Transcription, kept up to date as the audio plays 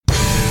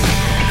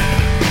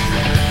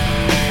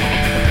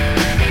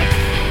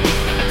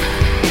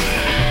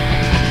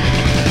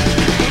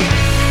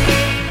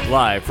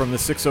Live from the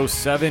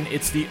 607,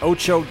 it's the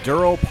Ocho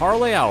Duro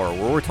Parlay Hour,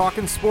 where we're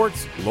talking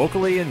sports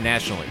locally and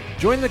nationally.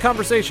 Join the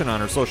conversation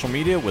on our social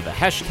media with the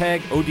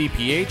hashtag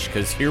ODPH,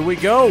 because here we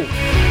go.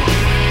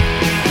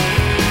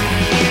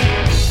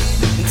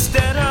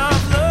 Instead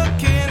of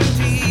looking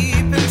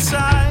deep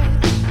inside,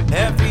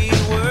 every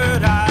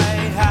word I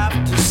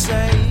have to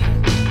say,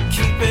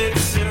 keep it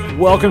simple.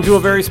 Welcome to a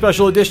very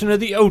special edition of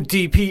the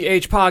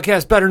ODPH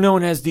podcast, better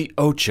known as the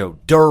Ocho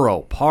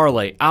Duro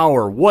Parlay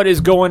Hour. What is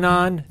going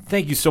on?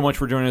 Thank you so much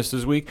for joining us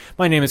this week.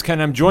 My name is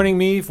Ken. I'm joining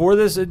me for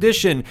this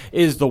edition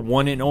is the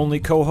one and only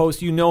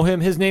co-host. You know him.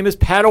 His name is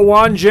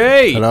Padawan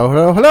J. Hello,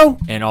 hello, hello.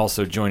 And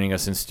also joining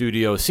us in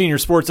studio, senior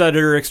sports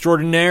editor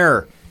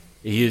extraordinaire.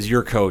 He is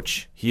your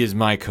coach. He is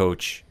my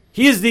coach.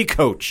 He is the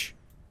coach,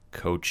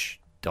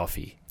 Coach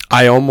Duffy.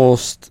 I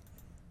almost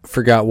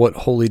forgot what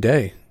holy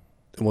day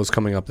was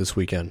coming up this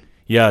weekend.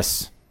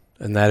 Yes.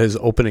 And that is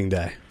opening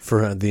day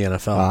for the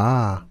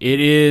NFL. It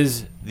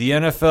is the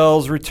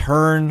NFL's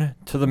return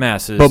to the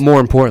masses. But more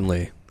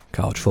importantly,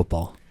 college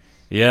football.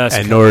 Yes.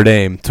 And Notre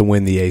Dame to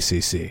win the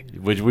ACC.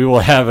 Which we will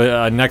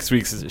have next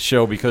week's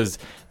show, because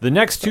the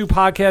next two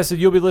podcasts that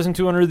you'll be listening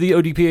to under the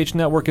ODPH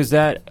network is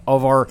that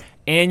of our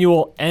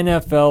annual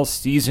NFL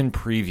season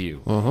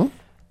preview. Mm-hmm.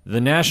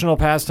 The national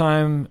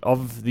pastime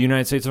of the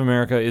United States of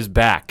America is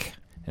back,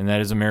 and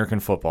that is American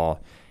football.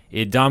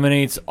 It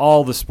dominates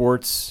all the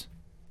sports,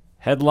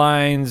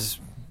 headlines,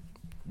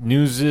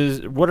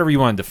 news, whatever you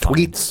want to define.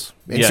 Tweets,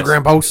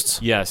 Instagram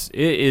posts. Yes,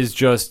 it is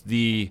just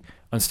the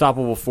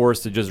unstoppable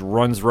force that just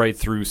runs right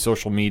through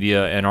social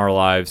media and our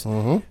lives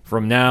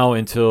from now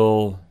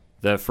until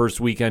that first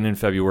weekend in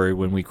February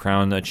when we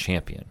crown a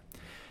champion.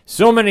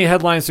 So many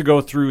headlines to go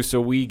through, so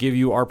we give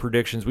you our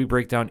predictions. We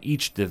break down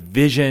each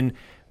division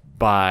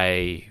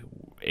by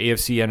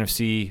AFC,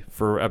 NFC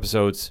for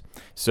episodes.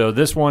 So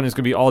this one is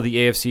going to be all the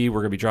AFC.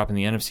 We're going to be dropping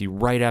the NFC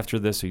right after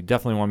this, so you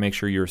definitely want to make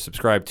sure you're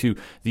subscribed to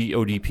the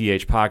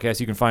ODPH podcast.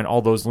 You can find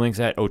all those links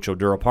at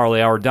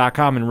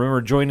OchoDuroParlayHour.com, and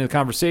remember, join in the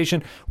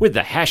conversation with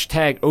the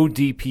hashtag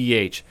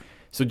ODPH.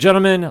 So,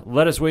 gentlemen,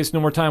 let us waste no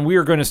more time. We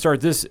are going to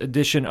start this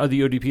edition of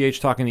the ODPH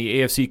talking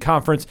the AFC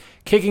Conference,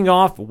 kicking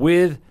off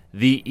with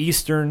the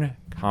Eastern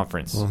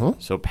Conference.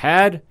 So,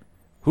 Pad,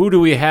 who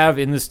do we have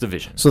in this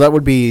division? So that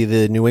would be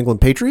the New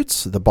England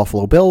Patriots, the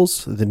Buffalo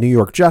Bills, the New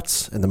York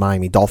Jets, and the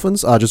Miami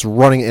Dolphins. Just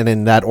running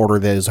in that order,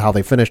 that is how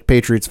they finished.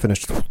 Patriots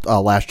finished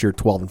last year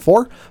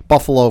 12-4.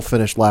 Buffalo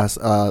finished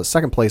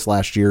second place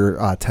last year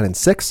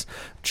 10-6.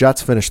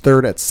 Jets finished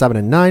third at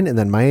 7-9, and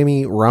then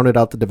Miami rounded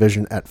out the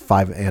division at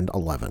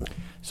 5-11.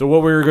 So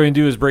what we're going to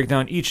do is break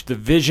down each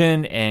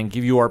division and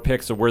give you our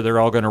picks of where they're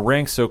all going to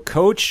rank. So,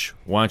 Coach,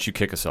 why don't you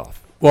kick us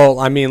off? Well,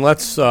 I mean,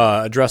 let's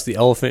address the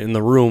elephant in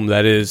the room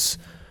that is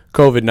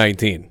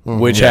COVID-19,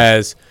 which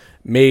has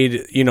made,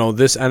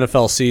 this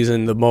NFL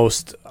season the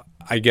most,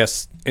 I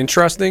guess,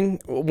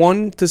 interesting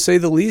one, to say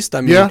the least.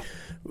 I mean,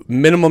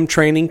 minimum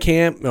training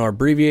camp or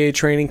abbreviated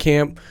training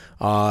camp,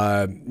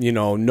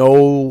 no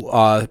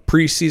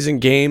preseason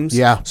games.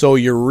 Yeah. So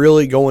you're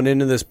really going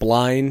into this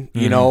blind,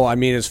 I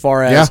mean, as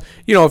far as,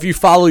 if you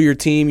follow your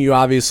team, you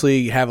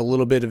obviously have a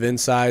little bit of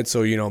insight.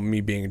 So,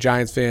 me being a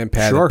Giants fan,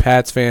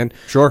 Pat's fan,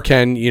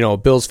 Ken,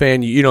 Bills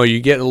fan, you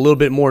get a little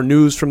bit more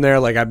news from there.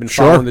 Like, I've been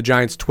following the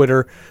Giants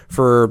Twitter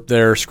for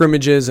their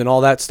scrimmages and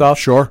all that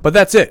stuff. But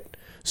that's it.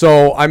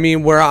 So, I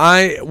mean, where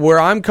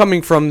I'm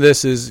coming from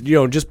this is,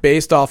 just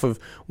based off of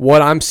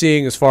what I'm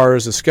seeing as far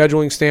as a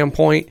scheduling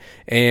standpoint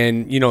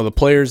and, the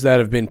players that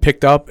have been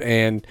picked up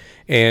and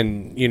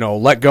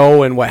let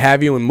go and what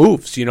have you and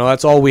moves.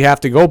 That's all we have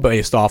to go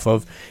based off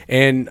of.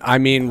 And, I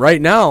mean,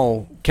 right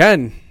now,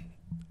 Ken,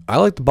 I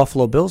like the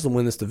Buffalo Bills to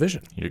win this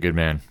division. You're a good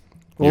man.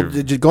 Well,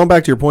 going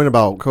back to your point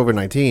about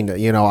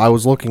COVID-19, I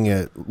was looking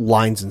at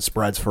lines and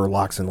spreads for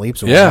locks and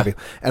leaps and what have you,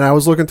 and I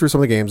was looking through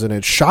some of the games, and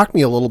it shocked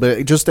me a little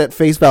bit, just at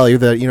face value,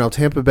 that,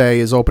 Tampa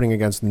Bay is opening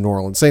against the New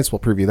Orleans Saints. We'll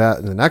preview that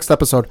in the next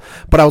episode.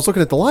 But I was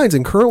looking at the lines,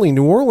 and currently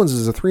New Orleans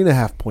is a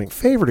 3.5-point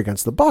favorite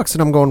against the Bucs,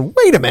 and I'm going,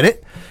 wait a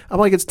minute. I'm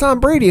like, it's Tom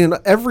Brady and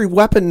every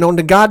weapon known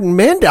to God and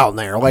man down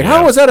there. Like,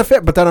 how is that a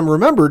fit? But then I'm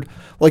remembered,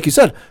 like you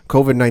said,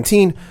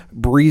 COVID-19,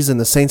 Breeze and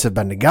the Saints have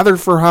been together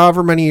for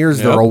however many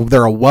years. Yep.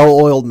 They're a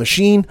well-oiled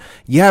machine.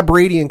 Yeah,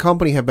 Brady and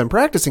company have been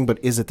practicing, but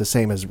is it the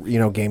same as,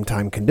 game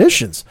time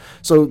conditions?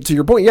 So to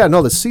your point,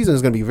 this season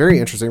is going to be very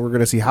interesting. We're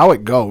going to see how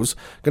it goes.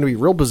 Going to be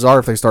real bizarre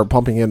if they start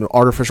pumping in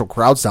artificial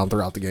crowd sound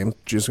throughout the game.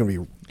 It's just going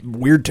to be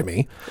weird to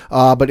me.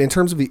 But in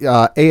terms of the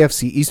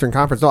AFC Eastern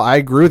Conference, no, I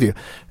agree with you.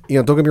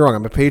 Don't get me wrong,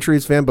 I'm a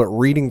Patriots fan, but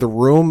reading the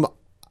room,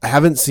 I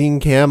haven't seen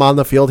Cam on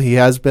the field. He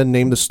has been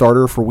named the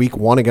starter for Week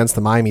 1 against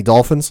the Miami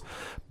Dolphins,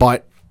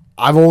 but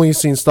I've only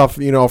seen stuff,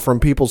 from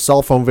people's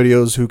cell phone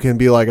videos who can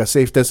be like a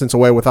safe distance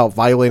away without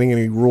violating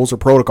any rules or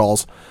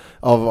protocols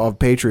of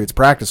Patriots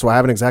practice. So I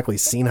haven't exactly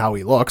seen how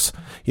he looks.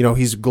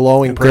 He's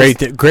glowing. Great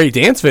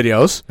dance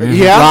videos.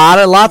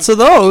 Yeah. Lots of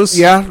those.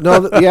 Yeah.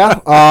 No.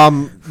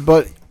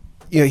 But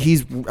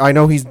I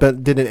know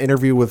did an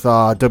interview with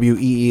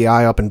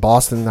WEEI up in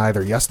Boston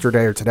either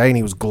yesterday or today, and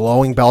he was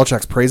glowing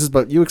Belichick's praises.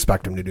 But you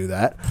expect him to do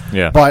that.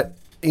 Yeah. But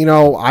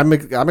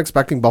I'm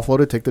expecting Buffalo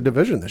to take the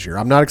division this year.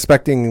 I'm not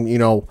expecting,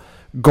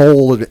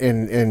 gold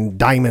and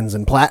diamonds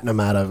and platinum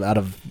out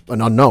of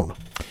an unknown.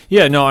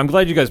 Yeah, no, I'm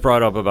glad you guys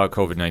brought up about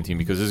COVID-19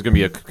 because this is going to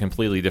be a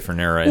completely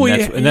different era. Well,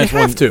 you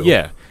have to.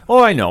 Yeah.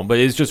 Oh, I know, but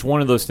it's just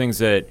one of those things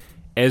that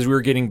as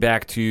we're getting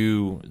back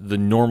to the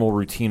normal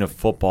routine of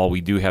football, we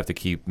do have to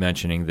keep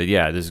mentioning that,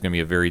 this is going to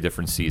be a very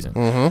different season.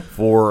 Mm-hmm.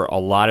 For a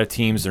lot of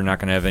teams, they're not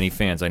going to have any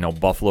fans. I know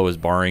Buffalo is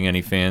barring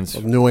any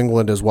fans. New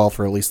England as well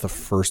for at least the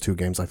first 2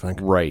 games, I think.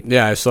 Right.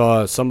 Yeah, I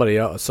saw somebody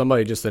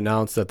just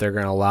announced that they're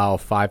going to allow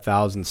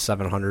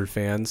 5,700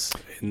 fans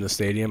in the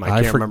stadium.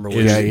 I can't remember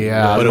which.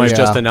 But it was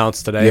just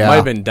announced today. Yeah. It might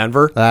have been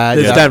Denver.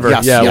 It's Denver.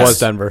 Yes, it was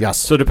Denver. Yes.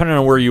 So depending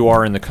on where you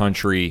are in the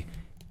country,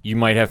 you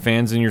might have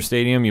fans in your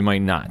stadium, you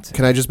might not.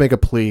 Can I just make a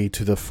plea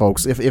to the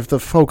folks? If the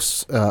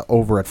folks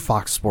over at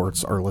Fox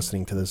Sports are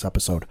listening to this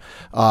episode,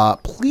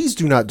 please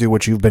do not do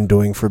what you've been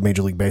doing for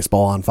Major League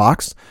Baseball on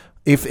Fox.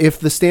 If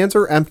the stands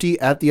are empty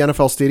at the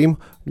NFL stadium,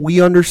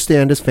 we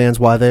understand as fans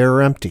why they are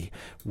empty.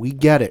 We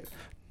get it.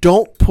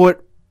 Don't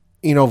put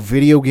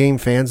video game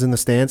fans in the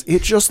stands.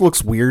 It just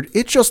looks weird.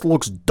 It just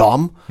looks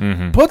dumb.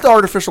 Mm-hmm. Put the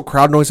artificial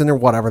crowd noise in there,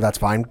 whatever, that's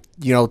fine.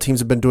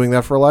 Teams have been doing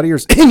that for a lot of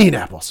years.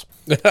 Indianapolis.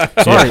 Sorry,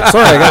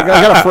 I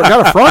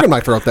got a frog in my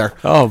throat there.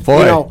 Oh,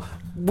 boy.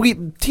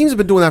 Teams have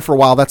been doing that for a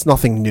while. That's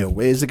nothing new.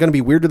 Is it going to be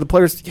weird to the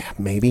players? Yeah,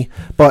 maybe.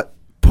 But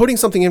putting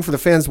something in for the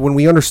fans when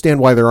we understand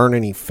why there aren't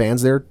any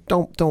fans there,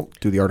 don't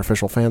do the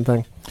artificial fan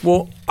thing.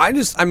 Well,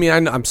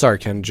 I'm sorry,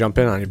 Ken, jump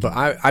in on you, but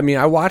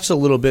I watched a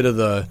little bit of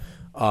the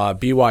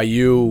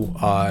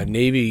BYU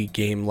Navy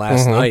game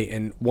last night,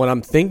 and what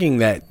I'm thinking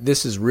that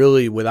this is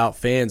really without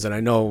fans, and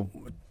I know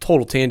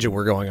total tangent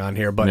we're going on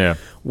here, but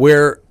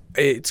where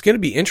it's going to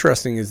be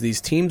interesting is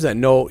these teams that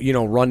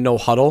run no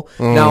huddle.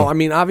 Now,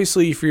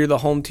 obviously, if you're the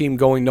home team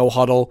going no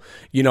huddle,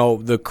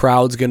 the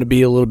crowd's going to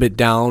be a little bit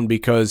down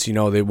because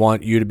they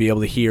want you to be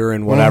able to hear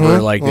and whatever.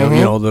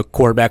 The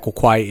quarterback will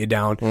quiet you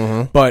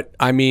down. But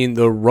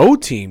the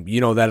road team,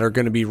 that are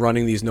going to be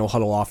running these no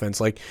huddle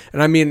offense,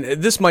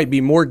 this might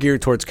be more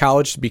geared towards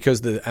college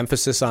because the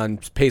emphasis on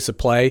pace of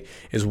play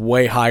is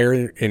way higher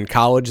in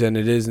college than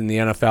it is in the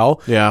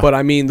NFL. Yeah. But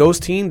those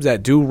teams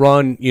that do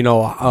run,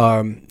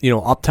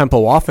 up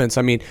tempo offense.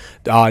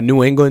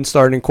 New England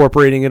started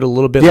incorporating it a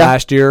little bit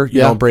last year.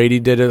 You know,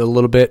 Brady did it a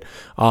little bit.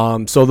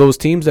 So those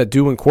teams that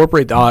do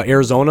incorporate,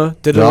 Arizona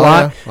did it a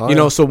lot.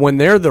 So when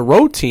they're the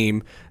road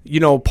team,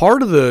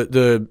 part of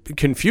the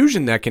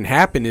confusion that can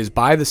happen is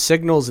by the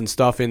signals and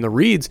stuff in the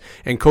reads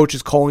and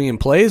coaches calling in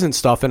plays and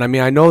stuff. And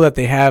I know that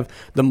they have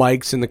the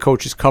mics and the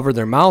coaches cover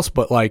their mouths,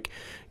 but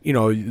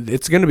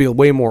it's going to be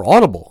way more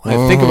audible.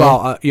 And think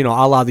about, a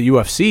la the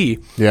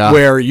UFC,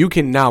 where you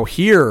can now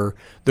hear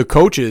the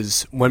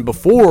coaches when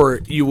before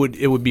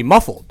it would be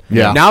muffled.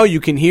 Yeah. Now you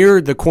can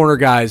hear the corner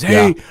guys,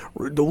 hey,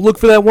 look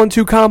for that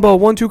 1-2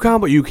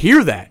 combo. You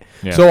hear that.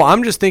 Yeah. So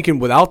I'm just thinking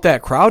without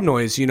that crowd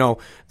noise,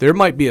 there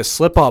might be a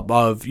slip up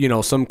of,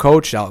 some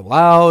coach out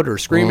loud or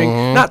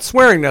screaming, not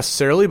swearing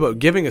necessarily, but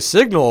giving a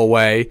signal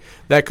away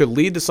that could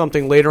lead to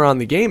something later on in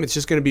the game. It's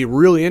just going to be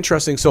really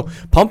interesting. So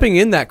pumping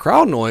in that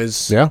crowd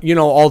noise,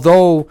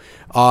 although,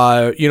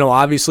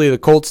 obviously the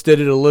Colts did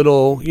it a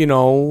little,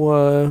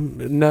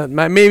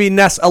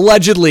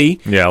 allegedly.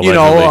 Yeah,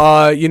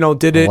 allegedly.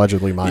 Did it.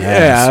 Allegedly my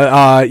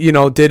ass.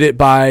 Did it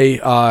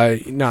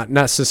by not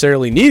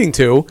necessarily needing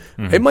to.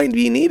 It might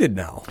be needed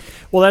now.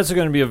 Well, that's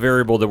going to be a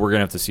variable that we're going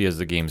to have to see as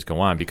the games go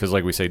on because,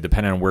 like we say,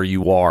 depending on where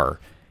you are,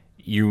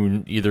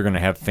 you either going to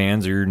have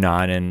fans or you're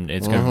not, and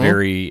it's going to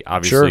vary,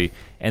 obviously. Sure.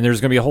 And there's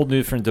going to be a whole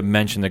different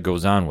dimension that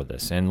goes on with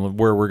this. And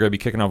where we're going to be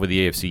kicking off with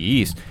the AFC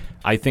East,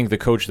 I think the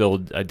coach that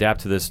will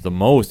adapt to this the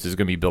most is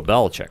going to be Bill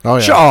Belichick.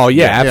 Oh,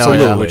 yeah,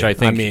 absolutely. Yeah. Which I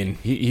think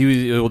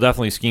he will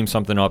definitely scheme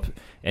something up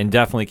and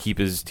definitely keep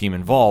his team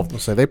involved.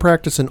 So they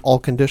practice in all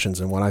conditions,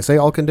 and when I say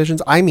all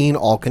conditions, I mean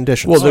all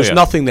conditions. Well, there's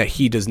nothing that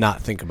he does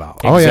not think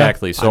about.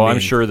 Exactly. So I'm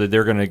sure that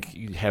they're going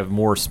to have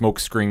more smoke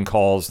screen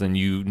calls than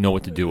you know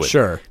what to do with.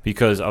 Sure.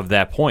 Because of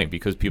that point,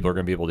 because people are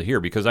going to be able to hear.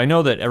 Because I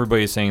know that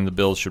everybody is saying the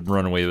Bills should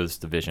run away with this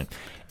division.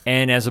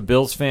 And as a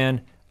Bills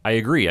fan, I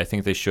agree. I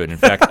think they should. In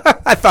fact,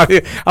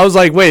 I was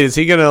like, wait, is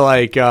he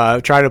gonna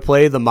try to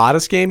play the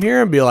modest game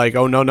here and be like,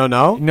 oh no?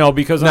 No,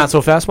 because not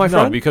so fast, my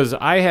friend. No, because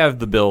I have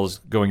the Bills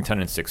going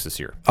 10-6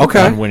 this year.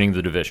 Okay, and winning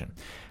the division.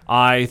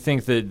 I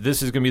think that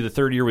this is going to be the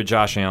third year with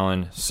Josh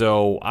Allen.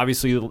 So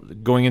obviously,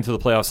 going into the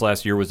playoffs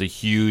last year was a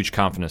huge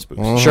confidence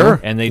boost. Sure,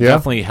 and they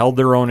definitely held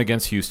their own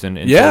against Houston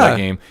until that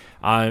game.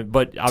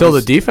 But until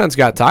the defense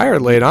got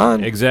tired later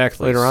on.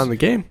 Exactly. Later on in the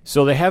game.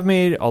 So they have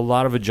made a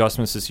lot of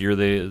adjustments this year.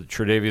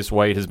 Tre'Davious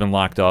White has been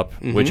locked up,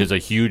 which is a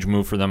huge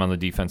move for them on the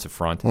defensive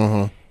front.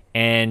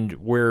 And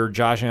where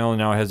Josh Allen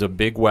now has a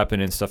big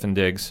weapon in Stefon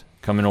Diggs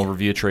coming over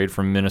via trade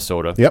from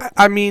Minnesota. Yep.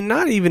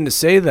 Not even to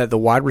say that the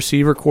wide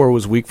receiver core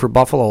was weak for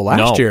Buffalo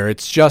last year.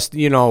 It's just,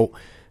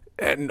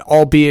 and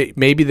albeit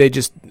maybe they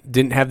just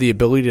didn't have the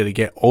ability to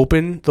get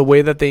open the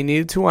way that they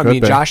needed to. I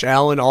mean, Josh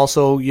Allen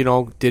also,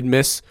 did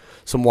miss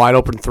some wide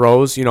open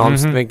throws. I'm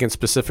thinking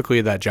specifically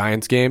of that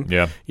Giants game.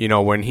 Yeah.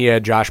 When he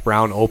had Josh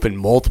Brown open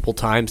multiple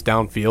times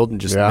downfield and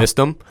just missed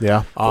them.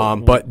 Yeah.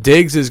 But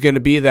Diggs is going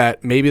to be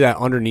that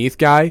underneath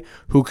guy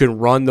who can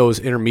run those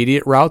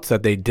intermediate routes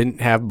that they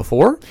didn't have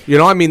before.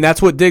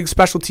 That's what Diggs'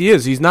 specialty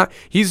is. He's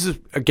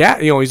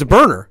a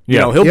burner.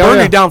 Yeah. He'll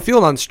burn you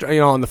downfield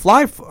on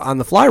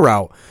the fly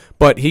route.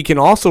 But he can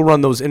also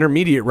run those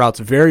intermediate routes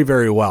very,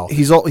 very well.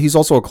 He's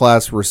also a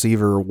class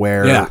receiver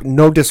where,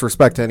 no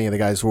disrespect to any of the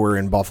guys who were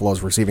in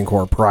Buffalo's receiving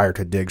core prior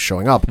to Diggs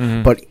showing up,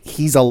 but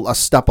he's a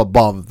step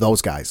above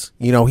those guys.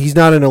 He's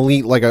not an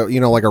elite like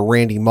a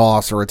Randy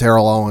Moss or a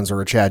Terrell Owens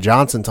or a Chad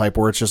Johnson type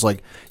where it's just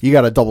like you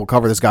got to double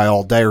cover this guy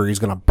all day or he's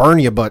going to burn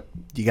you, but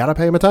you got to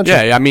pay him attention.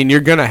 Yeah, I mean,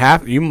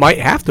 you might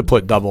have to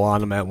put double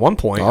on him at one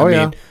point. Oh,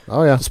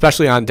 yeah.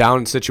 Especially on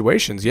down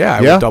situations. Yeah,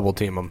 I would double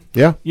team him.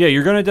 Yeah. Yeah,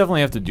 you're going to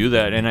definitely have to do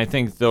that. And I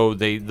think, though,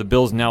 the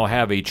Bills now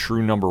have a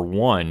true number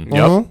one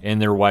in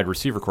their wide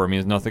receiver core. I mean,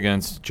 there's nothing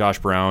against Josh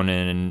Brown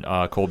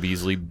and Cole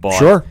Beasley, but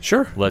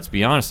Sure. Let's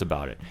be honest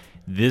about it.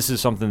 This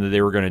is something that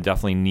they were going to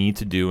definitely need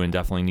to do and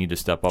definitely need to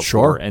step up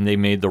for, and they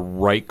made the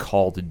right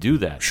call to do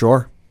that.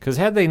 Sure. Because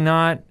had they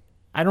not,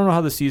 I don't know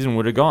how the season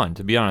would have gone,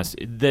 to be honest.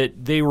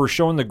 That they were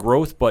showing the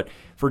growth, but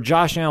for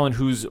Josh Allen,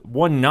 who's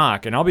one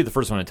knock, and I'll be the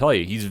first one to tell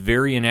you, he's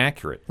very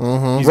inaccurate.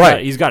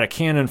 He's got a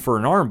cannon for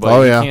an arm,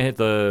 but he can't hit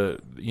the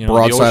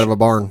broadside of a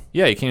barn.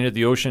 Yeah, he can't hit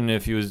the ocean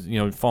if he was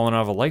falling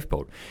out of a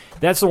lifeboat.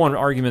 That's the one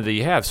argument that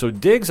you have. So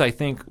Diggs, I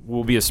think,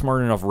 will be a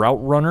smart enough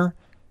route runner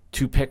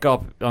to pick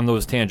up on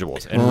those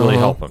tangibles and really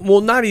help him.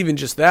 Well, not even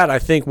just that. I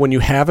think when you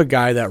have a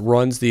guy that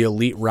runs the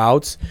elite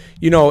routes,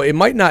 it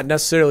might not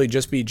necessarily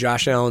just be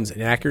Josh Allen's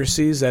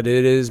inaccuracies that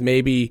it is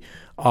maybe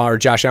or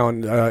Josh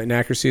Allen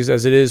inaccuracies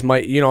as it is,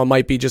 it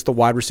might be just the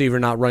wide receiver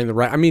not running the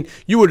right. I mean,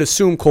 you would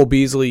assume Cole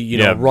Beasley,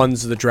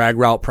 runs the drag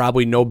route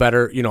probably no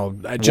better,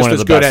 just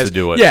as good as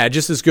do it. Yeah,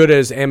 just as good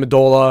as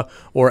Amendola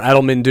or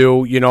Edelman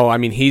do. I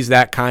mean, he's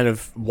that kind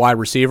of wide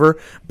receiver.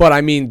 But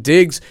I mean,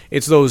 Diggs,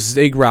 it's those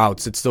zig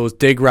routes, it's those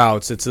dig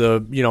routes, it's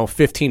the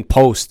 15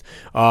 post,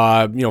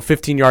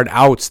 15-yard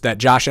outs that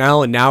Josh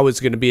Allen now is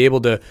going to be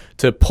able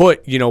to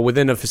put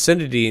within a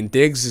vicinity, and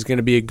Diggs is going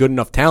to be a good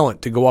enough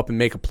talent to go up and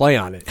make a play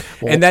on it.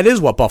 Well, and that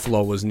is what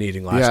Buffalo was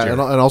needing last year.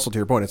 And also to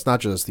your point, it's not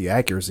just the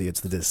accuracy,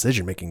 it's the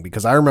decision making.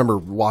 Because I remember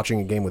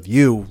watching a game with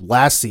you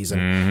last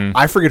season.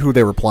 I forget who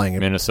they were playing.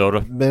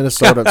 Minnesota,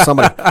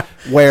 somebody,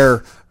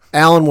 where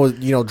Allen was,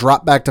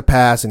 drop back to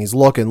pass, and he's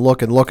looking,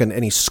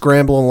 and he's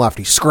scrambling left,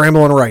 he's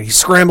scrambling right, he's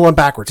scrambling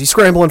backwards, he's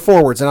scrambling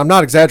forwards, and I'm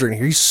not exaggerating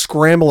here. He's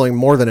scrambling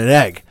more than an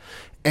egg.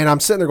 And I'm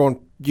sitting there going,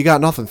 you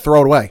got nothing,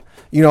 throw it away.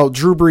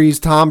 Drew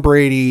Brees, Tom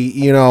Brady,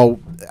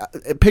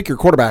 pick your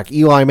quarterback,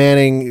 Eli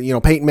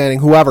Manning, Peyton Manning,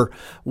 whoever,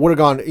 would have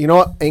gone,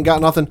 ain't got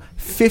nothing,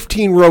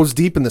 15 rows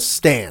deep in the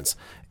stands.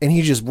 And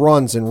he just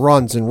runs and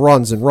runs and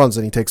runs and runs,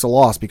 and he takes a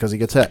loss because he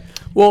gets hit.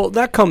 Well,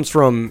 that comes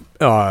from,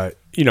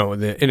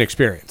 the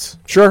inexperience.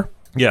 Sure.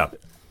 Yeah.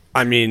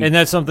 I mean, and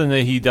that's something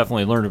that he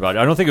definitely learned about.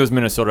 I don't think it was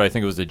Minnesota. I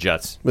think it was the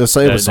Jets. It was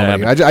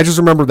somebody. I just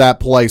remember that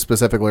play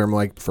specifically. I'm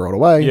like, throw it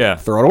away. Yeah.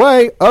 Throw it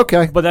away.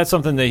 Okay. But that's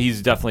something that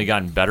he's definitely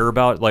gotten better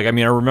about. I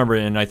remember,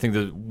 and I think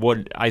that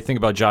what I think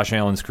about Josh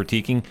Allen's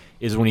critiquing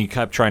is when he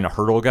kept trying to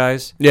hurdle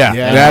guys. Yeah.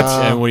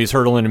 And when he's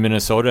hurdling in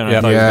Minnesota, and I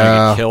thought he was going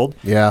to get killed.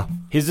 Yeah.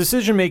 His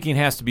decision-making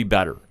has to be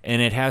better,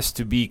 and it has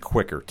to be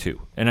quicker,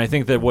 too. And I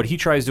think that what he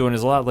tries doing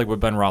is a lot like what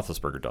Ben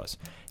Roethlisberger does.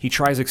 He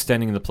tries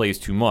extending the plays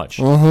too much.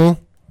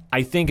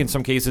 I think in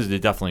some cases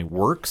it definitely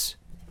works,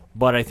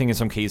 but I think in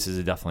some cases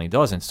it definitely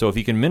doesn't. So if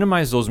he can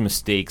minimize those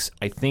mistakes,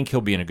 I think he'll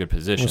be in a good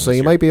position. So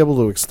you might be able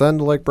to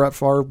extend like Brett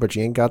Favre, but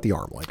you ain't got the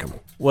arm like him.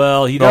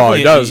 Well, he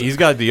definitely does. He's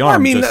got the arm. I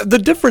mean, the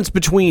difference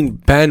between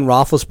Ben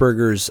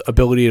Roethlisberger's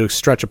ability to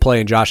stretch a play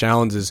and Josh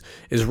Allen's is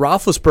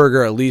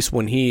Roethlisberger, at least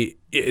when he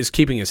is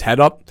keeping his head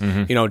up.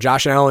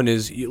 Josh Allen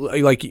is,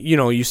 like,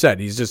 you said,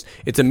 he's just,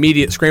 it's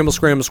immediate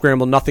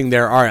scramble, nothing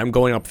there. All right, I'm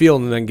going upfield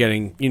and then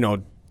getting,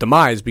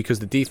 demise because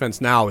the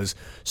defense now is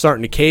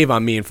starting to cave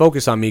on me and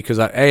focus on me because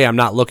I'm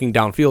not looking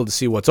downfield to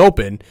see what's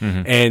open,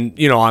 and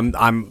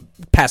I'm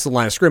past the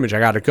line of scrimmage, I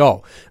got to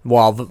go.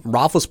 While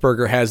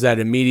Roethlisberger has that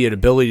immediate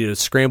ability to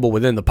scramble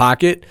within the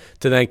pocket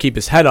to then keep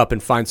his head up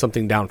and find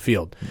something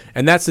downfield,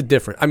 and that's the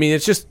difference. I mean,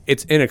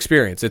 it's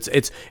inexperience. It's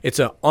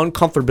an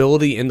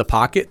uncomfortability in the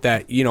pocket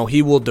that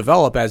he will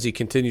develop as he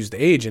continues to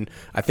age, and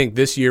I think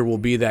this year will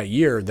be that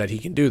year that he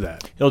can do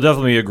that. He'll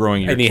definitely be a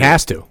growing year, and he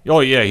has to.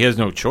 Oh yeah, he has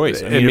no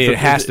choice. I mean it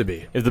has to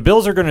be. If the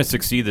Bills are going to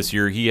succeed this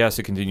year, he has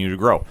to continue to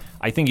grow.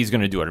 I think he's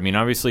going to do it. I mean,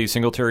 obviously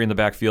Singletary in the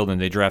backfield, and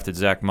they drafted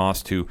Zach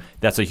Moss too.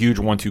 That's a huge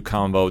 1-2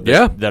 combo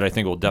that I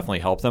think will definitely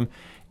help them.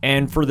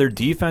 And for their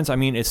defense, I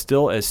mean, it's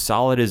still as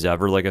solid as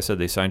ever. Like I said,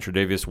 they signed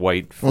Tre'Davious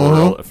White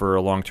for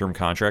a long-term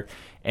contract,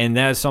 and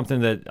that is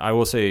something that I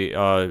will say,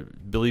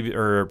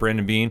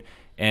 Brandon Beane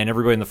and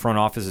everybody in the front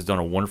office has done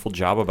a wonderful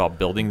job about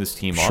building this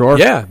team up. Sure.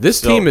 Yeah, this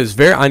team is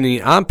very, I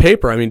mean, on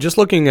paper, just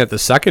looking at the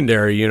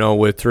secondary,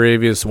 with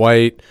Tre'Davious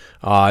White,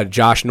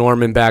 Josh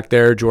Norman back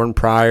there, Jordan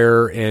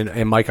Pryor,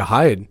 and Micah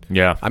Hyde.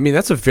 Yeah.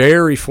 That's a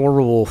very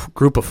formidable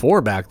group of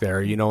 4 back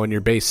there, in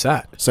your base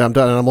set. So I'm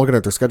done, and I'm looking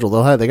at their schedule.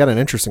 They got an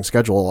interesting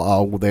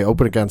schedule. They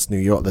open against New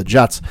York, the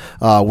Jets.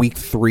 Week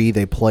 3,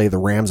 they play the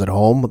Rams at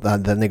home.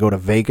 Then they go to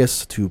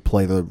Vegas to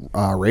play the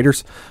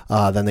Raiders.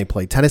 Then they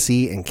play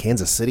Tennessee and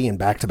Kansas City in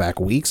back-to-back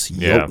weeks.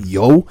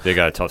 Yo. They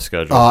got a tough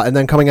schedule. And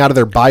then coming out of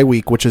their bye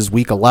week, which is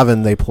week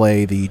 11, they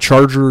play the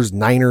Chargers,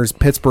 Niners,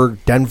 Pittsburgh,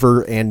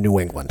 Denver, and New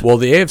England. Well,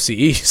 the AFC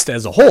East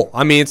as a whole.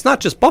 It's not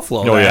just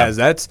Buffalo.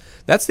 That's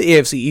the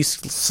AFC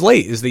East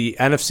slate is the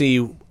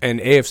NFC and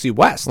AFC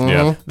West.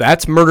 Yeah.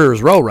 That's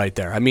murderer's row right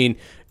there.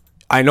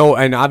 I know,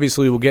 and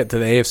obviously we'll get to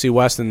the AFC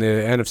West and the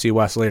NFC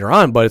West later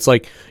on, but it's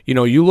like,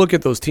 you look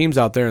at those teams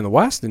out there in the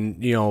West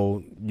and,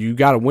 you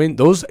got to win.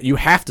 Those, you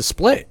have to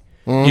split.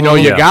 You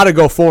got to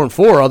go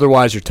 4-4,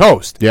 otherwise you're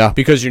toast. Yeah.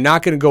 Because you're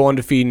not going to go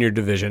undefeated in your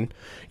division.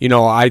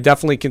 I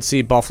definitely can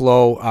see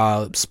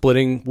Buffalo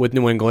splitting with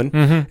New England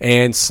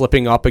and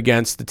slipping up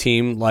against the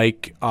team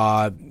like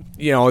they're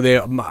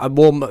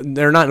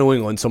not New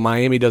England, so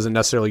Miami doesn't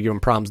necessarily give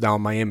them problems down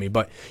in Miami,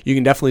 but you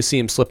can definitely see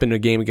them slip into a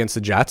game against the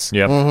Jets.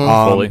 Yeah,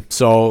 fully.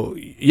 So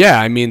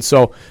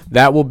so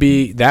that will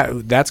be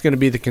that's going to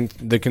be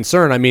the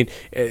concern.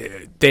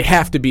 They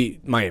have to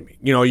beat Miami.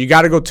 You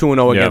got to go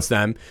 2-0 against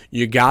them.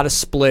 You got to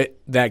split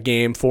that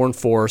game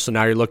 4-4. So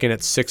now you're looking at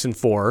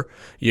 6-4.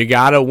 You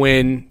got to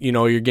win.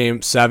 Your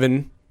game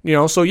 7.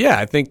 So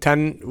I think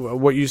 10.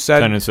 What you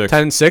said, 10-6.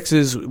 10-6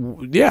 is right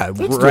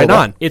doable.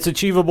 on. It's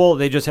achievable.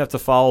 They just have to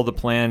follow the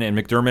plan, and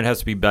McDermott has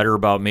to be better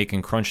about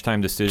making crunch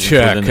time decisions.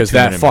 Yeah, because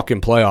that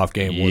fucking playoff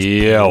game was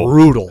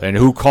brutal. And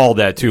who called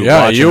that too?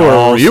 Yeah,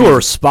 you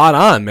were spot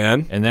on,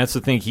 man. And that's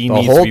the thing. He the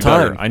needs whole to be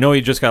time. better. I know he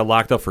just got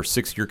locked up for a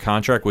 6-year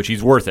contract, which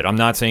he's worth it. I'm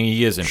not saying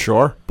he isn't.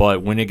 Sure.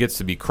 But when it gets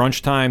to be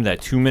crunch time,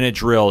 that 2-minute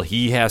drill,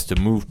 he has to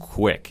move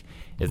quick.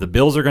 If the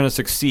Bills are going to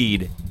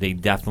succeed, they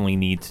definitely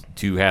need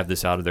to have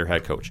this out of their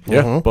head coach.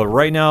 Yeah. But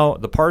right now,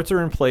 the parts are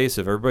in place.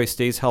 If everybody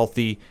stays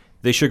healthy,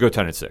 they should go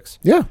 10-6.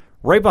 Yeah.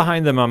 Right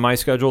behind them on my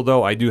schedule,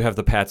 though, I do have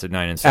the Pats at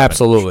 9-7.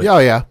 Absolutely. Yeah,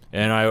 yeah.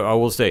 And I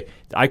will say,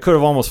 I could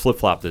have almost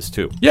flip-flopped this,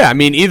 too. Yeah,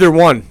 either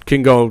one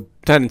can go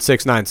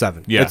 10-6,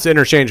 9-7. Yeah. It's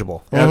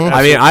interchangeable.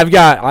 Mm-hmm.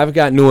 I've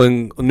got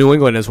New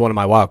England as one of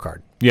my wild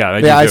card. Yeah,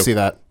 I see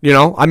that.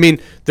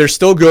 They're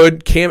still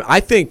good. I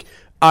think.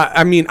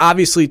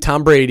 Obviously,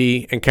 Tom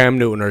Brady and Cam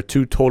Newton are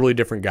 2 totally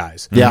different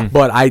guys. Yeah.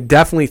 But I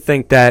definitely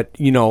think that,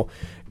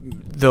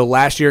 the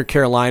last year at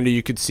Carolina,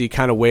 you could see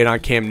kind of weight on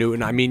Cam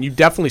Newton. You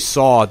definitely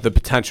saw the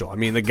potential.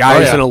 The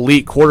guy is an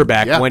elite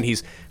quarterback when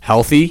he's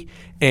healthy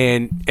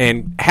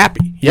and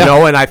happy. You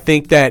know, and I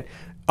think that,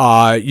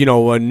 a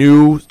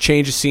new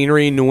change of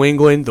scenery in New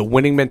England, the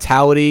winning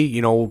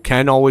mentality,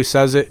 Ken always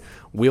says it.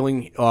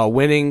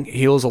 Winning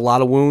heals a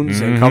lot of wounds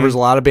and covers a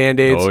lot of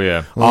Band-Aids. Oh,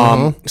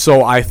 yeah.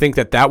 So I think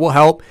that will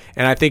help.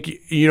 And I think,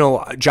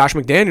 Josh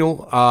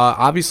McDaniel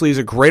obviously is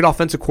a great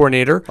offensive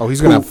coordinator. Oh, he's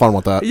going to have fun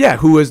with that. Yeah,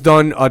 who has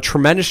done a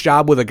tremendous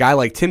job with a guy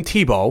like Tim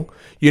Tebow,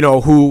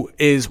 who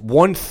is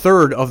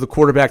 1/3 of the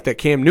quarterback that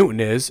Cam Newton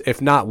is,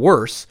 if not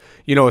worse,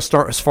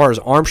 as far as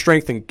arm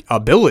strength and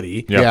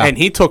ability. Yeah. And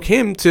he took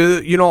him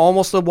to,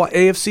 almost a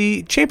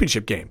AFC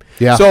championship game.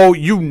 Yeah. So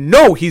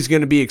he's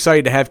going to be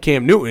excited to have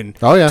Cam Newton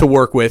to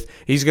work with.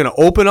 He's going to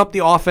open up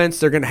the offense.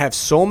 They're going to have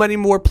so many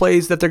more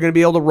plays that they're going to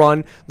be able to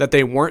run that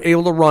they weren't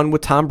able to run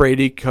with Tom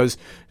Brady because,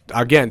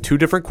 again, 2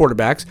 different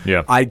quarterbacks.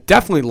 Yeah. I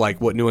definitely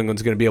like what New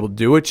England's going to be able to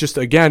do. It's just,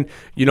 again,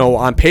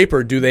 on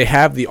paper, do they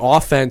have the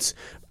offense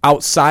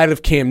outside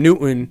of Cam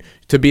Newton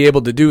to be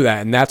able to do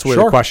that? And that's where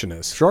the question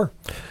is. Sure.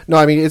 No,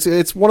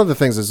 it's one of the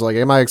things is like,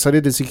 am I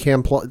excited to see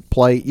Cam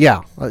play?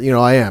 Yeah,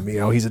 I am.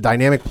 He's a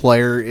dynamic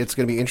player. It's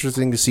going to be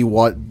interesting to see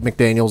what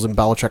McDaniels and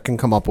Belichick can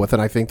come up with,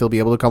 and I think they'll be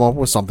able to come up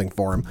with something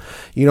for him.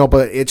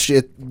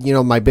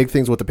 But my big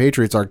things with the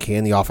Patriots are,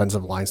 can the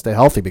offensive line stay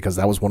healthy? Because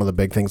that was one of the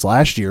big things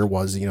last year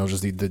was,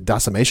 just the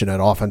decimation at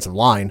offensive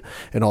line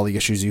and all the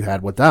issues you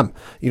had with them.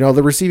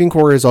 The receiving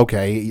core is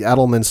okay.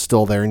 Edelman's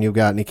still there, and you've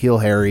got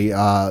N'Keal Harry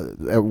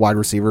at wide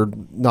receiver.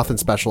 Nothing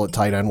special at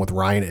tight end with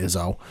Ryan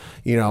Izzo.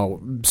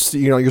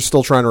 You're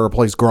still trying to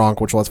replace Gronk,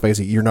 which, let's face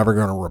it, you're never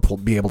going to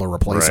be able to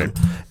replace him.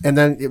 And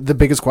then the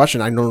biggest question,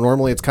 I know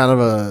normally it's kind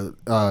of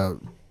a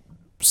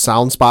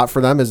sound spot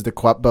for them is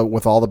but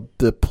with all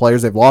the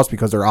players they've lost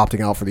because they're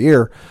opting out for the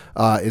year,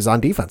 is on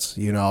defense.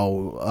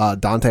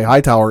 Dante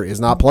Hightower is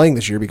not playing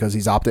this year because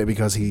he's opted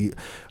because he,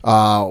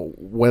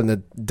 when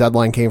the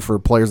deadline came for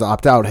players to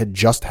opt out, had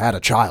just had a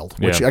child.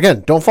 Which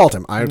again, don't fault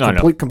him. I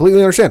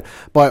completely understand.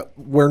 But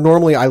where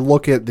normally I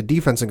look at the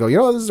defense and go,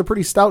 this is a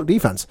pretty stout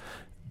defense.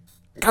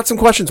 Got some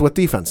questions with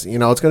defense. It's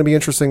going to be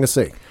interesting to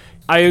see.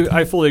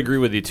 I fully agree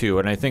with you, too.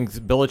 And I think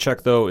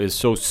Belichick, though, is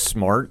so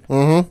smart,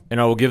 and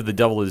I will give the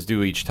devil his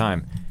due each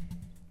time.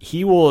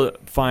 He will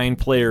find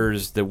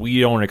players that we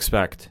don't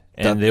expect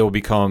and they will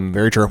become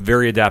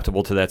very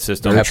adaptable to that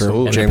system.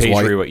 Absolutely. And James the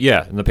Patriot White.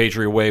 way, and the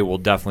Patriot way will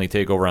definitely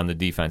take over on the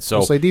defense. So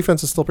I'll say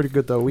defense is still pretty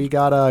good, though. We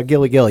got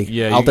Gilly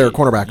out there at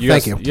cornerback.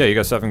 Thank you. Yeah, you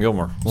got Stephen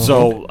Gilmore.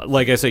 So,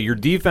 like I say, your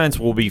defense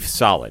will be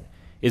solid.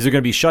 Is it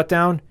going to be shut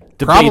down?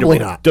 Debatable. Probably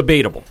not.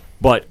 Debatable.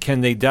 But can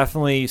they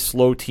definitely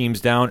slow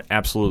teams down?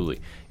 Absolutely.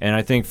 And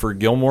I think for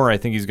Gilmore, I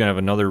think he's going to have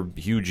another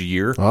huge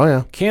year. Oh,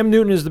 yeah. Cam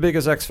Newton is the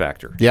biggest X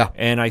factor. Yeah.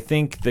 And I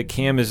think that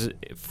Cam is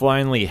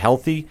finally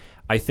healthy.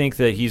 I think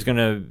that he's going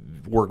to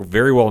work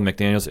very well with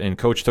McDaniels. And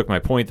Coach took my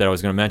point that I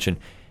was going to mention.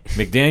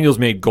 McDaniels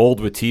made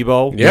gold with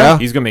Tebow. Yeah.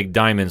 He's going to make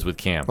diamonds with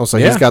Cam. Oh, so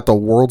he's got the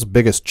world's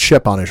biggest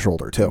chip on his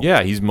shoulder, too.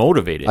 Yeah, he's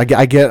motivated.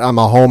 I'm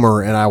a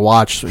homer, and I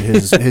watch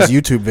his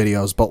YouTube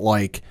videos, but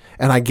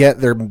and I get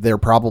they're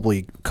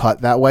probably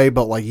cut that way,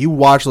 but you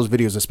watch those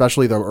videos,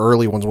 especially the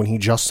early ones when he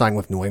just signed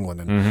with New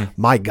England, and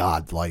my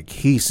God,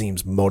 he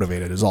seems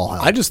motivated as all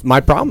hell.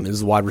 My problem is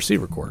the wide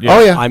receiver core. Yeah.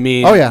 Oh yeah, I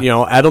mean,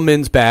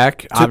 Edelman's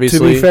back. To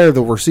Obviously, be fair,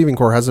 the receiving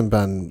core hasn't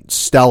been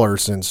stellar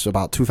since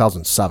about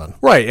 2007.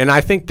 Right, and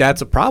I think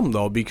that's a problem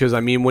though, because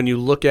when you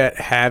look at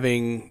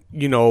having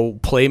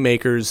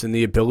playmakers and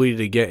the ability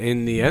to get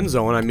in the end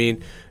zone,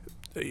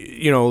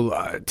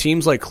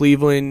 teams like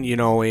Cleveland,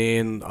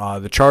 and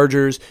the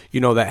Chargers,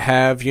 that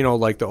have,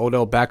 like the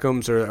Odell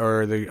Beckhams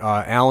or the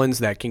Allens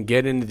that can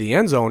get into the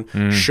end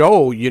zone,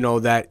 show,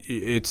 that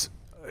it's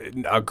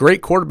a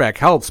great quarterback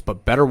helps,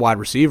 but better wide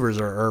receivers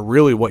are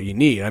really what you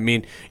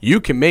need. You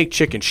can make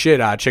chicken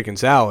shit out of chicken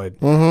salad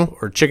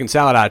or chicken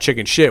salad out of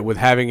chicken shit with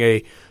having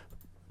a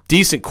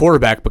decent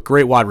quarterback but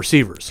great wide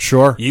receivers.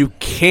 Sure. You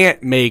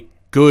can't make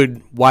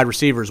good wide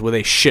receivers with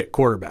a shit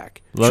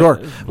quarterback.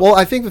 Sure. Well,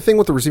 I think the thing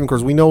with the receiving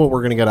corps, we know what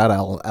we're going to get out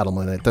of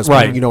Edelman. At this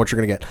point, you know what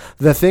you're going to get.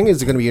 The thing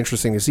is going to be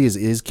interesting to see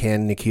is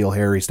can N'Keal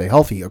Harry stay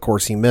healthy? Of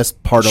course, he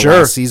missed part of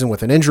last season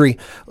with an injury,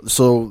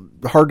 so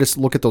hard to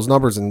look at those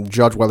numbers and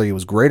judge whether he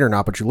was great or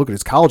not. But you look at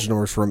his college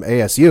numbers from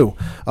ASU.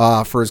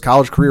 For his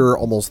college career,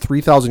 almost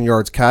 3,000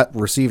 yards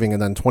receiving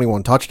and then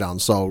 21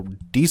 touchdowns, so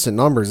decent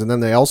numbers. And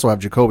then they also have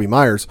Jacoby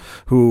Myers,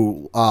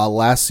 who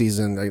last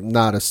season,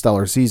 not a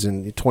stellar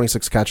season,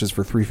 26 catches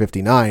for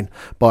 359,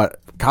 but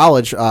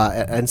college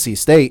at NC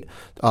State,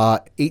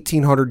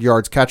 1,800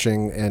 yards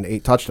catching and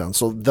 8 touchdowns.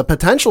 So the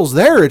potential's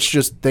there. It's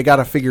just they got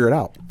to figure it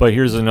out. But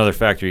here's another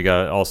factor you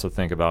got to also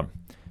think about.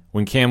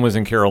 When Cam was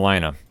in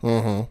Carolina,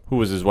 who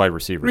was his wide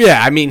receiver?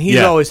 Yeah, he's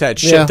always had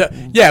shit.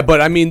 Yeah,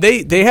 but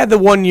they had the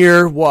 1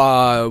 year.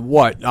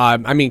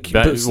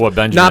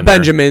 Benjamin? Not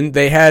Benjamin.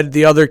 They had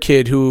the other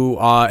kid who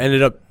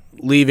ended up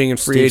leaving in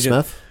free agent.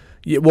 Smith?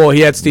 Yeah, well, he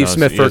had Steve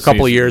Smith for a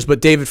couple of years,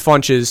 but David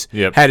Funches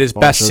had his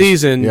best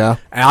season. Yeah.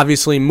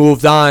 Obviously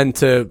moved on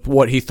to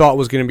what he thought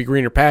was going to be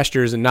greener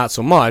pastures and not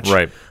so much.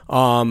 Right.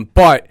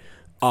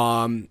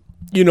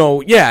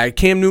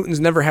 Cam Newton's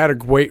never had a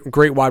great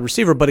wide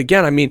receiver, but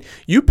again,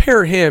 you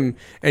pair him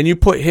and you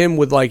put him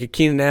with like a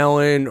Keenan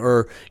Allen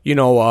or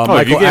Michael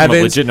if you give Evans. him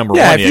a legit number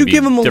yeah, one, if you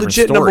give him a different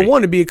legit story. number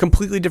one, it'd be a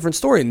completely different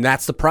story, and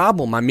that's the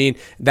problem.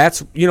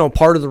 That's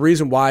part of the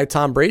reason why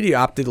Tom Brady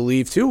opted to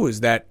leave too, is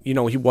that he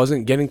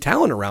wasn't getting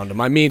talent around him.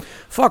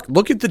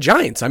 Look at the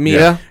Giants.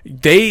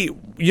 They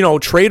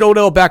trade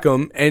Odell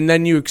Beckham, and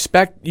then you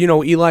expect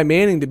Eli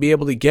Manning to be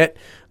able to get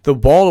the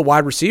ball to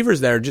wide receivers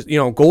that are just,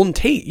 Golden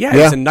Tate. Yeah,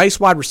 he's a nice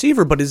wide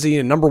receiver, but is he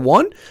a number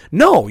one?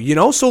 No,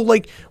 So,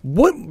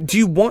 what do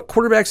you want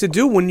quarterbacks to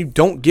do when you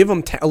don't give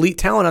them elite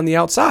talent on the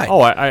outside?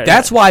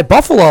 That's why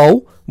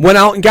Buffalo went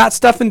out and got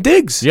Stefon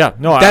Diggs. Yeah,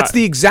 no, that's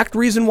the exact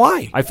reason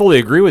why. I fully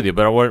agree with you,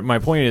 but what my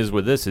point is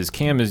with this is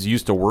Cam is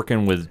used to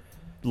working with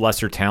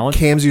lesser talent.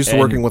 Cam's used to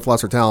working with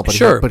lesser talent,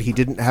 but he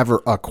didn't have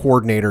a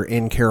coordinator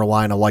in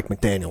Carolina like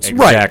McDaniels.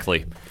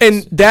 Exactly.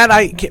 And that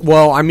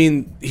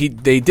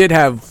they did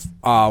have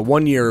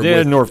 1 year. They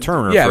had Norv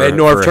Turner. Yeah, they had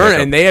Norv Turner,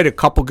 and they had a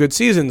couple good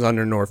seasons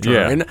under Norv Turner.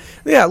 Yeah.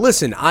 And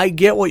listen, I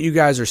get what you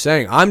guys are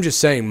saying. I'm just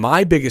saying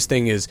my biggest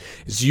thing is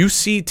you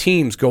see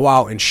teams go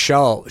out and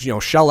shell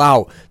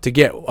out to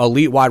get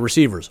elite wide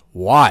receivers.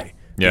 Why?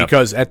 Yeah.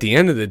 Because at the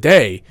end of the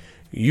day,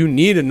 you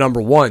need a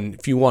number one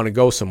if you want to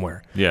go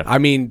somewhere. Yeah.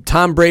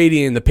 Tom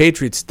Brady and the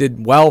Patriots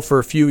did well for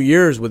a few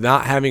years with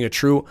not having a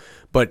true,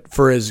 but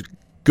for as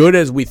good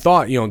as we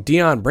thought,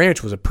 Deion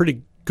Branch was a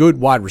pretty good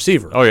wide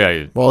receiver. Oh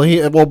yeah.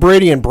 Well,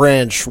 Brady and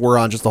Branch were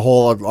on just a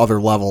whole other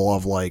level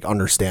of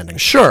understanding.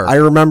 Sure. I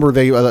remember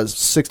they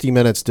 60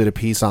 Minutes did a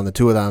piece on the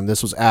two of them.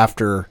 This was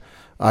after.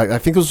 I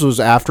think this was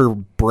after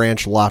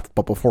Branch left,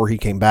 but before he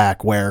came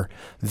back, where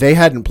they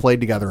hadn't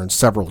played together in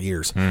several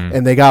years,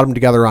 and they got them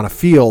together on a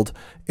field,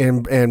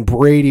 and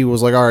Brady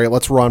was like, all right,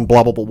 let's run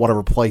blah, blah, blah,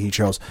 whatever play he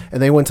chose.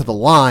 And they went to the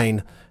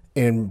line,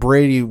 and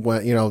Brady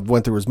went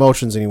through his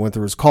motions, and he went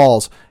through his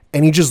calls,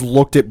 and he just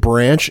looked at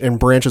Branch, and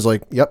Branch is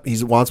like, yep,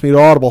 he wants me to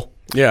audible.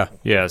 Yeah.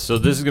 Yeah, so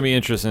this is going to be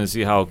interesting to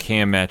see how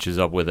Cam matches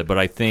up with it, but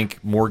I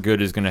think more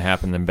good is going to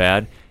happen than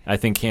bad. I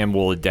think Cam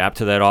will adapt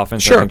to that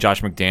offense. Sure. I think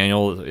Josh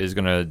McDaniel is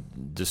going to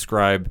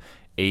describe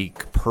a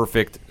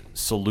perfect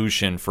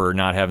solution for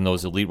not having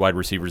those elite wide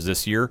receivers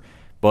this year.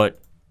 But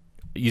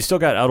you still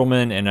got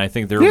Edelman, and I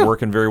think they're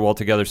working very well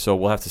together, so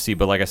we'll have to see.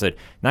 But like I said,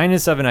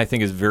 9-7 I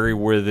think is very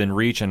within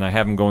reach, and I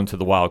have them going to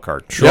the wild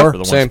card for the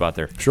one spot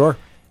there. Sure.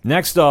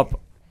 Next up,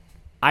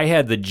 I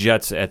had the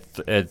Jets at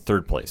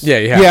third place.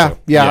 Yeah.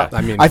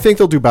 I mean, I think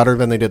they'll do better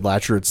than they did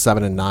last year at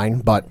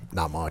 7-9, but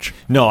not much.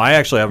 No, I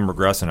actually have them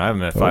regressing. I have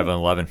them at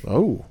 5-11.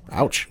 Oh,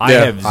 ouch! I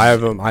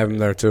have them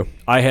there too.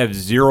 I have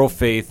zero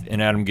faith in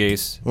Adam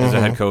Gase as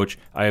a head coach.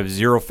 I have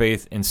zero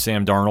faith in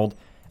Sam Darnold.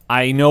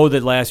 I know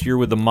that last year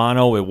with the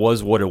mono, it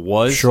was what it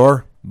was.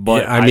 Sure,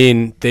 but I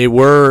mean, they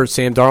were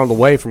Sam Darnold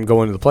away from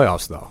going to the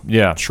playoffs, though.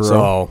 Yeah, true.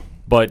 So,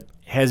 but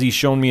has he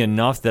shown me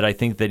enough that I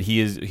think that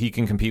he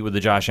can compete with the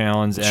Josh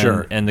Allens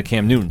and the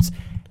Cam Newtons?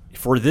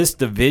 For this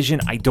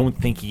division, I don't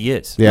think he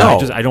is. Yeah.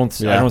 No, I don't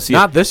see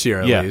not it. this year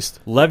at least.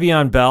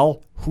 Le'Veon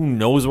Bell, who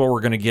knows what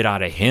we're going to get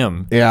out of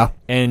him? Yeah,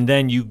 and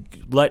then you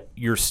let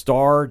your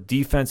star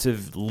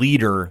defensive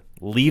leader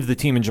leave the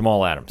team in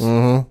Jamal Adams.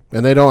 Mm-hmm.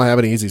 And they don't have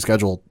an easy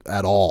schedule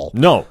at all.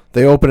 No.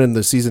 They open in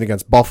the season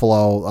against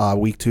Buffalo.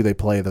 Week 2, they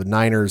play the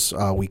Niners.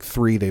 Week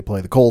 3, they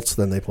play the Colts.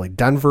 Then they play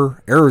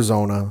Denver,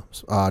 Arizona,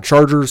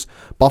 Chargers,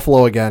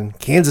 Buffalo again,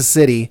 Kansas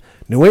City,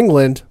 New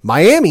England,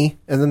 Miami,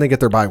 and then they get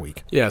their bye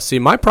week. Yeah, see,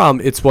 my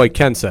problem, it's what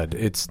Ken said.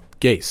 It's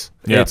Gase.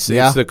 Yeah. It's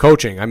the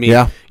coaching. I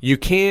mean, you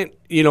can't,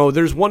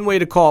 there's one way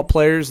to call out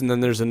players, and then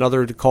there's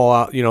another to call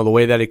out, the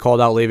way that he called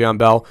out Le'Veon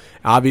Bell.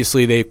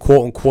 Obviously, they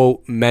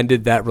quote-unquote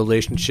mended that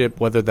relationship.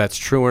 Whether that's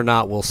true or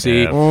not, we'll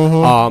see. Yeah.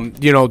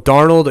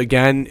 Darnold,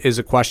 again, is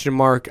a question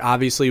mark.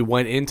 Obviously,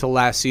 went into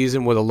last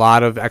season with a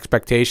lot of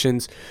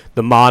expectations.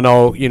 The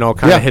mono,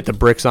 kind of hit the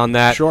bricks on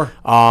that. Sure.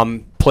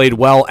 Played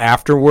well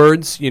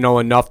afterwards,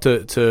 enough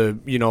to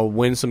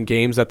win some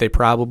games that they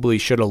probably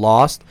should have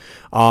lost.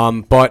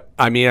 But,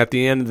 I mean, at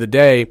the end of the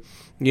day,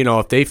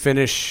 if they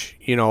finish,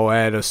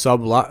 at a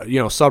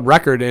sub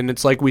record, and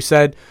it's like we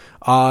said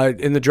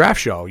in the draft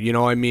show,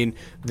 I mean,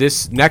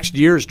 this next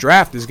year's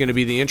draft is going to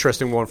be the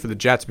interesting one for the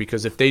Jets,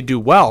 because if they do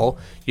well,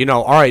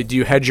 all right, do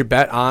you hedge your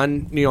bet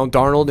on,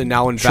 Darnold and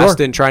now invest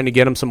in trying to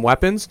get him some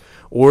weapons,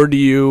 or do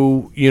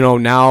you,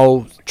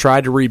 now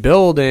try to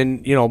rebuild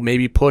and,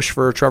 maybe push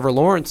for a Trevor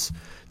Lawrence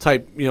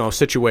type,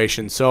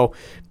 situation? So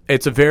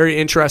it's a very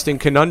interesting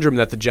conundrum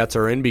that the Jets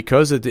are in,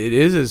 because it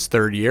is his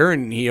third year,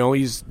 and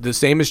he's the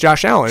same as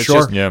Josh Allen. It's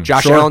just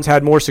Josh Allen's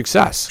had more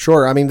success.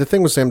 Sure. I mean, the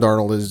thing with Sam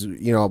Darnold is,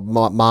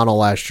 mono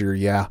last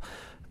year,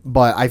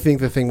 but I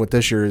think the thing with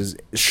this year is,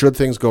 should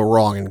things go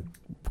wrong, and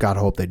God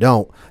hope they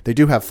don't, they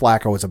do have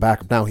Flacco as a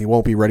backup now. He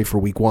won't be ready for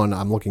week 1.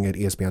 I'm looking at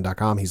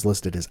ESPN.com. He's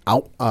listed as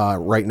out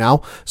right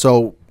now.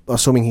 So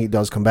assuming he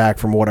does come back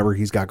from whatever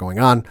he's got going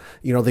on,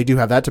 they do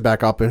have that to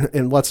back up. And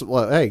hey,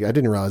 I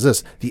didn't realize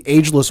this. The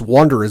ageless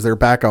wonder is their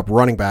backup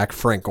running back,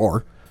 Frank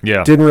Gore.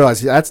 Yeah. Didn't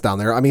realize that's down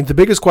there. I mean, the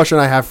biggest question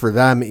I have for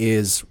them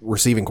is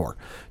receiving core.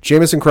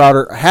 Jamison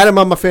Crowder, had him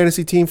on my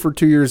fantasy team for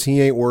 2 years. He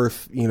ain't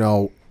worth,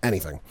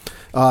 anything.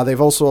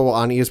 They've also,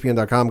 on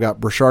ESPN.com,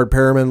 got Brashard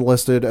Perriman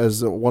listed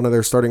as one of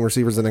their starting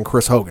receivers, and then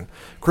Chris Hogan.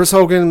 Chris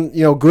Hogan,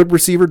 good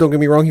receiver, don't get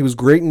me wrong. He was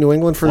great in New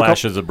England for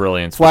Flashes of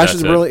brilliance.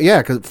 Flashes of brilliance,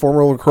 yeah, because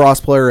former lacrosse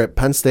player at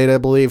Penn State, I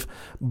believe.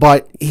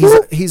 But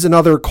he's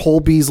another Cole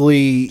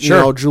Beasley,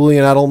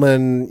 Julian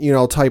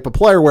Edelman, type of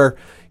player where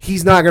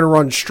he's not going to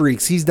run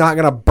streaks. He's not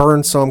going to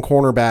burn some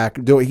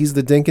cornerback. He's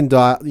the dink and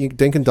duck,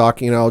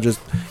 just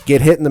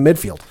get hit in the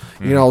midfield.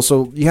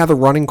 So the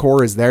running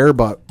core is there,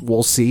 but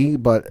we'll see.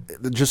 But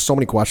just so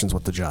many questions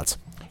with the Jets.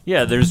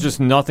 Yeah, there's just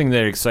nothing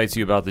that excites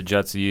you about the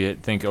Jets that you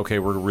think, okay,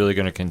 we're really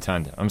going to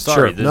contend. I'm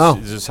sorry,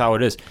 this is how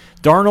it is.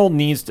 Darnold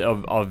needs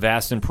a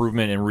vast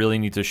improvement and really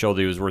needs to show that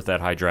he was worth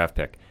that high draft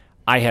pick.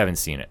 I haven't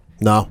seen it.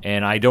 No.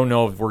 And I don't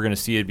know if we're going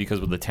to see it, because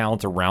with the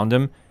talent around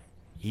him,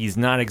 he's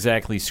not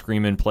exactly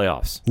screaming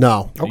playoffs.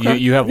 No. Okay.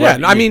 You have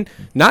I mean,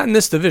 not in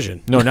this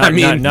division. No, not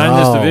in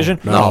this division.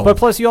 No. But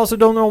plus, you also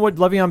don't know what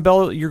Le'Veon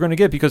Bell you're going to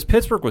get, because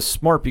Pittsburgh was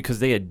smart because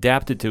they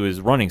adapted to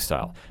his running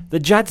style. The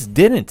Jets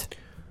didn't.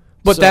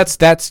 But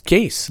that's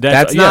Case.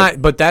 That's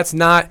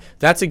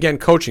again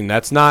coaching.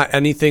 That's not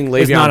anything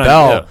Le'Veon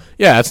Bell.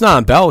 It's not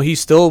on Bell. He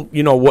still,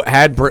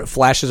 had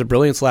flashes of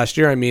brilliance last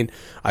year. I mean,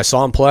 I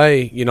saw him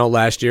play,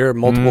 last year,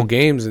 multiple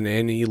games,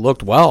 and he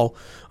looked well.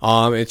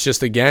 It's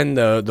just, again,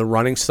 the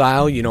running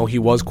style. He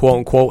was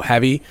quote-unquote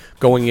heavy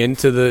going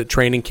into the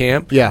training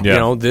camp.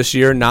 Yeah. This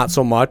year, not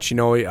so much.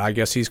 I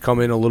guess he's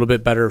come in a little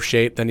bit better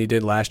shape than he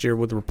did last year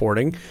with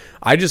reporting.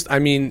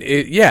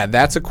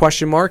 That's a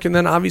question mark. And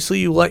then, obviously,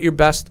 you let your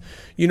best,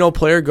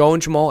 player go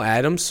in Jamal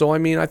Adams. So,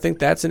 I think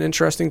that's an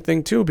interesting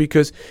thing, too,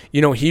 because,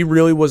 he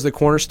really was the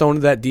cornerstone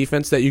of that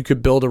defense that you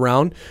could build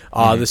around.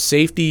 The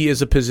safety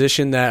is a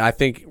position that I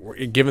think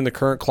given the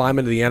current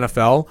climate of the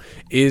NFL,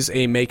 is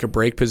a make or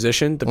break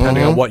position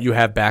depending on what you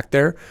have back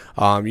there.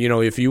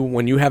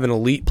 When you have an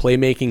elite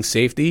playmaking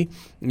safety,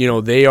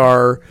 they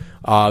are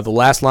the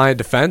last line of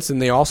defense,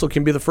 and they also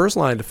can be the first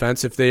line of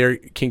defense if they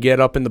can get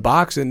up in the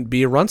box and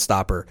be a run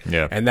stopper.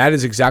 Yeah. And that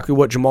is exactly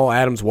what Jamal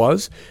Adams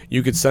was.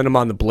 You could send him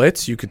on the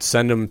blitz. You could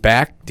send him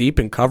back deep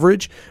in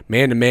coverage,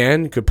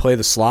 man-to-man, could play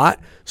the slot.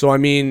 So,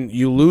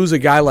 you lose a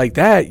guy like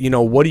that,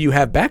 what do you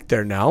have back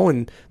there now?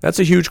 And that's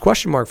a huge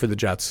question mark for the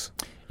Jets.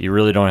 You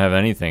really don't have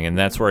anything, and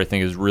that's where I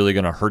think is really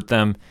going to hurt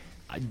them.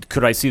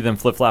 Could I see them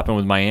flip-flopping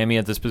with Miami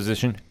at this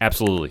position?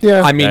 Absolutely.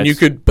 Yeah. You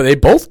could, but they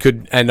both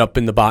could end up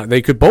in the bottom.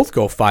 They could both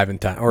go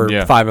 5-10 or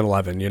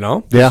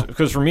 5-11. Yeah.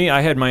 Because for me,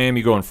 I had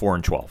Miami going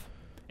 4-12,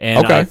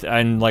 and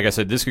and like I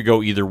said, this could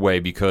go either way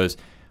because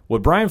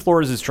what Brian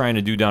Flores is trying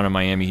to do down in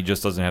Miami, he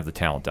just doesn't have the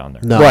talent down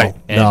there. No, right,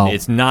 and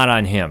it's not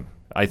on him.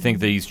 I think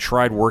that he's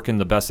tried working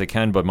the best they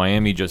can, but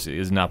Miami just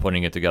is not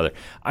putting it together.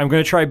 I'm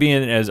going to try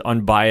being as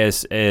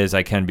unbiased as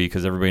I can be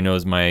because everybody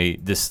knows my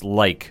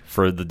dislike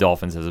for the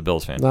Dolphins as a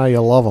Bills fan. No,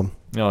 you love them.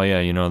 Oh,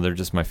 yeah, they're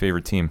just my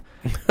favorite team.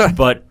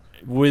 But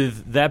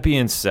with that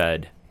being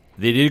said,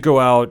 they did go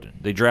out.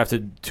 They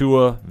drafted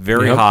Tua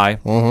very high.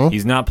 Mm-hmm.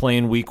 He's not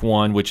playing week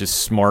 1, which is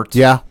smart.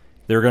 Yeah.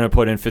 They're going to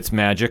put in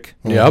Fitzmagic.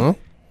 Yep.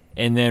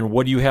 And then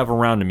what do you have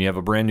around him? You have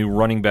a brand new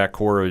running back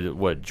core,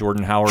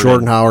 Jordan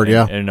Howard?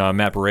 And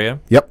Matt Barea?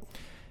 Yep.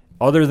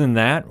 Other than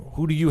that,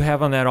 who do you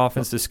have on that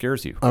offense that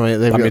scares you?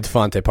 They've got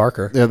Devontae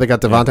Parker. Yeah, they got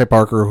Devontae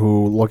Parker,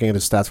 who, looking at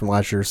his stats from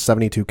last year,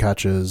 72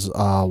 catches,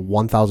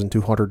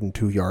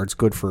 1,202 yards,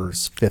 good for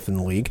 5th in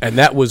the league. And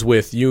that was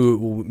with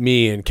you,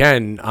 me, and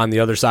Ken on the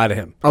other side of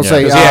him. I'll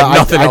say,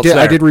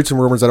 I did read some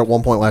rumors that at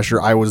one point last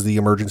year I was the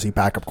emergency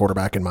backup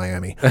quarterback in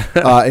Miami,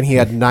 and he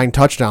had 9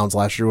 touchdowns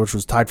last year, which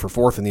was tied for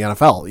 4th in the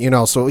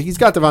NFL. So he's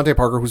got Devontae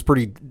Parker, who's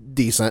pretty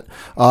decent.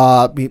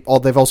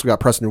 They've also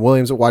got Preston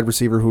Williams at wide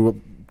receiver, who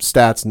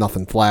stats,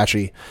 nothing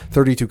flashy.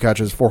 32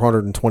 catches,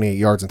 428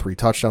 yards, and 3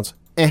 touchdowns.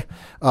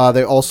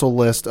 They also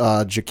list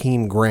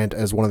Jakeem Grant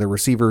as one of their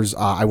receivers.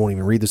 I won't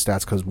even read the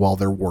stats because,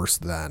 they're worse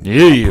than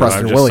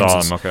Preston Williams.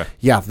 Saw him. Okay.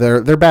 Yeah,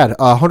 they're bad.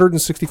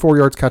 164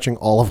 yards catching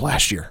all of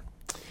last year.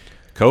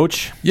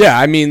 Coach?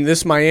 Yeah,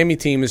 this Miami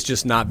team is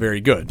just not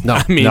very good. No,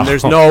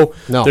 there's no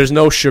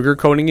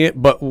sugarcoating it.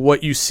 But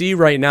what you see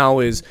right now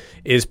is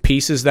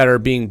pieces that are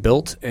being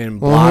built and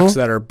blocks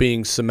that are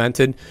being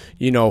cemented,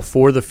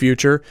 for the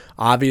future.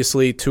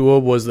 Obviously, Tua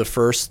was the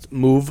first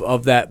move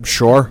of that.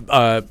 Sure.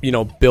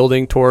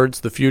 Building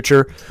towards the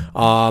future.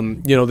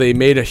 They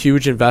made a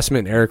huge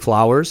investment in Eric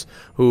Flowers,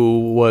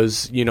 who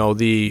was,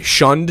 the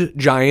shunned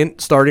Giant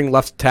starting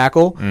left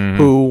tackle,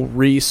 who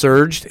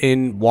resurged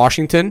in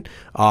Washington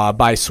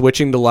by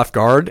switching to left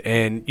guard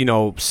and,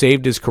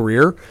 saved his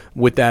career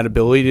with that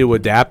ability to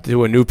adapt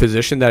to a new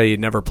position that he had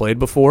never played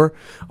before.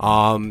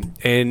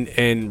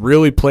 And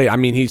really play.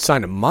 He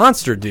signed a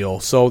monster deal.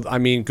 So,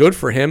 good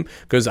for him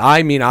because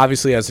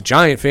obviously as a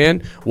Giant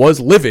fan, was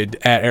livid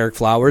at Eric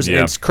Flowers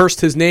and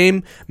cursed his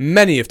name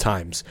many of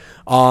times.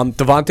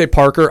 Devontae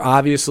Parker,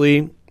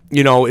 obviously,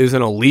 is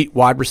an elite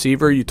wide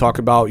receiver. You talk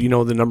about,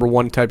 the number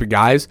one type of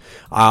guys.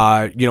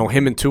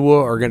 Him and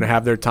Tua are going to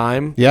have their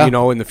time,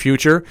 in the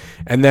future.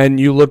 And then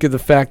you look at the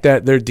fact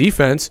that their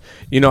defense,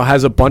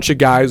 has a bunch of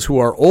guys who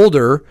are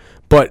older,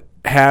 but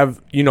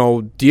have,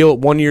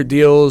 1-year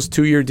deals,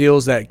 2-year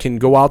deals that can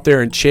go out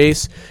there and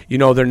chase,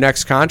 their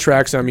next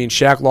contracts.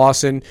 Shaq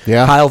Lawson,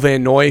 Kyle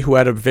Van Noy, who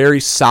had a very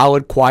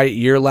solid, quiet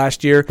year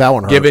last year. That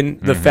one hurt. Given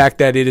the fact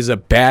that it is a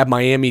bad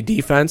Miami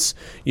defense,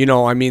 they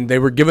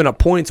were giving up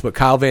points, but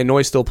Kyle Van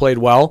Noy still played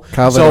well.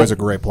 Kyle Van Noy's a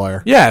great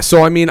player. Yeah,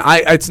 so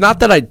it's not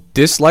that I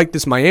dislike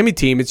this Miami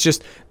team. It's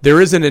just there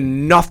isn't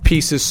enough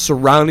pieces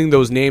surrounding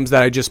those names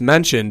that I just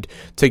mentioned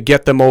to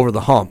get them over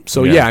the hump.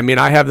 So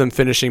I have them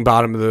finishing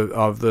bottom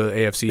of the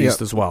AFC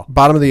East as well.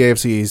 Bottom of the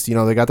AFC East,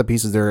 they got the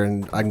pieces there,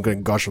 and I'm going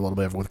to gush a little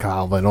bit with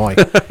Kyle Van Noy.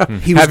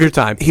 Have your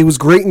time. He was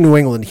great in New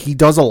England. He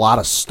does a lot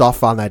of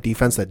stuff on that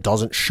defense that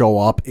doesn't show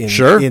up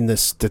in the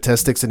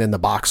statistics and in the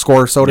box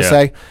score, so to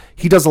say.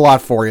 He does a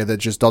lot for you that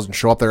just doesn't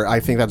show up there. I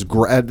think that's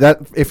great. That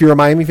if you're a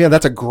Miami fan,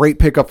 that's a great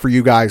pickup for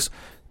you guys.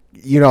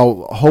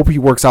 Hope he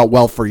works out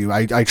well for you.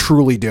 I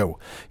truly do.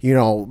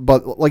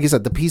 But like you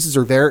said, the pieces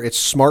are there. It's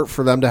smart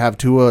for them to have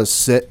Tua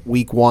sit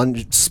week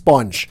 1,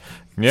 sponge.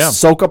 Yeah.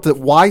 Soak up that.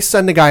 Why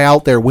send a guy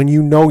out there when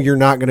you're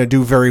not going to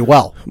do very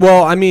well?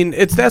 Well,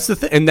 that's the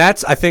thing, and I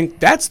think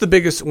that's the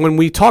biggest. When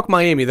we talk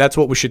Miami, that's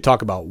what we should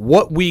talk about.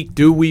 What week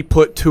do we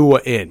put Tua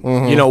in?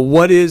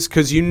 What is,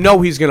 because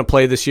he's going to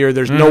play this year.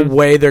 There's no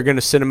way they're going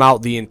to sit him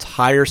out the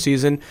entire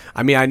season.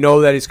 I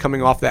know that he's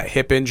coming off that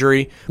hip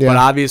injury, but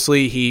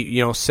obviously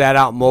he sat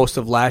out most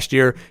of last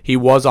year. He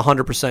was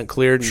 100%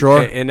 cleared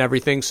and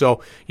everything.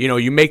 So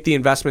you make the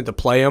investment to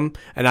play him,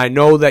 and I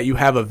know that you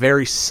have a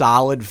very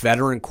solid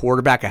veteran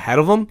quarterback ahead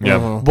of him,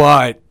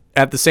 but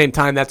at the same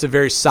time, that's a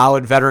very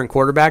solid veteran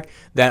quarterback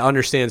that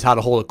understands how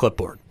to hold a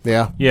clipboard.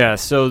 Yeah,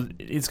 so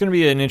it's going to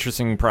be an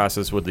interesting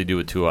process what they do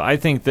with Tua. I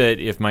think that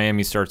if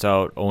Miami starts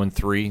out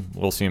 0-3,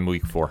 we'll see him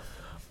week 4.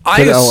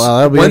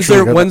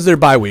 When's their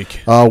bye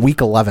week?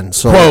 Week 11.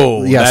 So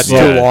that's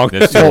too long.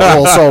 That's too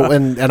long.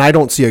 And I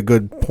don't see a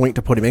good point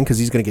to put him in because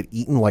he's going to get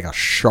eaten like a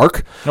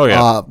shark. Oh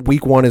yeah.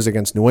 Week 1 is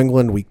against New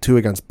England. Week 2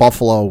 against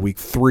Buffalo. Week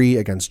 3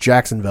 against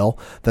Jacksonville.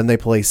 Then they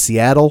play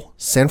Seattle,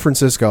 San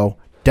Francisco,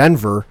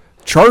 Denver,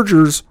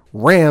 Chargers,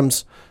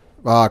 Rams,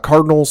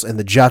 Cardinals, and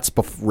the Jets.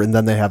 And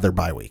then they have their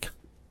bye week.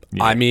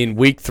 Yeah. I mean,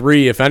 week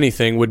 3, if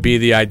anything, would be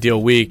the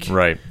ideal week.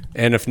 Right.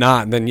 And if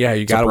not, then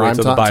you got to wait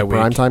till the bye week.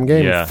 It's a primetime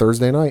game,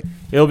 Thursday night.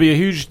 It'll be a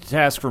huge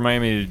task for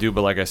Miami to do,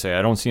 but like I say,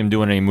 I don't see him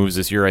doing any moves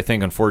this year. I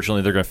think,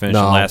 unfortunately, they're going to finish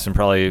in last, and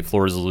probably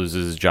Flores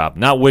loses his job.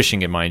 Not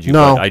wishing it, mind you.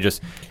 No. But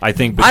I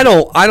think. I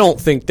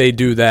don't think they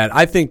do that.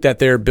 I think that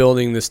they're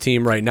building this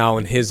team right now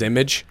in his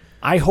image.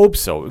 I hope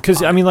so,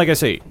 because I mean, like I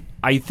say,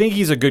 I think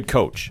he's a good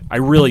coach. I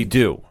really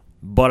do,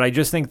 but I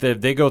just think that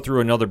if they go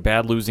through another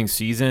bad losing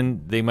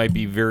season, they might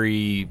be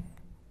very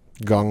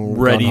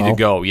ready to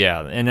go,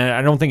 and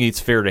I don't think it's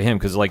fair to him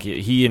because like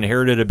he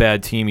inherited a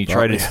bad team. He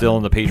tried to instill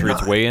in the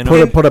Patriots way in.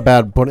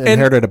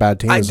 Inherited a bad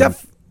team is an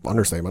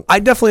understatement.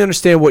 I definitely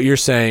understand what you're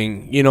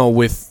saying,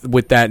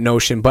 with that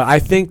notion, but I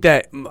think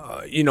that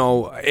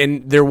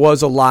and there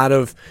was a lot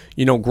of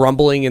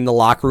grumbling in the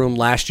locker room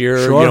last year,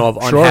 of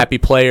unhappy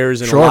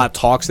players and a lot of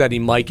talks that he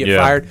might get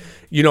fired.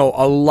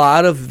 A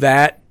lot of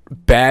that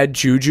bad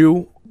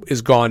juju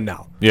is gone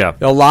now. Yeah,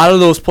 a lot of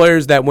those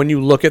players that when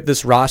you look at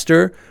this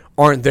roster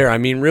aren't there. I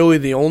mean, really,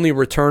 the only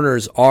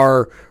returners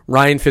are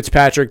Ryan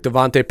Fitzpatrick,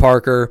 Devontae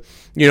Parker,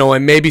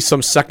 and maybe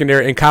some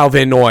secondary, and Kyle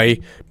Van Noy,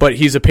 but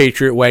he's a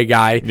Patriot Way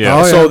guy.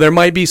 Yeah. So there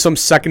might be some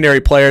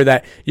secondary player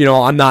that,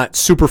 I'm not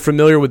super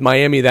familiar with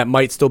Miami that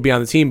might still be on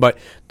the team, but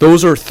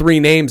those are 3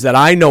 names that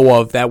I know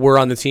of that were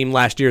on the team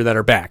last year that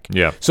are back.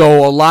 Yeah.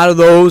 So a lot of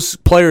those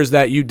players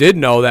that you did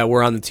know that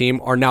were on the team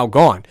are now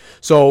gone.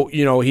 So,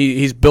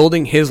 he's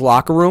building his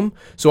locker room.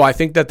 So I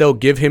think that they'll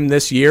give him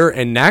this year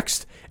and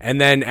next. And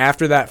then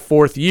after that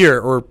 4th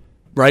year, would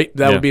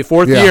be a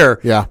 4th year.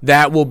 Yeah.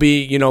 That will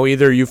be,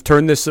 either you've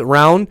turned this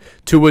around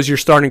to as your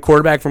starting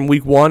quarterback from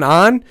week 1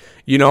 on,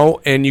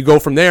 and you go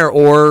from there,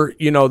 or,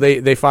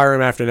 they fire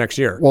him after next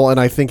year. Well, and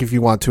I think if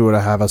you want to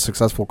have a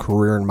successful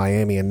career in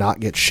Miami and not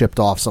get shipped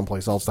off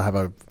someplace else to have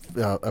a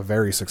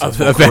very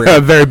successful career. A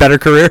very better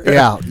career.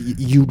 Yeah.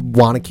 You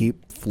want to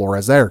keep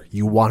Flores there.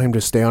 You want him to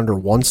stay under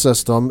one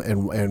system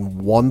and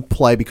one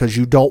play because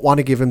you don't want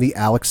to give him the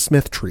Alex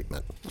Smith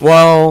treatment.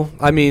 Well,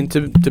 I mean,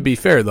 to be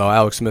fair though,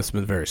 Alex Smith's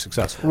been very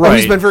successful. Right,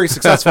 he's been very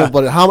successful.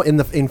 But how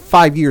in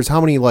 5 years,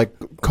 how many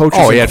coaches?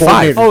 Oh, he had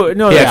 5. Oh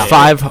no, he had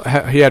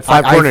 5. He had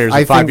 5 coordinators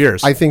in 5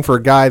 years. I think for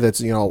a guy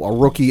that's a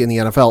rookie in the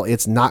NFL,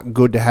 it's not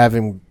good to have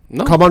him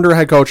come under a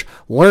head coach,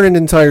 learn an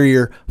entire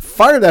year,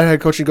 fire that head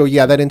coach, and go,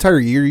 that entire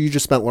year you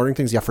just spent learning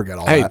things. Yeah, forget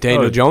all that. Hey,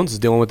 Daniel Jones is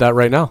dealing with that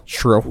right now. It's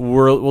true.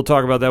 We'll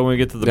talk about that when we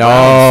get to the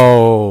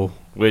Browns.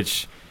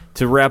 Which,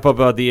 to wrap up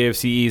about the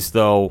AFC East,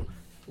 though,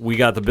 we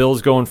got the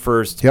Bills going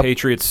first,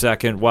 Patriots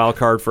second, wild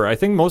card for. I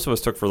think most of us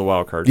took for the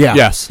wild card. Yeah.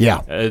 Yes.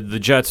 Yeah. The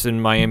Jets in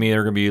Miami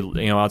are going to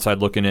be outside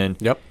looking in.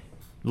 Yep.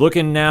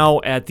 Looking now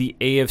at the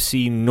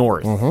AFC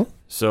North. Mm-hmm.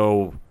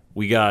 So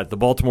we got the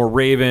Baltimore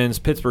Ravens,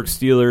 Pittsburgh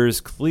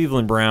Steelers,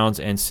 Cleveland Browns,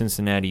 and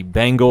Cincinnati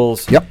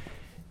Bengals. Yep.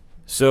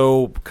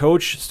 So,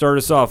 Coach, start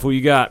us off. Who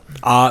you got?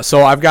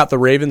 So I've got the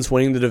Ravens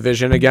winning the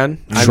division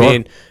again. Sure. I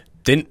mean,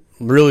 didn't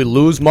really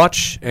lose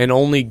much and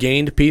only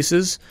gained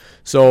pieces.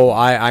 So,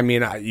 I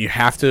mean, you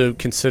have to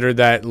consider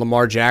that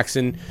Lamar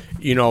Jackson,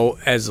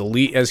 as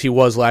elite as he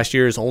was last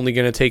year, is only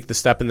going to take the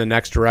step in the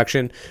next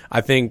direction. I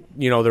think,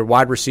 their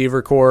wide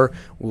receiver core,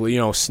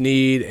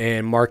 Snead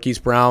and Marquise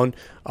Brown,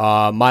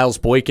 Miles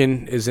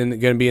Boykin is going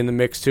to be in the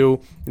mix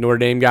too. Notre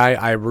Dame guy.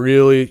 I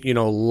really,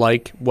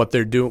 like what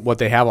they're doing, what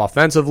they have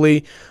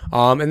offensively.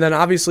 And then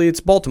obviously it's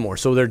Baltimore,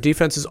 so their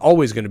defense is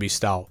always going to be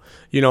stout.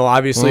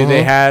 Obviously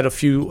they had a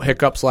few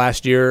hiccups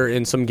last year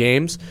in some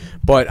games,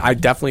 but I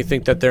definitely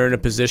think that they're in a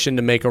position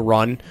to make a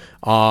run.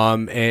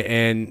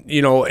 And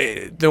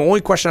the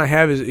only question I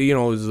have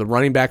is the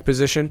running back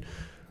position.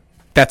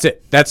 That's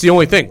it. That's the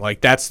only thing.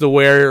 That's the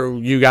where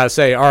you got to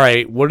say, all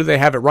right, what do they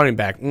have at running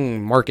back?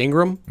 Mark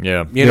Ingram?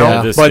 Yeah.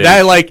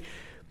 But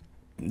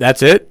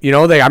that's it.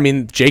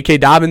 J.K.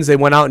 Dobbins, they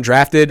went out and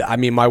drafted. I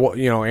mean,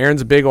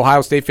 Aaron's a big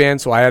Ohio State fan,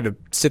 so I had to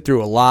sit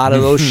through a lot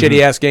of those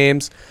shitty-ass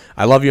games.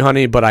 I love you,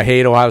 honey, but I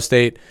hate Ohio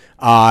State.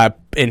 And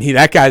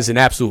that guy's an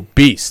absolute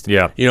beast.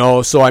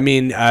 Yeah. So, I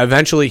mean,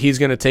 eventually he's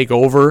going to take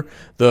over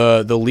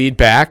the lead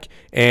back,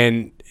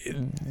 and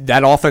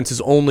that offense is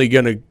only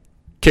going to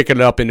kick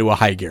it up into a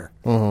high gear.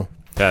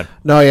 Mm-hmm.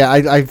 No, yeah,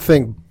 I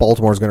think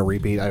Baltimore's going to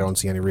repeat. I don't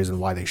see any reason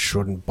why they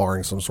shouldn't,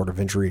 barring some sort of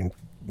injury.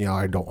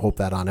 I don't hope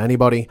that on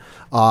anybody.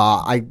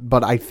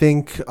 But I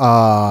think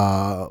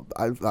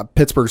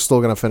Pittsburgh's still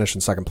going to finish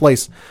in second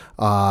place,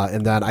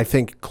 and then I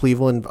think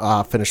Cleveland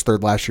finished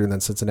third last year, and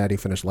then Cincinnati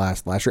finished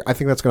last year. I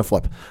think that's going to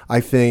flip.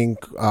 I think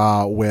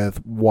with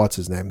what's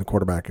his name, the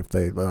quarterback, if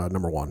they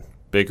number 1,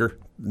 Baker.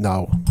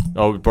 No.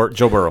 Oh,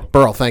 Joe Burrow.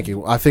 Burrow, thank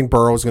you. I think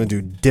Burrow is going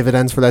to do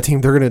dividends for that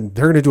team. They're going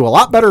to do a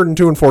lot better than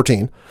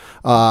 2-14.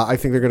 I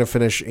think they're going to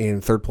finish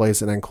in third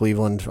place, and then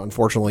Cleveland,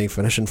 unfortunately,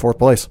 finish in fourth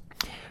place.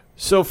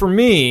 So for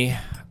me,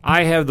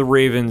 I have the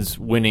Ravens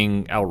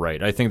winning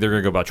outright. I think they're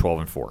going to go about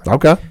 12-4.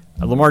 Okay.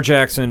 Lamar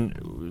Jackson,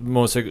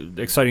 most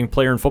exciting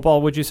player in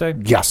football, would you say?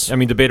 Yes. I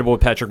mean, debatable with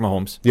Patrick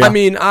Mahomes. Yeah. I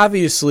mean,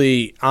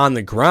 obviously, on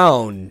the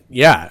ground,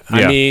 yeah.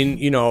 I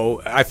mean,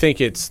 I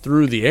think it's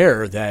through the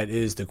air that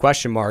is the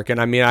question mark. And,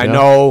 I mean, I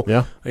know,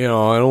 I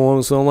don't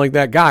want to sound like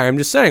that guy. I'm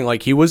just saying,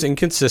 like, he was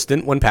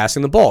inconsistent when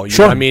passing the ball. You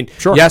know what I mean,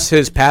 yes,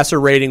 his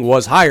passer rating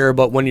was higher,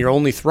 but when you're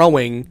only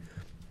throwing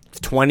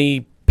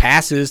 20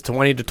 passes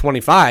 20 to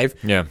 25,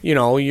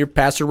 your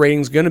passer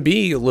rating's going to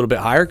be a little bit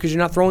higher because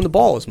you're not throwing the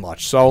ball as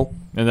much. So,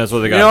 and that's what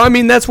they got. I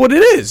mean, that's what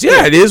it is.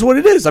 Yeah, it is what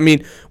it is. I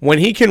mean, when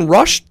he can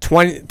rush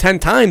 10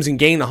 times and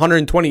gain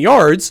 120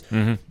 yards,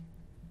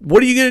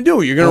 what are you going to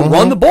do? You're going to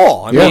run the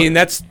ball. I mean,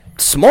 that's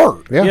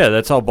smart. Yeah,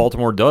 that's how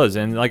Baltimore does.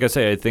 And like I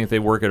say, I think they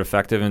work it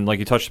effective. And like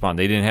you touched upon,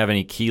 they didn't have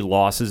any key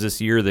losses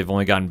this year. They've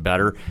only gotten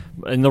better.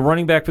 In the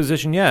running back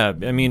position, I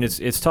mean,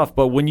 it's tough.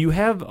 But when you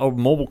have a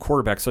mobile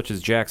quarterback such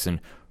as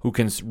Jackson, who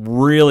can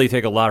really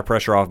take a lot of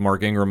pressure off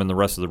Mark Ingram and the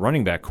rest of the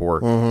running back core,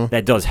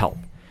 that does help.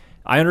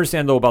 I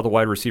understand, though, about the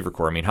wide receiver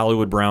core. I mean,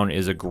 Hollywood Brown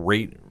is a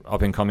great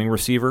up-and-coming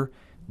receiver,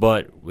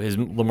 but is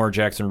Lamar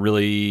Jackson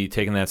really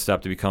taking that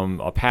step to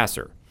become a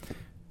passer?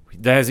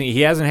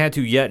 He hasn't had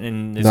to yet,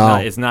 and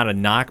it's not a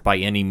knock by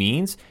any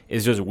means.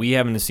 It's just we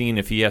haven't seen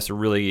if he has to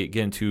really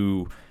get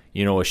into a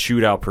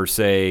shootout per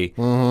se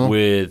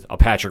with a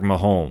Patrick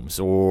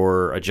Mahomes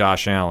or a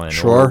Josh Allen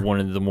or one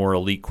of the more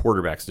elite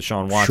quarterbacks,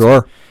 Deshaun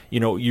Watson.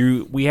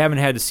 We haven't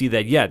had to see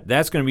that yet.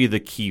 That's going to be the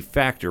key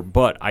factor.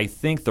 But I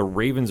think the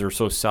Ravens are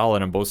so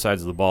solid on both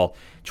sides of the ball.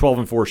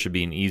 12-4 should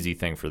be an easy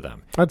thing for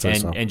them. I'd say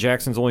so. And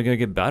Jackson's only going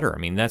to get better. I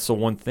mean, that's the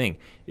one thing.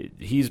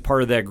 He's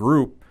part of that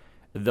group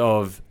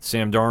of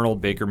Sam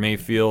Darnold, Baker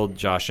Mayfield,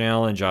 Josh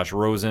Allen, Josh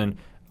Rosen,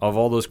 of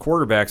all those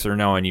quarterbacks that are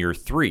now in year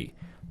 3.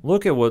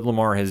 Look at what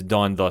Lamar has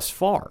done thus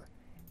far.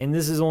 And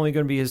this is only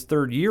going to be his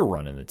third year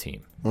running the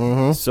team.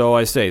 So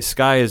I say,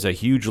 sky is a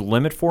huge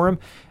limit for him.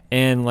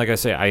 And like I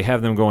say, I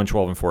have them going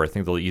 12-4. I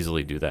think they'll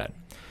easily do that.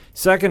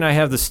 Second, I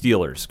have the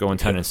Steelers going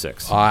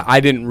 10-6. I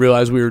didn't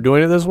realize we were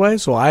doing it this way,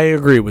 so I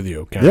agree with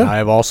you, Ken. I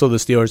have also the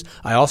Steelers.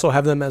 I also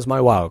have them as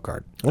my wild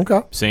card.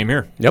 Okay. Same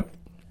here. Yep.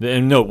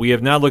 And no, we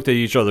have not looked at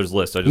each other's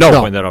list. I just want to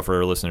point that out for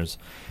our listeners.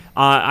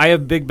 I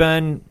have Big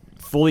Ben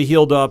fully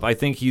healed up. I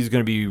think he's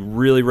going to be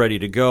really ready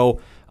to go.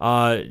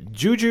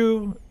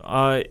 Juju,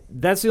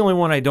 that's the only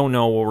one I don't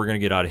know what we're going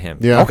to get out of him.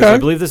 Yeah. Okay. I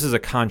believe this is a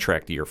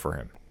contract year for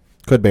him.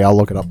 Could be. I'll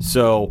look it up.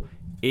 So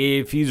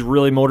if he's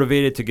really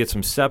motivated to get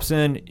some steps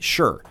in,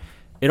 sure.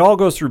 It all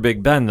goes through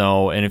Big Ben,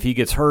 though, and if he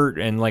gets hurt,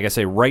 and like I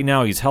say, right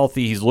now he's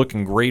healthy, he's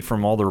looking great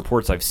from all the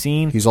reports I've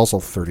seen. He's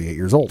also 38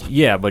 years old.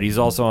 Yeah, but he's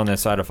also on that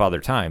side of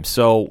Father Time.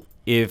 So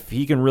if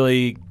he can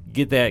really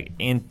get that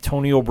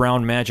Antonio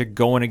Brown magic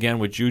going again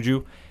with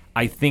Juju,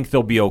 I think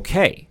they'll be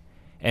okay.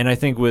 And I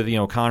think with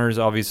Connors,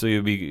 obviously,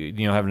 will be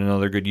having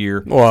another good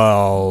year.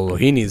 Well,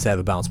 he needs to have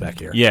a bounce back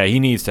year. Yeah, he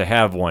needs to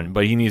have one,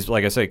 but he needs,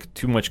 like I say,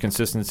 too much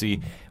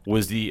consistency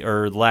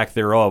or lack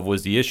thereove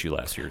was the issue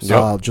last year.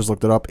 So just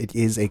looked it up. It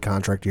is a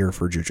contract year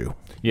for Juju.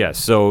 Yeah,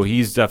 so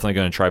he's definitely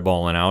going to try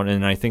balling out,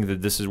 and I think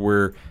that this is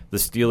where the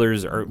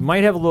Steelers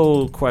might have a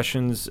little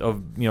questions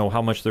of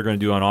how much they're going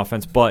to do on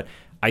offense, but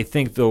I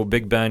think though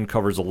Big Ben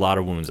covers a lot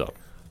of wounds up.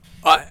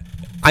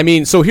 I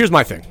mean, so here's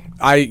my thing.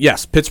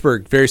 Yes,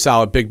 Pittsburgh, very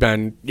solid. Big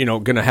Ben,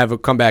 going to have a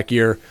comeback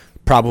year,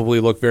 probably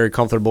look very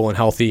comfortable and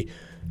healthy.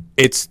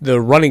 It's the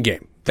running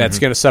game that's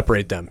going to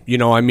separate them.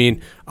 I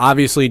mean,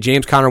 obviously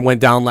James Conner went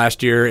down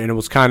last year, and it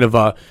was kind of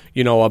a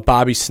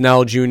Bobby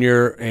Snell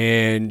Jr.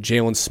 and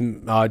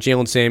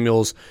Jalen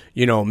Samuels,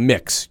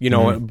 mix,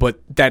 but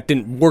that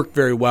didn't work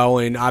very well.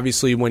 And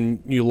obviously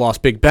when you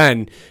lost Big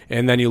Ben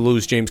and then you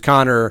lose James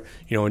Conner,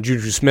 and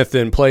Juju Smith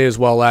didn't play as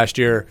well last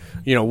year,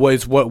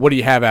 what do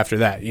you have after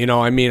that?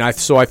 I mean, I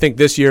think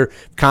this year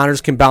Connors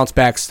can bounce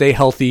back, stay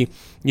healthy.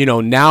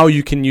 Now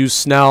you can use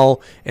Snell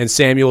and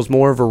Samuels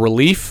more of a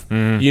relief,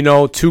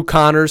 to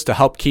Connors to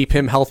help keep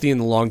him healthy in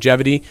the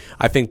longevity.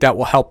 I think that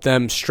will help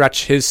them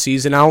stretch his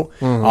season out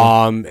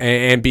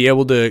and be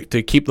able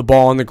to keep the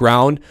ball on the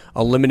ground,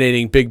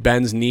 eliminating Big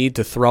Ben's need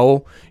to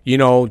throw,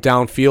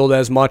 downfield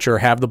as much or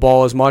have the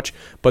ball as much.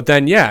 But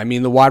then,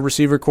 the wide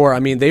receiver core,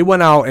 they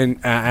went out and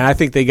I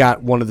think they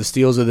got one of the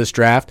steals of this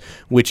draft,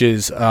 which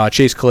is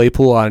Chase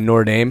Claypool out of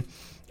Notre Dame.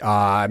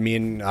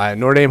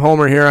 Notre Dame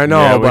homer here, I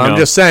know, but I'm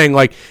just saying,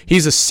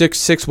 he's a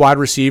 6'6" wide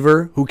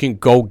receiver who can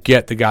go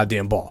get the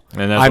goddamn ball.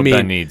 And that's what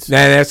Ben needs. And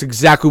that's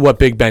exactly what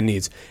Big Ben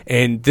needs.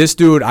 And this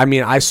dude,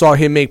 I saw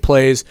him make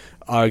plays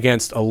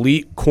against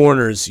elite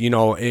corners,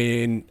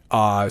 in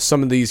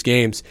some of these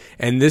games,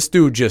 and this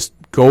dude just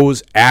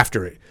goes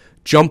after it.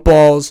 Jump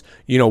balls,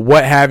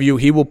 what have you.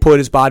 He will put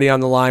his body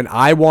on the line.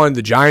 I wanted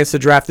the Giants to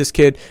draft this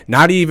kid,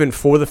 not even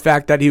for the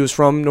fact that he was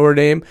from Notre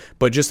Dame,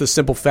 but just the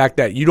simple fact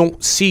that you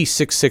don't see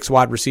 6'6"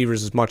 wide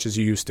receivers as much as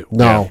you used to.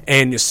 No.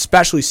 And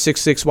especially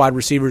 6'6" wide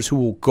receivers who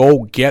will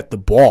go get the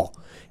ball.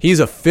 He's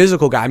a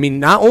physical guy.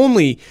 Not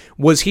only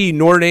was he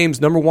Notre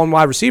Dame's number one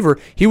wide receiver,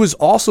 he was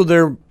also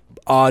their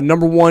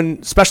number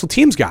one special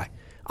teams guy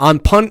on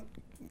punt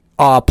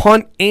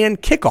punt and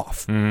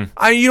kickoff.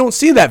 You don't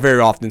see that very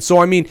often. So,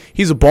 I mean,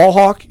 he's a ball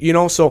hawk,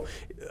 so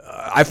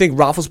I think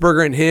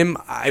Roethlisberger and him,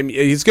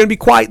 he's going to be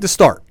quiet to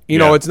start.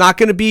 It's not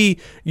going to be,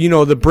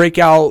 the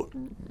breakout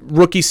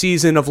rookie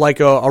season of like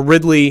a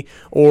Ridley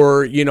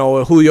or,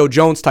 a Julio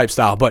Jones type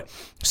style. But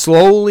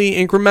slowly,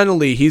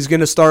 incrementally, he's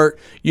going to start,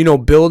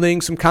 building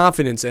some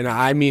confidence. And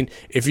I mean,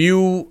 if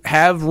you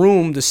have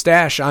room to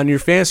stash on your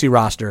fantasy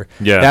roster,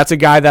 that's a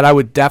guy that I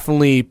would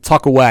definitely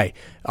tuck away.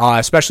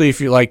 Especially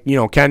if you like,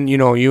 Ken,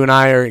 you and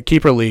I are in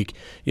Keeper League.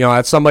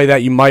 That's somebody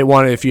that you might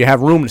want to, if you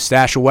have room to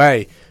stash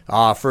away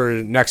for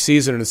next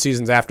season and the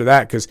seasons after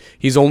that, because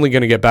he's only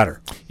going to get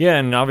better. Yeah,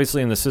 and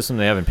obviously in the system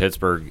they have in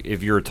Pittsburgh,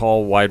 if you're a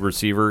tall wide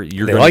receiver,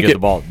 you're going to get the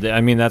ball. I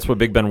mean, that's what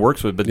Big Ben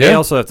works with, but they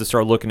also have to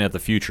start looking at the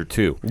future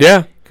too.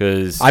 Yeah.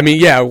 Because I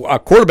mean,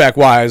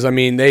 quarterback-wise, I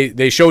mean,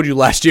 they showed you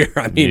last year.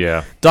 I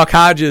mean, Duck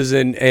Hodges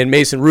and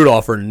Mason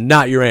Rudolph are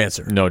not your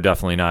answer. No,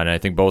 definitely not. And I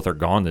think both are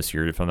gone this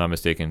year, if I'm not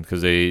mistaken,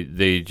 because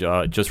they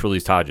just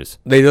released Hodges.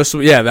 The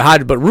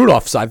Hodges, but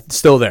Rudolph's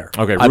still there.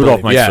 Okay,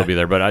 Rudolph might still be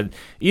there, but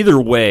either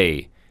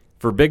way,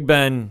 for Big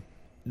Ben,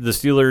 the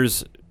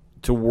Steelers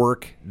to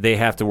work, they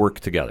have to work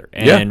together,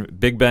 and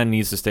Big Ben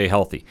needs to stay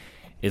healthy.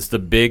 It's the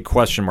big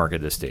question mark at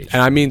this stage. And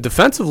I mean,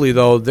 defensively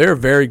though, they're a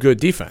very good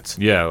defense.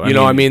 Yeah,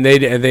 I mean,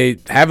 they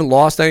haven't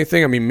lost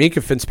anything. I mean, Minka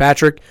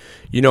Fitzpatrick,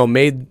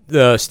 made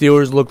the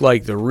Steelers look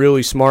like the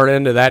really smart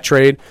end of that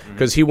trade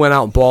because he went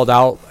out and balled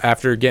out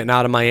after getting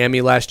out of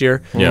Miami last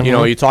year. Yeah.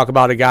 You talk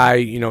about a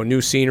guy, new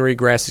scenery,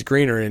 grass is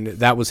greener, and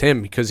that was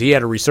him because he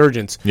had a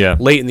resurgence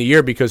late in the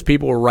year because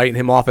people were writing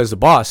him off as a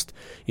bust.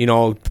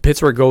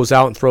 Pittsburgh goes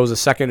out and throws a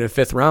second and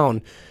fifth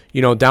round,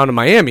 down to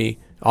Miami.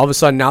 All of a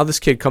sudden, now this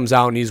kid comes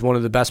out and he's one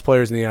of the best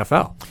players in the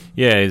NFL.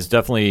 Yeah, it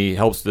definitely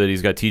helps that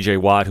he's got T.J.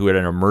 Watt, who had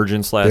an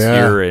emergence last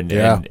year,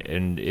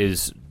 and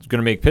is going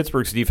to make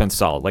Pittsburgh's defense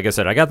solid. Like I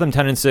said, I got them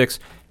 10-6.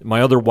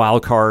 My other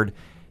wild card.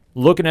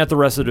 Looking at the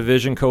rest of the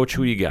division, Coach,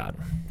 who you got?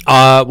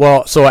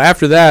 So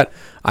after that,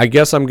 I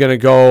guess I'm going to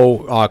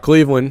go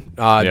Cleveland,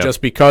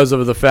 just because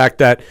of the fact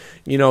that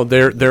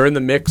they're in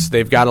the mix.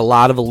 They've got a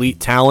lot of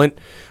elite talent.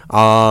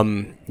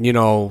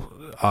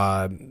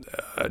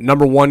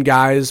 Number one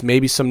guys,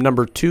 maybe some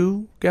number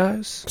two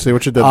guys. See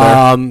what you did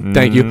there.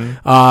 Thank you.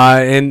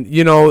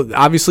 And,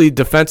 obviously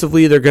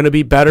defensively, they're going to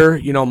be better.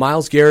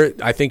 Myles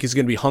Garrett, I think, is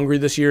going to be hungry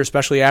this year,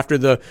 especially after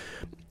the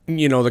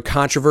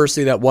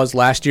controversy that was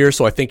last year.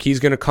 So I think he's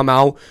going to come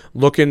out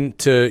looking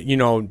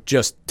to,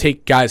 just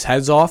take guys'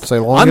 heads off.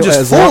 I'm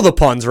just full of the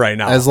puns right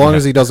now. As long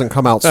as he doesn't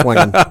come out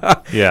swinging.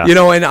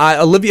 And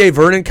Olivier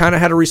Vernon kind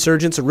of had a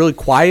resurgence, a really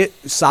quiet,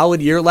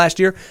 solid year last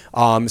year,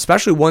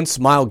 especially once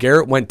Myles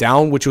Garrett went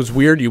down, which was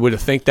weird. You would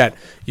have think that,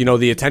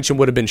 the attention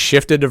would have been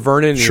shifted to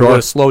Vernon and he would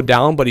have slowed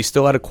down, but he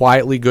still had a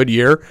quietly good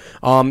year.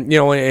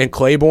 And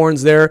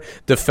Claiborne's there.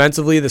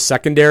 Defensively, the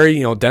secondary,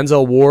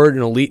 Denzel Ward,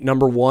 an elite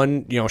number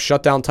one,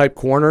 shutdown type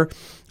corner.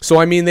 So,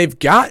 I mean, they've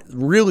got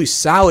really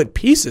solid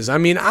pieces. I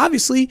mean,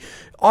 obviously,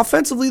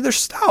 offensively, they're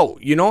stout.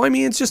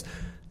 It's just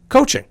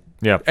coaching.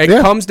 Yeah. It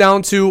comes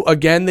down to,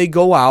 again, they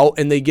go out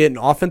and they get an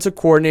offensive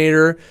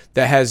coordinator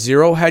that has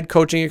zero head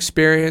coaching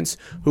experience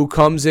who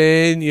comes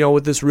in,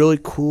 with this really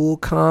cool,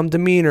 calm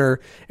demeanor.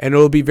 And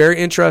it'll be very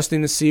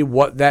interesting to see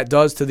what that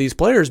does to these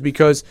players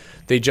because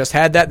they just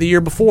had that the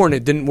year before and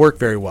it didn't work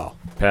very well.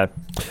 Pat?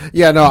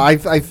 Yeah, no, I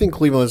think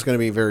Cleveland is going to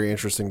be very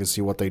interesting to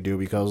see what they do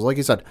because, like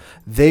you said,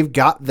 they've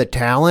got the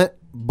talent,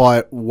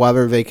 but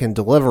whether they can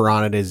deliver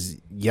on it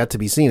is yet to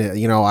be seen.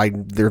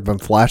 There have been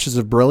flashes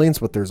of brilliance,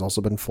 but there's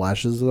also been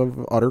flashes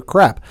of utter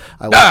crap.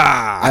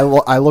 I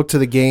looked to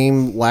the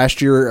game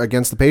last year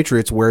against the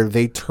Patriots where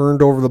they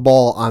turned over the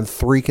ball on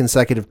 3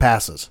 consecutive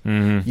passes.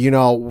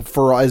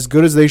 For as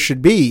good as they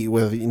should be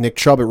with Nick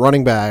Chubb at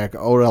running back,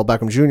 Odell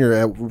Beckham Jr.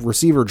 at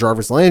receiver,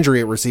 Jarvis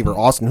Landry at receiver,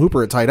 Austin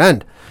Hooper at tight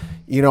end.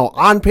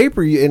 On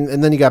paper,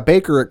 and then you got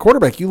Baker at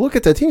quarterback. You look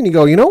at that team and you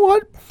go, you know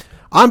what?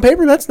 On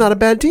paper, that's not a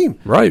bad team.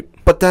 Right.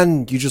 But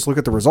then you just look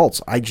at the results.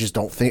 I just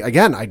don't think,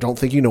 I don't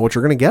think you know what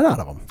you're going to get out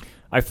of them.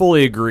 I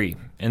fully agree.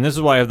 And this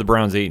is why I have the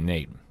Browns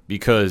 8-8.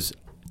 Because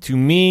to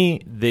me,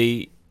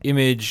 they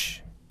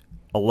image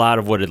a lot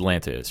of what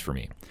Atlanta is for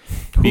me.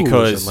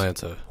 Because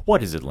Atlanta?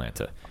 What is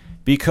Atlanta?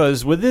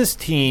 Because with this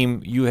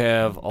team, you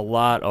have a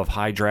lot of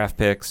high draft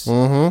picks.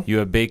 Mm-hmm. You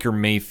have Baker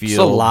Mayfield. It's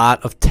a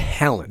lot of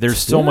talent. There's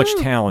so much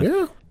talent.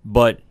 Yeah.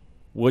 But,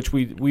 which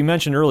we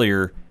mentioned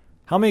earlier,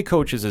 how many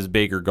coaches has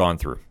Baker gone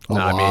through? A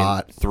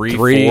lot. Three,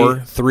 4?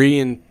 3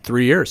 in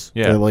 3 years.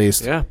 Yeah. At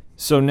least. Yeah.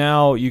 So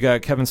now you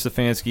got Kevin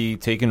Stefanski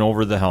taking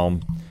over the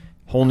helm.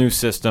 Whole new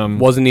system.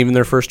 Wasn't even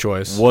their first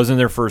choice. Wasn't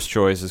their first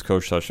choice, as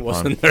Coach touched upon.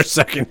 Wasn't their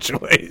second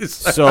choice.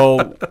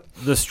 So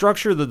the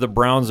structure that the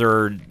Browns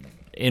are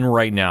in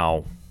right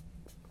now,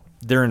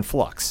 they're in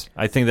flux.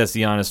 I think that's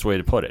the honest way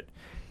to put it.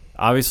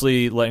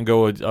 Obviously, letting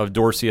go of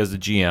Dorsey as the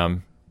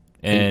GM,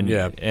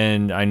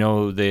 and I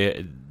know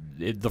the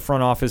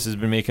front office has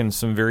been making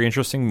some very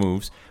interesting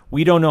moves.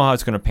 We don't know how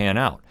it's going to pan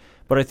out.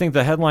 But I think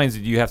the headlines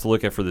that you have to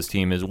look at for this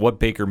team is what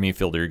Baker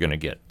Mayfield are you going to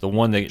get? The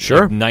one that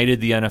ignited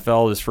the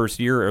NFL his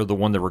first year, or the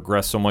one that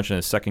regressed so much in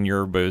his second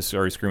year but was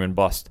already screaming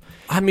bust?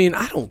 I mean,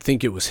 I don't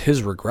think it was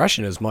his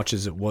regression as much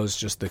as it was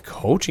just the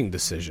coaching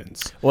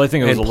decisions. Well, I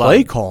think it was and a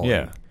play calling.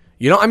 Yeah.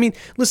 You know, I mean,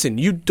 listen,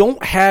 you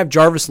don't have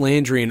Jarvis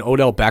Landry and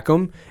Odell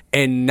Beckham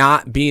and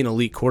not be an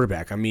elite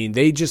quarterback. I mean,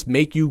 they just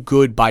make you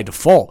good by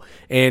default.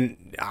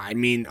 And, I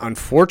mean,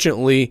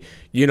 unfortunately,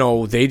 you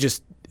know, they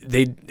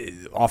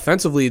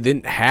offensively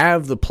didn't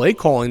have the play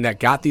calling that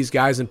got these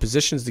guys in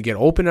positions to get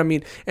open. I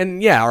mean,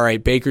 and yeah, all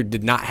right, Baker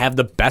did not have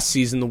the best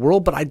season in the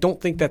world, but I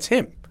don't think that's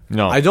him.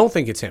 No. I don't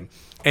think it's him.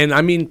 And,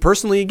 I mean,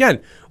 personally, again,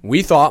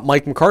 we thought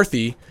Mike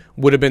McCarthy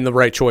would have been the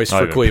right choice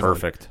for Cleveland.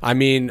 Perfect. I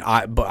mean,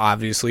 but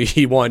obviously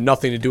he wanted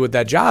nothing to do with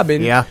that job,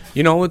 and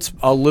you know, it's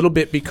a little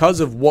bit because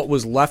of what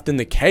was left in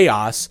the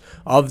chaos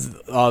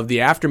of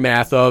the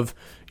aftermath of,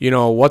 you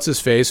know, what's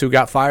his face, who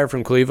got fired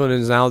from Cleveland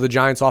and is now the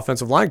Giants'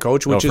 offensive line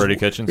coach, which is Freddie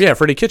Kitchens. Yeah,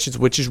 Freddie Kitchens,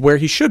 which is where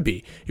he should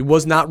be. He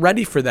was not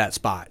ready for that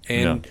spot,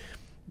 and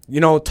you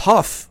know,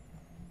 tough.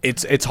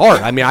 It's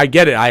hard. I mean, I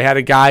get it. I had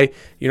a guy,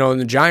 you know, in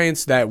the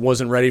Giants that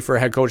wasn't ready for a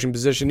head coaching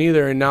position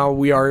either, and now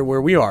we are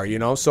where we are. You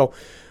know, so.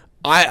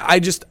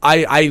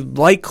 I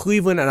like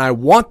Cleveland, and I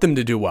want them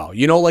to do well.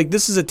 You know, like,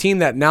 this is a team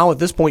that now at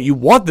this point you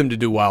want them to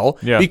do well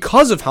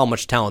because of how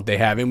much talent they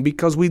have and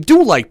because we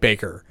do like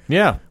Baker.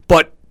 Yeah.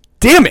 But,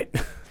 damn it,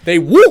 they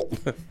won't.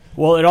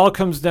 Well, it all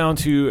comes down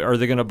to, are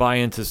they going to buy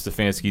into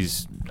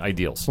Stefanski's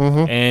ideals?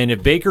 Mm-hmm. And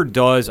if Baker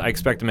does, I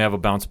expect him to have a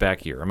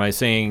bounce-back year. Am I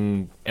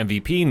saying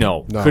MVP?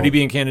 No. Could he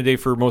be a candidate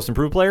for most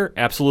improved player?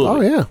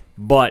 Absolutely. Oh, yeah.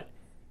 But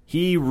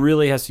he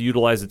really has to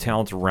utilize the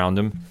talent around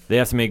him. They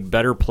have to make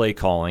better play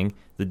calling.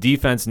 The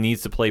defense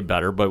needs to play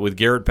better, but with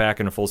Garrett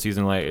back in a full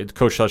season, like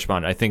Coach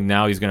Touchdown, I think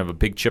now he's going to have a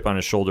big chip on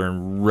his shoulder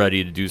and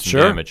ready to do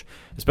some damage.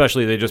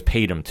 Especially they just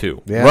paid him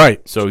too. Yeah.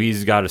 Right. So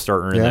he's got to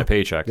start earning that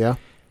paycheck. Yeah.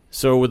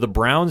 So with the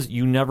Browns,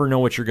 you never know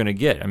what you're going to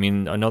get. I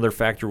mean, another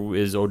factor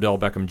is Odell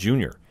Beckham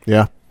Jr.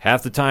 Yeah.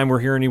 Half the time we're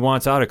hearing he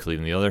wants out of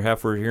Cleveland. The other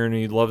half we're hearing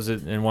he loves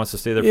it and wants to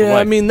stay there for Yeah,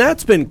 life. I mean,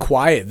 that's been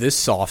quiet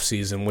this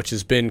offseason, which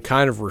has been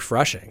kind of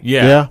refreshing.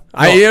 Yeah.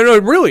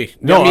 Really.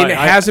 No, I mean, it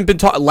hasn't been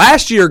taught.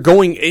 Last year,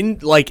 going in,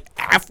 like,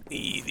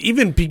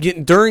 even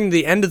during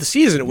the end of the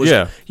season, it was,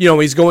 you know,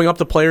 he's going up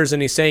to players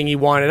and he's saying he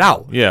wanted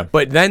out. Yeah.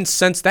 But then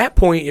since that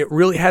point, it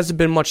really hasn't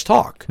been much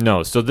talk.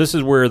 No, so this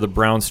is where the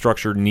Browns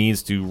structure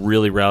needs to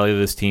really rally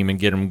this team and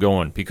get them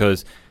going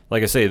because,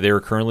 like I say, they're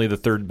currently the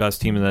third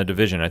best team in that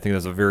division. I think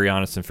that's a very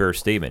honest and fair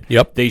statement.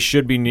 Yep. They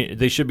should be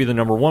the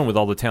number one with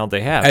all the talent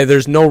they have. Hey,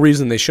 there's no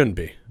reason they shouldn't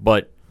be.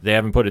 But they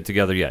haven't put it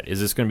together yet. Is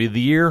this going to be the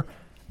year?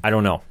 I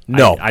don't know.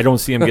 No. I don't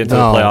see them getting to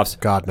the playoffs.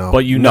 God, no.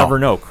 But you never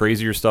know.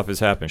 Crazier stuff has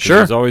happened. Sure.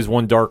 There's always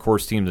one dark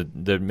horse team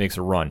that makes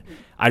a run.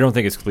 I don't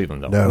think it's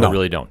Cleveland, though. No. I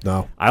really don't.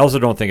 No. I also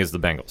don't think it's the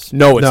Bengals.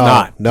 No, it's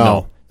not.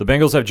 No. The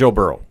Bengals have Joe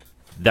Burrow.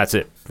 That's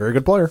it. Very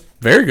good player.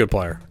 Very good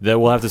player. That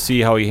we'll have to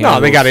see how he handles.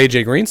 No, they got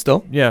A.J. Green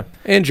still. Yeah.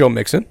 And Joe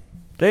Mixon.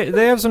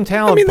 They have some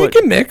talent. I mean, they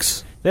can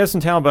mix. They have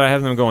some talent, but I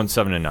have them going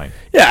 7-9.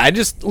 Yeah,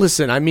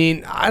 listen, I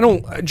mean,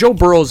 Joe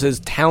Burrow's as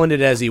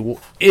talented as he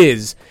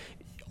is.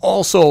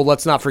 Also,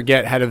 let's not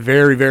forget, had a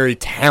very, very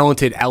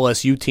talented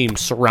LSU team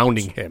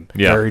surrounding him.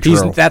 Yeah. Very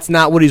true. That's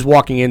not what he's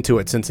walking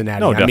into at Cincinnati.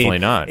 No, definitely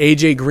not.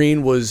 A.J.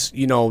 Green was,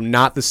 you know,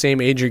 not the same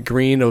A.J.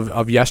 Green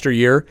of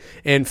yesteryear.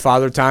 And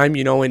Father Time,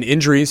 you know, and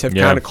injuries have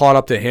kind of caught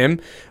up to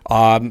him.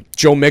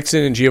 Joe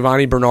Mixon and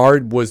Giovanni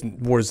Bernard was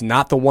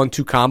not the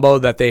 1-2 combo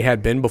that they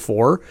had been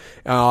before.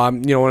 You know,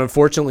 and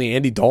unfortunately,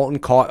 Andy Dalton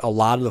caught a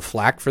lot of the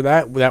flack for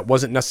that. That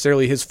wasn't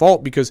necessarily his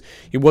fault because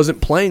he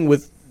wasn't playing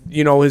with,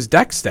 you know, his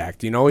deck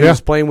stacked. You know, he was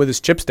playing with his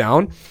chips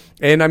down.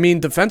 And, I mean,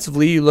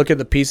 defensively, you look at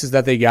the pieces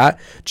that they got.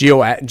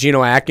 Geno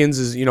Atkins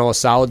is, you know, a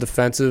solid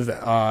defensive,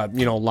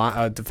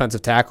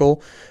 defensive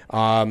tackle.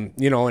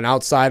 You know, and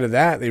outside of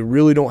that, they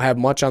really don't have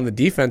much on the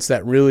defense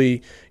that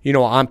really, you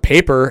know, on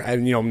paper,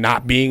 and, you know,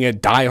 not being a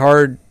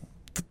diehard,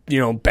 you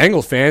know,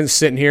 Bengals fan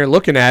sitting here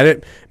looking at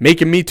it,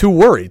 making me too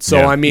worried.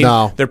 So, I mean,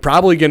 they're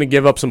probably going to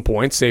give up some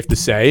points, safe to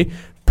say.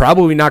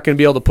 Probably not going to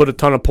be able to put a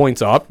ton of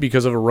points up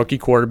because of a rookie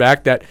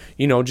quarterback that,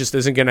 you know, just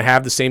isn't going to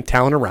have the same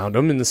talent around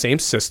him in the same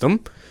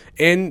system.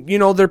 And, you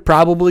know, they're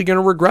probably going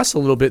to regress a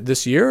little bit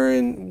this year,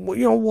 and,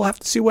 you know, we'll have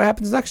to see what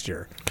happens next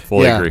year.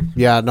 Fully agree.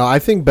 Yeah, no, I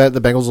think the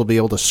Bengals will be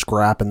able to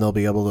scrap and they'll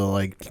be able to,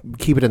 like,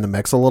 keep it in the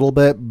mix a little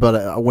bit.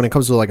 But when it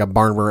comes to, like, a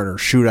barn burner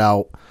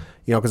shootout,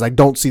 you know, because I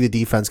don't see the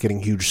defense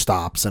getting huge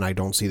stops and I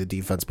don't see the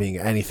defense being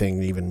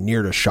anything even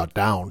near to shut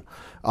down.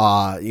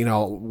 You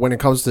know, when it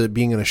comes to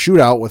being in a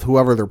shootout with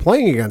whoever they're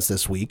playing against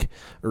this week,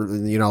 or,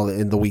 you know,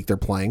 in the week they're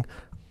playing,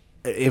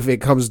 if it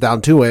comes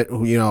down to it,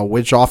 you know,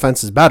 which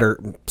offense is better,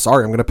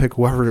 sorry, I'm going to pick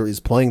whoever is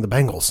playing the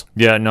Bengals.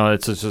 Yeah, no,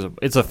 it's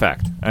a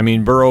fact. I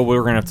mean, Burrow,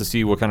 we're going to have to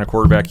see what kind of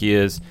quarterback he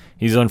is.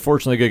 He's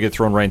unfortunately going to get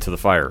thrown right into the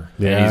fire.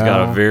 Yeah. And he's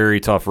got a very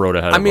tough road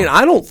ahead of him. I mean,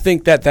 I don't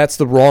think that that's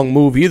the wrong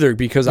move either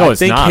because I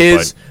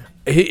think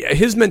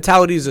his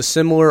mentality is a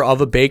similar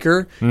of a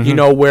Baker, you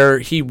know, where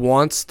he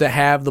wants to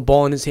have the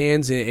ball in his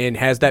hands and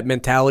has that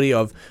mentality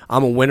of,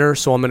 I'm a winner,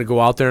 so I'm going to go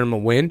out there and I'm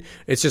going to win.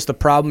 It's just the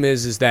problem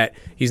is that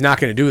he's not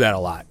going to do that a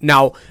lot.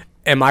 Now,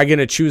 am I going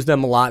to choose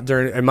them a lot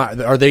during?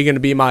 Are they going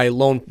to be my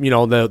lone, you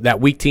know, that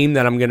weak team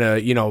that I'm going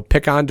to, you know,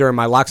 pick on during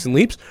my locks and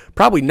leaps?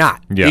 Probably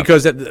not,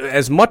 because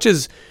as much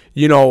as,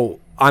 you know,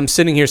 I'm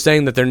sitting here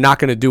saying that they're not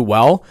going to do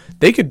well,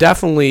 they could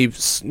definitely,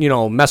 you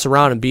know, mess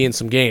around and be in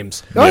some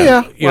games. Oh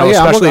yeah, you know,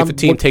 especially if a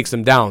team takes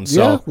them down.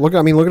 So yeah,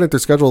 looking at their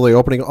schedule, they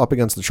opening up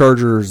against the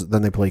Chargers,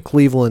 then they play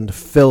Cleveland,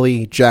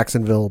 Philly,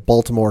 Jacksonville,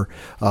 Baltimore,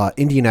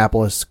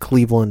 Indianapolis,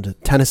 Cleveland,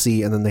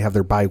 Tennessee, and then they have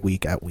their bye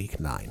week at week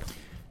 9.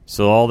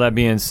 So all that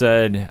being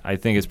said, I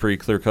think it's pretty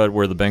clear-cut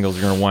where the Bengals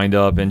are going to wind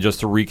up. And just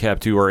to recap,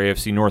 too, our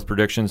AFC North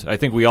predictions, I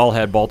think we all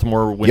had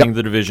Baltimore winning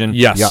the division.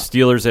 Yes.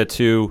 Steelers at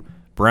 2,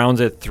 Browns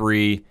at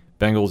 3,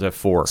 Bengals at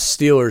 4.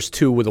 Steelers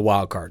 2 with a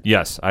wild card.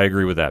 Yes, I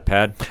agree with that.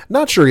 Pat?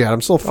 Not sure yet.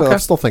 I'm still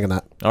thinking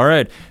that. All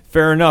right.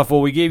 Fair enough.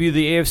 Well, we gave you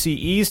the AFC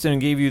East and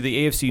gave you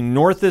the AFC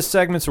North this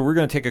segment, so we're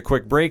going to take a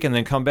quick break and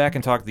then come back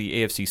and talk the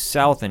AFC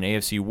South and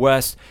AFC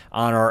West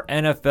on our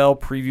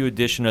NFL preview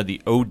edition of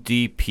the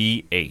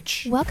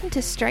ODPH. Welcome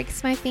to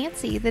Strikes My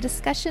Fancy, the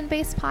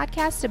discussion-based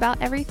podcast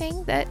about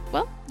everything that,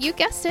 well, you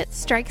guessed it,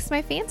 strikes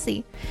my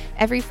fancy.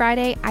 Every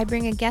Friday, I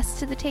bring a guest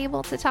to the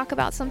table to talk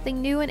about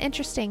something new and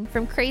interesting,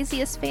 from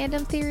craziest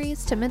fandom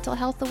theories to mental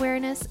health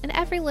awareness and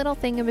every little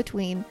thing in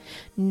between.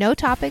 No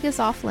topic is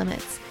off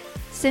limits.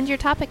 Send your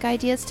topic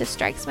ideas to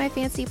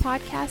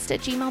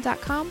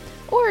strikesmyfancypodcast@gmail.com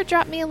or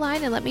drop me a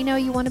line and let me know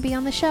you want to be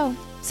on the show.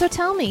 So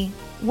tell me,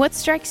 what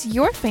strikes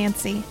your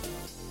fancy?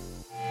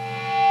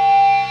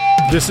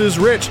 This is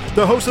Rich,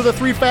 the host of the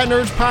Three Fat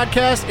Nerds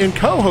podcast and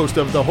co-host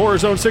of the Horror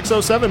Zone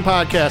 607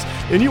 podcast,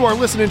 and you are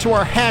listening to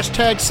our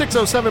hashtag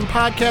 607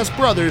 podcast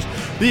brothers,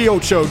 the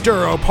Ocho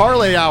Duro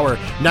Parlay Hour.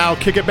 Now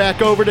kick it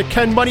back over to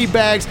Ken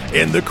Moneybags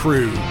and the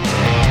crew.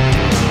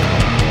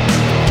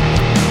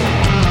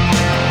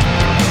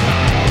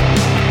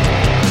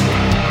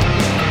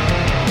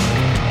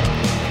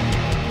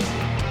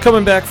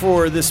 Coming back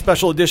for this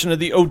special edition of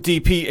the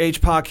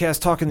ODPH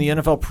podcast, talking the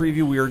NFL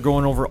preview. We are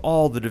going over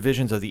all the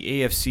divisions of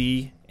the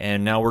AFC,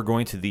 and now we're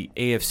going to the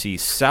AFC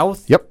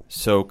South. Yep.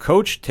 So,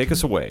 Coach, take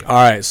us away. All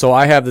right, so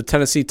I have the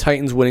Tennessee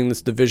Titans winning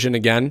this division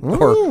again,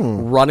 or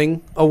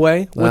running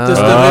away with this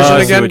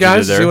division again,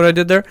 guys. See what I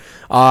did there?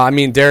 I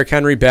mean, Derrick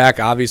Henry back,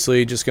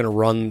 obviously, just going to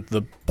run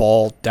the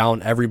ball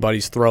down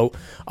everybody's throat.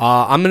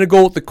 I'm going to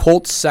go with the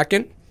Colts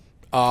second.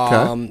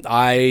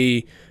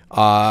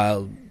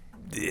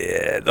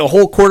 The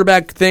whole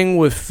quarterback thing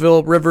with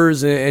Phillip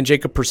Rivers and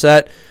Jacoby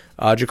Brissett,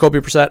 I'm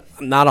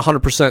not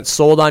 100%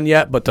 sold on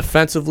yet, but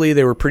defensively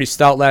they were pretty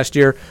stout last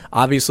year.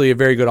 Obviously a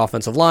very good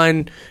offensive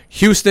line.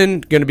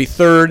 Houston going to be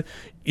third.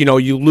 You know,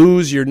 you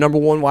lose your number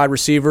one wide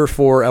receiver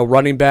for a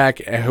running back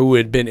who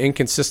had been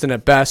inconsistent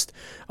at best,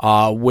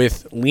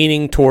 with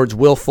leaning towards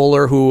Will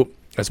Fuller, who,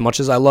 as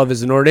much as I love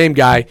as a Notre Dame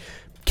guy,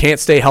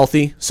 can't stay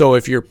healthy. So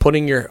if you're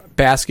putting your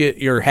basket,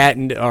 your hat,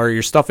 or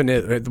your stuff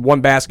in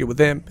one basket with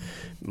him,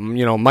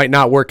 you know, might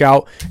not work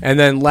out. And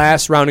then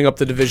last, rounding up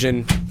the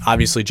division,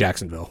 obviously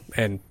Jacksonville,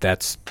 and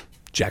that's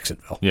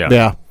Jacksonville.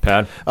 Yeah.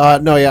 Pat?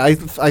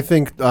 I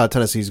think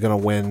Tennessee's going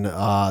to win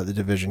the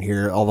division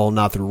here, although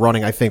not through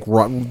running. I think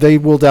they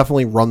will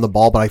definitely run the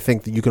ball, but I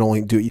think that you can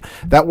only do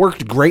that.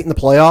 Worked great in the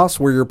playoffs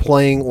where you're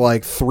playing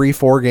like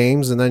 3-4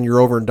 games and then you're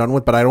over and done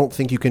with, but I don't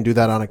think you can do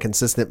that on a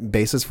consistent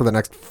basis for the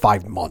next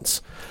 5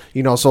 months.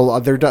 You know, so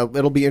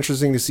it'll be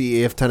interesting to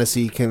see if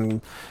Tennessee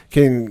can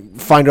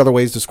find other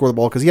ways to score the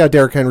ball, because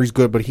Derrick Henry's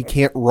good, but he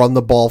can't run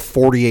the ball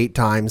 48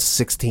 times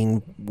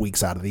 16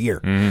 weeks out of the year.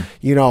 Mm-hmm.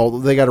 You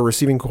know, they got a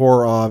receiving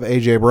core of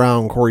A.J.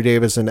 Brown, Corey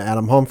Davis, and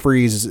Adam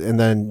Humphries, and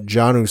then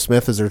Jonnu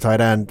Smith is their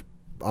tight end.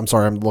 I'm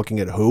sorry, I'm looking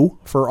at who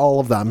for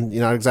all of them.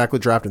 You're not exactly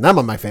drafting them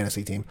on my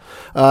fantasy team.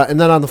 And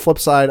then on the flip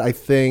side, I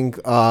think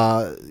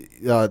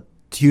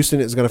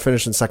Houston is going to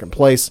finish in second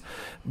place,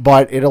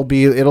 but it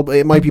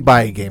might be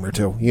by a game or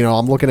two. You know,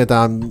 I'm looking at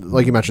them,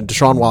 like you mentioned,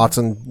 Deshaun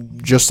Watson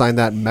just signed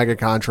that mega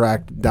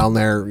contract down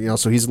there, you know,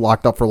 so he's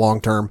locked up for long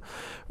term.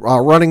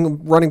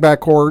 Running back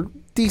core,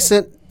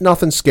 decent.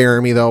 Nothing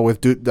scaring me, though,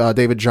 with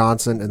David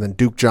Johnson and then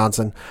Duke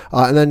Johnson.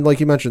 And then, like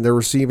you mentioned, their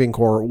receiving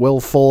core, Will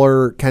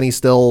Fuller, Kenny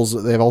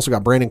Stills. They've also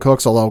got Brandon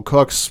Cooks, although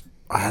Cooks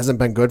hasn't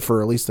been good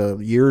for at least a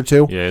year or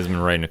two. Yeah, he's been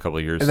right in a couple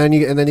of years. And then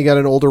you got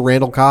an older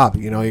Randall Cobb.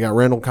 You know, you got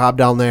Randall Cobb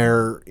down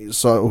there,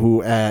 so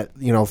who at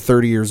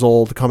 30 years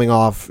old, coming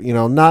off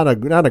not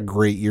a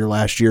great year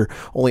last year,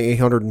 only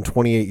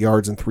 828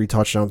 yards and 3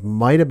 touchdowns.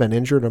 Might have been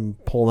injured. I'm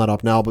pulling that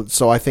up now, but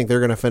so I think they're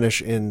going to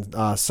finish in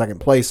second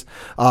place.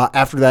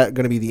 After that,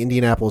 going to be the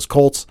Indianapolis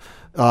Colts.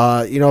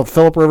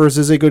 Phillip Rivers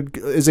is a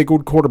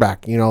good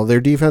quarterback. You know, their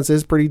defense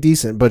is pretty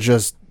decent, but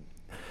just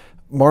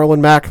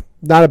Marlon Mack,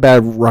 not a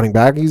bad running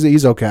back.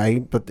 He's okay,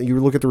 but you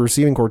look at the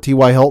receiving core.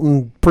 T.Y.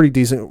 Hilton, pretty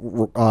decent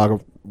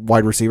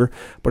wide receiver,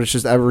 but it's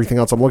just everything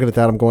else. I'm looking at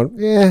that. I'm going,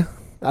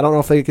 I don't know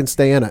if they can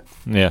stay in it.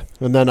 Yeah.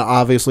 And then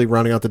obviously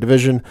rounding out the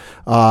division,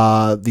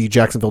 the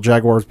Jacksonville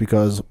Jaguars,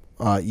 because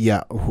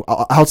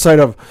outside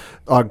of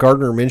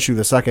Gardner Minshew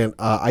II,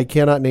 I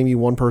cannot name you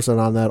one person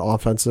on that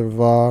offensive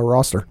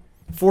roster.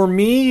 For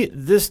me,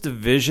 this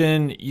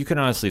division, you can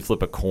honestly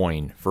flip a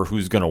coin for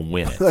who's going to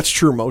win it. That's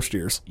true most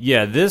years.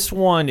 Yeah, this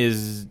one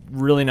is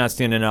really not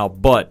standing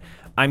out, but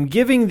I'm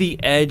giving the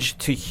edge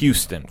to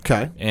Houston.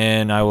 Okay.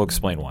 And I will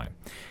explain why.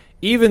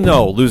 Even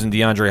though losing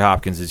DeAndre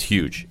Hopkins is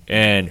huge,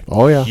 and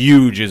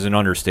huge is an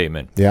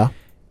understatement. Yeah.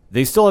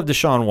 They still have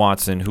Deshaun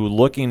Watson, who,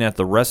 looking at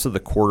the rest of the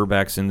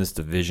quarterbacks in this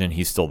division,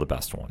 he's still the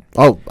best one.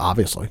 Oh,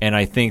 obviously. And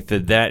I think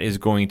that is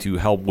going to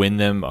help win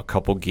them a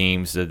couple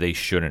games that they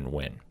shouldn't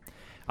win.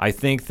 I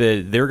think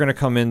that they're going to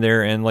come in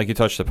there, and like you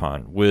touched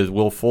upon, with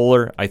Will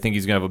Fuller, I think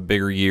he's going to have a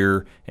bigger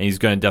year, and he's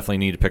going to definitely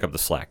need to pick up the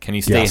slack. Can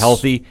he stay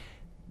healthy?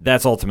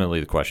 That's ultimately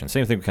the question.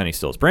 Same thing with Kenny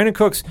Stills. Brandon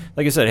Cooks,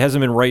 like I said,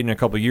 hasn't been right in a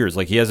couple of years.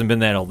 Like, he hasn't been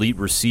that elite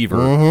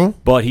receiver,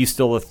 but he's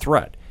still a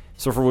threat.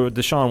 So for what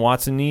Deshaun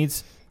Watson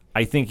needs,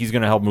 I think he's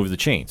going to help move the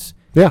chains.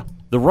 Yeah.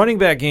 The running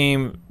back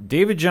game,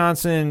 David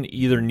Johnson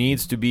either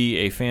needs to be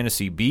a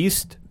fantasy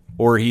beast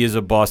or he is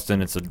a bust,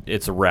 and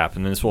it's a wrap.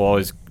 And this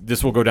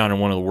will go down in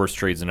one of the worst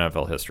trades in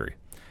NFL history,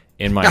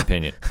 in my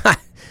opinion.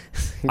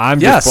 I'm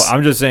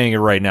just saying it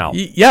right now.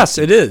 Yes,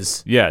 it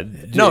is. Yeah.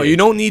 No, you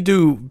don't need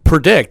to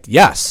predict.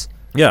 Yes.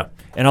 Yeah.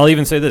 And I'll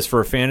even say this, for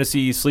a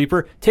fantasy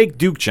sleeper, take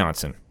Duke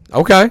Johnson.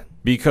 Okay.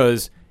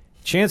 Because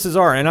chances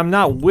are, and I'm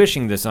not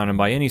wishing this on him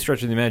by any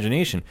stretch of the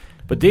imagination,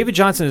 but David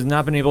Johnson has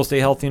not been able to stay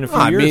healthy in a few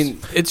years. I mean,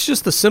 it's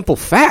just the simple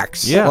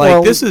facts. Yeah.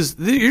 Like,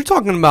 you're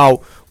talking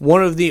about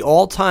one of the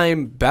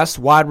all-time best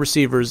wide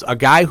receivers, a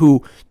guy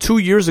who 2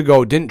 years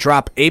ago didn't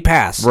drop a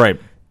pass. Right.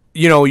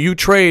 You know, you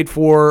trade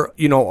for,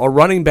 a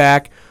running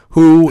back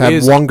who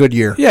had one good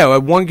year. Yeah,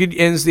 one good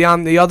ends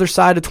on the other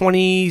side of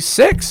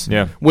 26.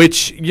 Yeah.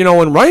 Which, in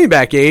running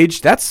back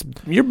age,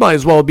 you might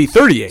as well be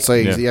 38. So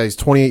he's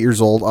 28 years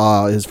old.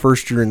 His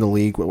first year in the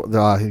league,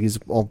 he's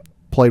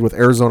played with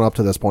Arizona up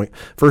to this point.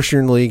 First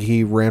year in the league,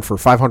 he ran for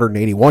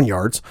 581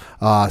 yards.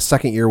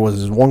 Second year was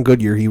his one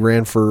good year. He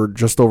ran for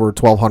just over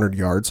 1,200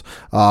 yards.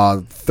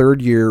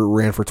 Third year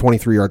ran for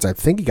 23 yards. I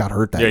think he got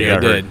hurt that year.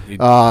 Yeah, he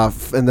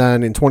did. And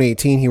then in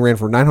 2018, he ran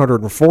for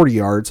 940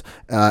 yards.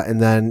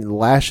 And then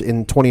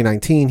in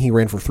 2019, he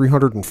ran for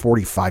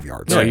 345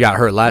 yards. So he got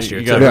hurt last year.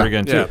 He got hurt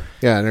again, too.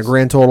 Yeah, and a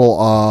grand total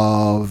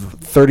of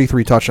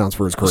 33 touchdowns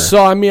for his career.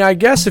 So, I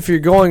guess if you're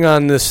going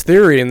on this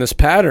theory and this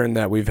pattern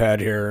that we've had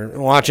here,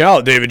 watch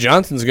out. David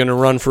Johnson's going to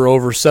run for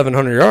over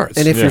 700 yards.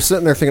 And if you're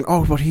sitting there thinking,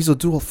 oh, but he's a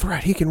dual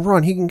threat. He can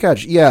run. He can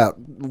catch. Yeah,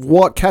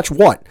 catch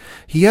what?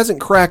 He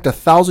hasn't cracked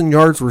 1,000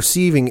 yards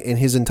receiving in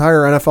his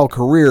entire NFL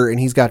career,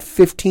 and he's got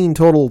 15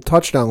 total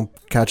touchdown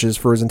catches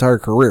for his entire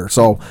career.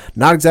 So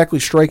not exactly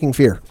striking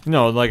fear.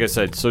 No, like I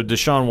said, so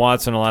Deshaun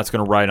Watson, a lot's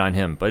going to ride on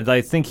him. But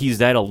I think he's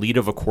that elite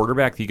of a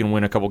quarterback that he can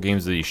win a couple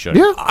games that he should.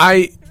 Yeah,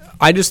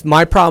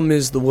 my problem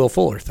is the Will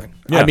Fuller thing.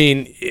 Yeah.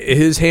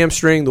 His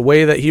hamstring, the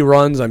way that he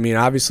runs,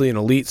 obviously an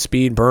elite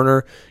speed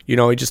burner,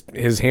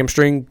 his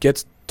hamstring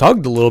gets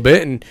tugged a little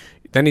bit, and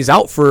then he's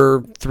out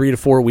for 3 to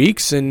 4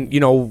 weeks, and,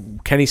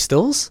 Kenny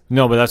Stills?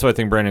 No, but that's why I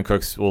think Brandon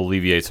Cooks will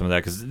alleviate some of that,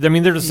 because,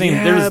 they're the same,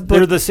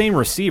 they're the same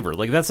receiver.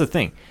 Like, that's the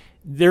thing.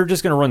 They're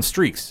just going to run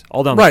streaks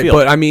all down the field.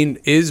 Right,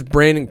 but, is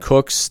Brandon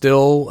Cooks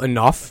still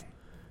enough?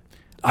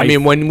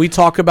 When we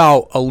talk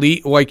about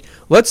elite,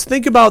 let's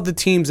think about the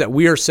teams that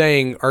we are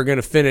saying are going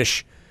to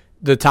finish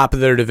the top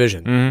of their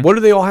division. Mm-hmm. What do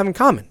they all have in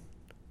common?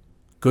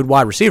 Good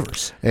wide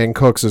receivers. And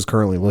Cooks is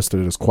currently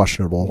listed as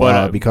questionable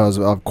because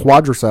of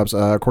quadriceps,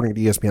 according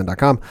to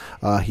ESPN.com.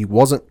 He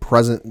wasn't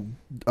present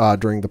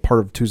during the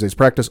part of Tuesday's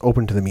practice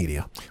open to the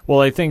media.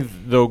 Well, I think,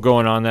 though,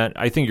 going on that,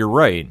 I think you're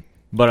right,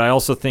 but I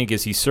also think,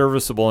 is he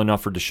serviceable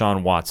enough for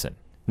Deshaun Watson?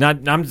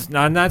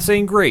 I'm not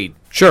saying great.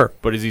 Sure.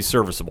 But is he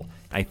serviceable?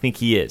 I think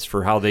he is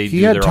for how they do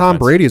their offense. He had Tom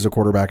Brady as a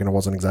quarterback, and it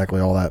wasn't exactly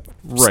all that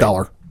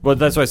stellar. But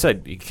that's what I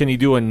said. Can he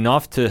do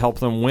enough to help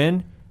them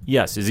win?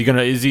 Yes. Is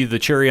he the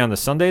cherry on the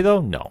sundae,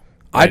 though? No.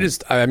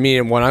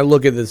 When I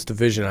look at this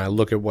division, I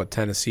look at what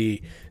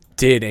Tennessee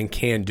did and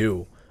can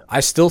do.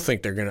 I still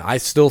think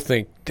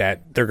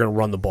that they're gonna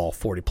run the ball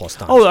 40+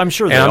 times. Oh, I'm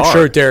sure they are. And I'm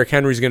sure Derrick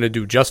Henry's gonna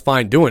do just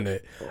fine doing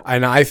it.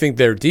 And I think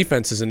their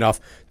defense is enough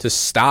to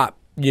stop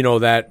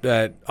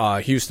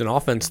that Houston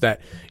offense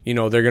that,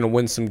 they're going to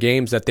win some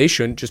games that they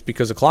shouldn't just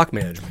because of clock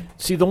management.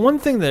 See, the one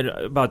thing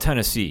about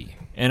Tennessee,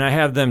 and I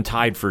have them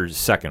tied for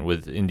second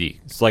with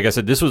Indy. It's like I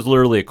said, this was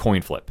literally a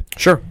coin flip.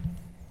 Sure.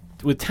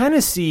 With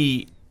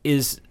Tennessee,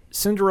 is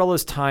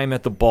Cinderella's time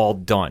at the ball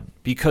done?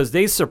 Because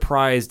they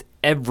surprised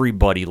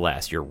everybody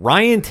last year.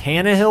 Ryan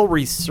Tannehill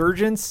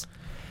resurgence.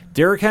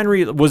 Derrick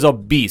Henry was a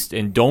beast,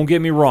 and don't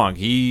get me wrong,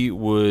 he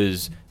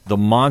was the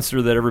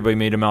monster that everybody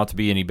made him out to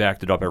be, and he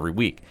backed it up every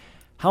week.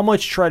 How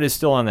much tread is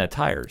still on that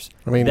tires?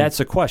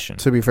 That's a question.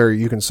 To be fair,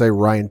 you can say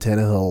Ryan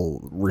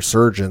Tannehill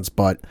resurgence,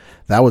 but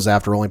that was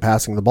after only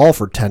passing the ball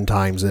for 10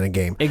 times in a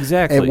game.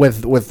 Exactly. And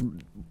with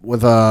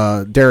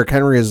Derrick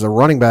Henry as a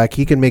running back,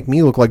 he can make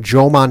me look like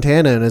Joe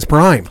Montana in his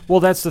prime.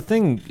 Well, that's the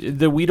thing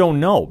that we don't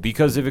know,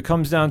 because if it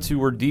comes down to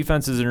where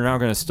defenses are now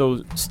going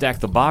to stack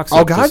the box,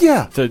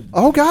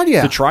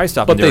 to try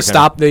stopping. But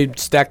they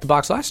stacked the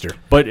box last year.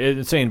 But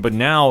but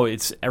now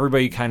it's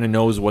everybody kind of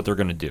knows what they're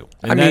going to do,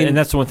 and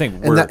that's the one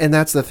thing. And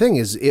that's the thing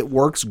is it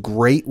works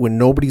great when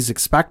nobody's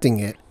expecting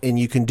it, and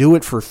you can do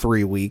it for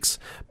 3 weeks,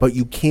 but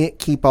you can't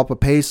keep up a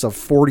pace of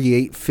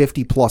 48,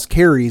 50 plus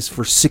carries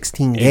for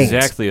 16 games.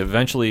 Exactly.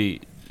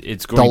 Eventually,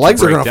 it's going the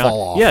legs to break are going to down.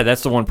 fall off. Yeah,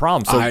 that's the one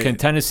problem. So can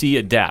Tennessee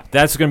adapt?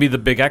 That's going to be the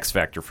big X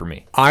factor for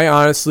me. I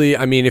honestly,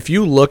 if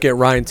you look at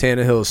Ryan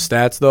Tannehill's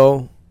stats,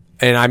 though,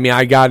 and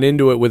I got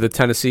into it with a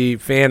Tennessee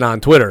fan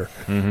on Twitter,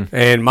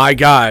 and my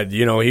God,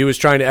 he was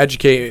trying to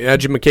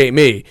educate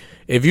me.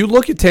 If you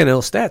look at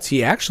Tannehill's stats,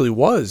 he actually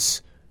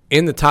was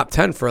in the top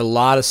 10 for a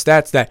lot of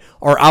stats that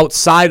are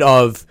outside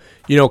of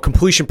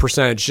completion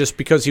percentage, just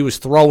because he was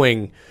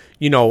throwing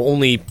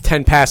only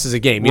 10 passes a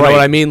game. You know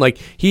what I mean? Like,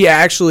 he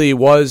actually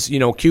was,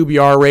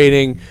 QBR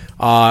rating,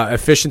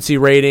 efficiency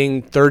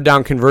rating, third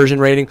down conversion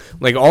rating.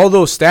 Like, all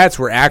those stats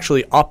were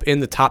actually up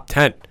in the top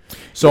 10.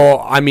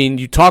 So,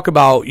 you talk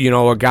about,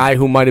 a guy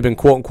who might have been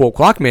quote-unquote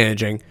clock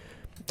managing.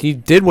 He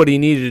did what he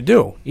needed to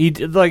do. He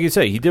did, like you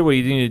say, he did what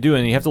he needed to do,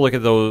 and you have to look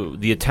at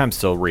the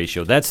attempts to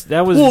ratio. That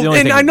was the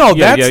only thing. I know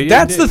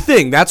that's the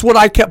thing. That's what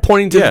I kept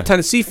pointing to the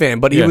Tennessee fan,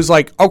 but he was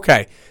like,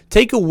 okay,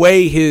 take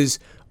away his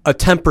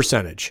attempt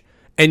percentage,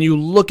 and you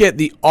look at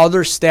the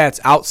other stats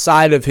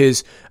outside of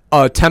his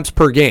attempts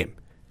per game,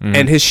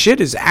 and his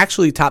shit is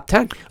actually top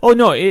 10. Oh,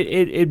 no,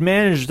 it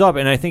managed up,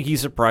 and I think he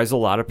surprised a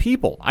lot of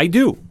people. I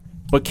do.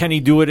 But can he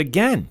do it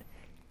again?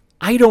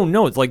 I don't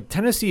know. It's like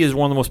Tennessee is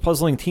one of the most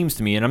puzzling teams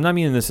to me, and I'm not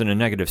meaning this in a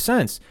negative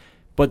sense,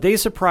 but they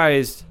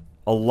surprised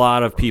a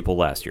lot of people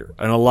last year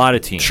and a lot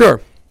of teams.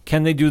 Sure.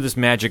 Can they do this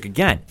magic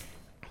again?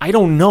 I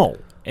don't know.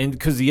 And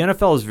because the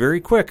NFL is very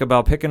quick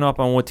about picking up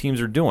on what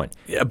teams are doing.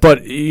 Yeah,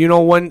 but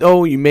when,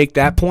 though, you make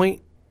that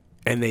point,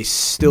 and they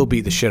still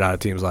beat the shit out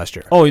of teams last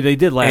year. Oh, they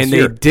did last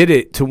year. And they did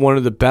it to one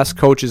of the best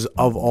coaches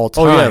of all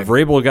time. Oh, yeah,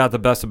 Vrabel got the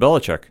best of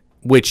Belichick.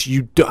 Which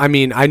I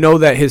know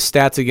that his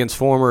stats against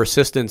former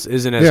assistants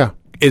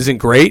isn't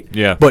great.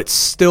 Yeah. But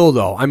still,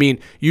 though,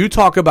 you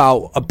talk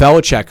about a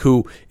Belichick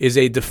who is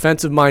a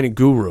defensive-minded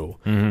guru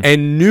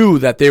and knew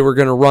that they were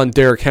going to run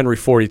Derrick Henry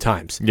 40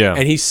 times. Yeah.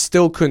 And he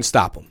still couldn't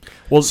stop him.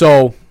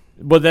 Well,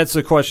 but that's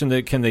the question,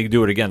 that can they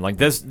do it again? Like,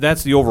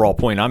 that's the overall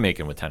point I'm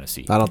making with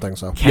Tennessee. I don't think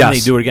so. Can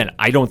they do it again?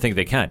 I don't think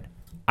they can.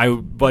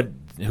 But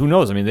who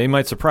knows? They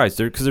might surprise.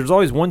 Because there's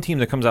always one team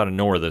that comes out of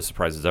nowhere that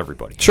surprises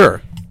everybody.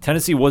 Sure.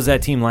 Tennessee was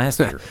that team last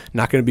year.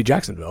 Not going to be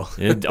Jacksonville.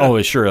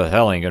 It sure the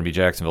hell ain't going to be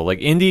Jacksonville. Like,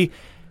 Indy,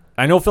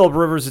 I know Phillip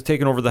Rivers has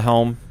taken over the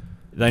helm.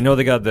 I know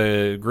they got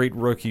the great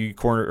rookie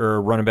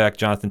running back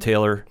Jonathan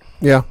Taylor.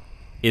 Yeah.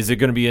 Is it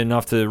going to be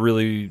enough to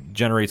really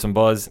generate some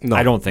buzz? No.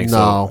 I don't think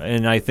so.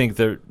 And I think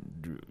that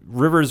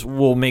Rivers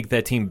will make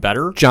that team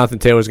better. Jonathan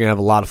Taylor's going to have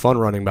a lot of fun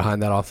running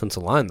behind that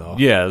offensive line, though.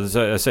 Yeah, as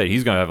I said,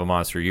 he's going to have a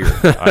monster year,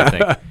 I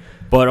think.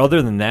 But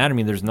other than that,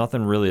 there's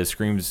nothing really that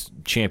screams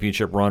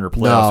championship run or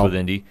playoffs with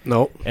Indy.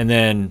 Nope. And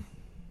then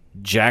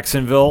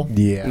Jacksonville.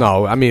 Yeah.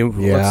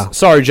 No,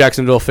 sorry,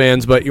 Jacksonville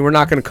fans, but we're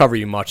not going to cover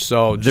you much,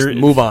 so just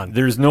move on.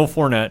 There's no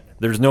Fournette.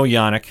 There's no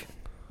Yannick.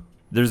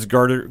 There's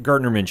Gardner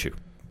Minshew.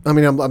 I'm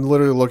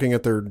literally looking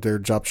at their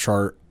depth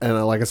chart,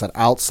 and like I said,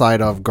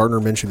 outside of Gardner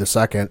Minshew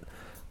II,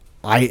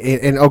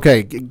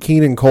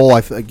 Keenan Cole,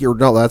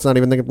 that's not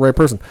even the right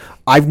person.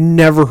 I've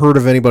never heard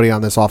of anybody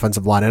on this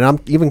offensive line, and I'm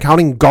even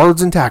counting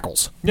guards and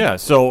tackles. Yeah,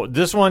 so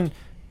this one,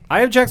 I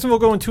have Jacksonville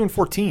going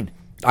 2-14.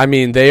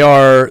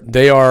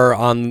 They are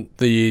on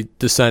the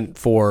descent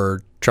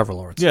for Trevor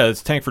Lawrence. Yeah,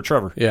 it's tank for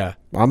Trevor. Yeah.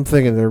 I'm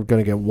thinking they're going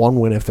to get one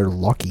win if they're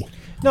lucky.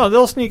 No,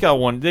 they'll sneak out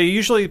one. They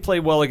usually play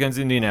well against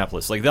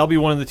Indianapolis. Like, they'll be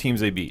one of the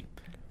teams they beat.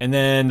 And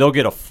then they'll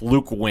get a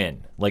fluke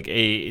win, like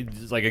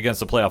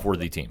against a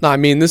playoff-worthy team. No,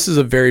 this is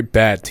a very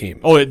bad team.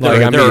 Oh,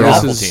 they're an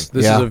awful team.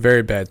 This is a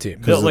very bad team.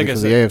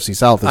 Because the AFC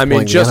South is playing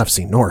the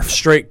NFC North.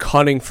 Straight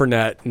cutting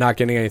Fournette, not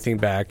getting anything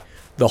back.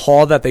 The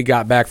haul that they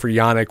got back for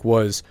Yannick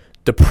was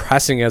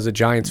depressing as a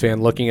Giants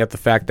fan, looking at the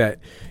fact that,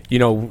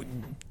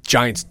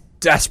 Giants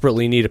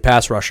desperately need a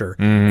pass rusher.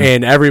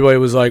 And everybody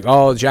was like,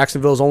 oh,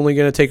 Jacksonville's only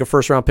going to take a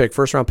first-round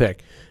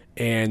pick.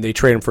 And they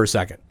trade him for a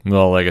second.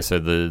 Well, like I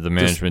said, the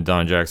management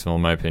down in Jacksonville,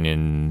 in my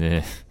opinion.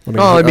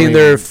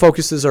 Their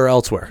focuses are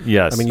elsewhere.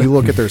 Yes. You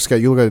look at their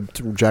schedule. You look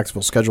at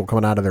Jacksonville's schedule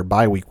coming out of their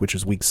bye week, which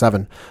is week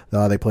 7.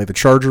 They play the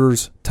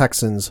Chargers,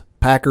 Texans,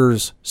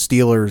 Packers,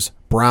 Steelers,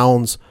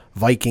 Browns,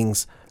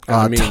 Vikings,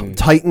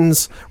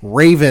 Titans,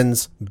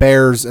 Ravens,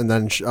 Bears, and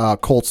then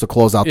Colts to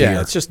close out the year.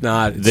 Yeah, it's just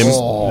not.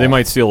 They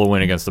might steal a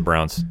win against the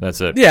Browns.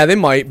 That's it. Yeah, they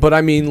might, but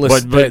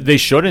listen. But they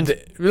shouldn't.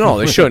 No,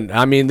 they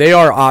shouldn't. They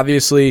are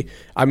obviously.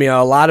 A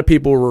lot of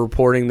people were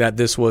reporting that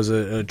this was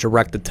a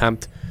direct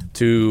attempt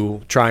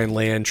to try and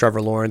land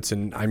Trevor Lawrence,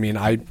 and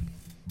I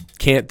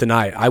can't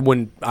deny it. I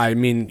wouldn't.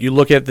 You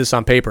look at this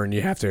on paper, and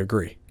you have to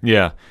agree.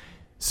 Yeah.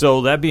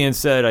 So that being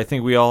said, I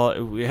think we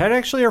had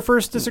actually our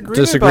first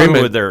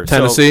disagreement with there.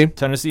 Tennessee. So,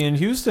 Tennessee and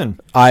Houston.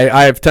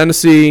 I have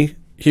Tennessee,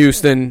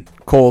 Houston,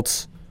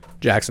 Colts,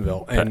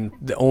 Jacksonville, and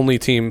the only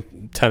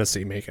team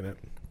Tennessee making it.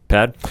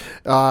 Pat?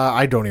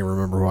 I don't even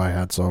remember who I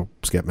had, so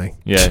skip me.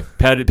 Yeah,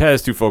 Pat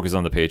is too focused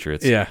on the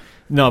Patriots. Yeah.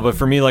 No, but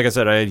for me, like I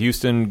said, I had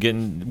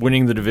Houston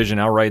winning the division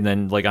outright, and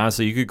then, like,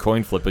 honestly, you could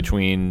coin flip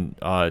between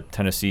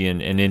Tennessee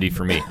and Indy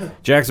for me.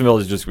 Jacksonville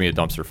is just going to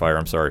be a dumpster fire.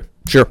 I'm sorry.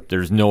 Sure.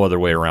 There's no other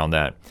way around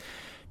that.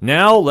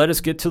 Now, let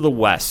us get to the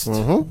West.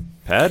 Mm-hmm.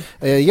 Pat?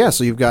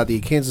 So you've got the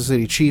Kansas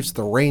City Chiefs,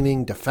 the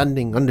reigning,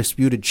 defending,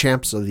 undisputed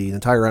champs of the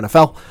entire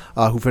NFL,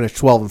 who finished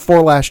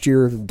 12-4 last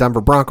year. The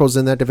Denver Broncos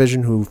in that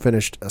division, who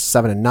finished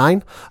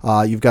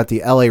 7-9. You've got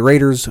the LA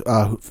Raiders,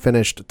 who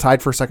finished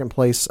tied for second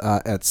place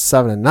at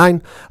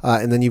 7-9,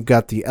 and then you've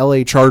got the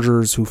LA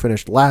Chargers, who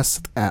finished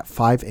last at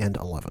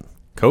 5-11.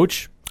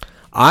 Coach?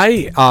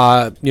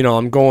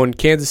 I'm going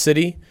Kansas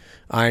City.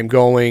 I'm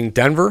going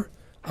Denver.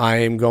 I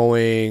am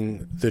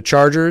going the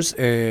Chargers,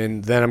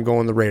 and then I'm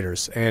going the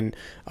Raiders. And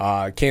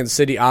Kansas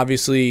City,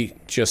 obviously,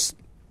 just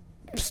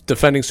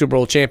defending Super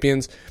Bowl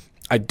champions.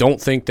 I don't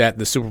think that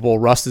the Super Bowl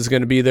rust is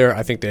going to be there.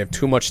 I think they have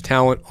too much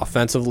talent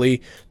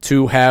offensively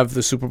to have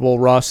the Super Bowl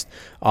rust.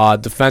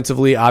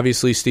 Defensively,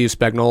 obviously, Steve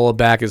Spagnuolo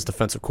back as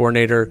defensive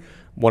coordinator.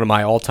 One of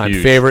my all-time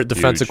favorite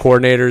defensive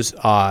coordinators.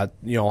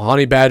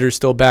 Honey Badger's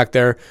still back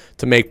there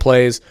to make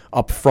plays.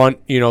 Up front,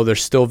 they're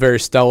still very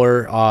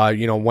stellar.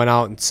 Went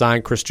out and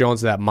signed Chris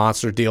Jones to that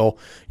monster deal,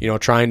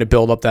 trying to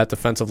build up that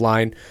defensive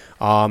line.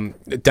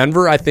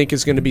 Denver, I think,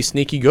 is going to be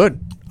sneaky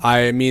good.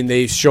 I mean,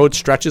 they showed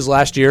stretches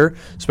last year,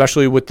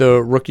 especially with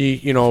the rookie,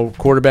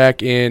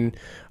 quarterback in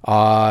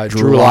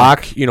Drew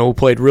Lock, who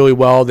played really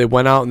well. They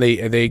went out and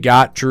they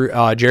got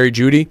Jerry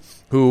Jeudy,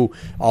 who,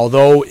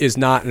 although is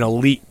not an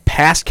elite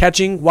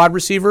pass-catching wide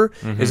receiver,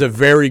 is a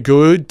very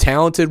good,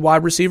 talented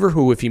wide receiver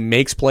who, if he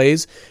makes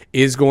plays,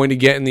 is going to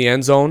get in the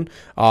end zone.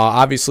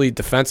 Obviously,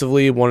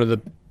 defensively, one of the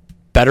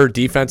better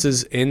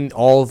defenses in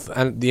all of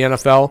the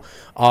NFL.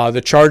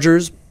 The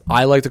Chargers,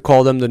 I like to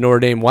call them the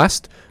Notre Dame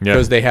West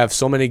because they have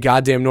so many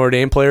goddamn Notre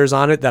Dame players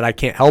on it that I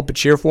can't help but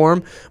cheer for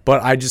them.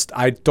 But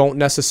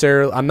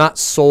I'm not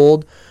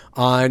sold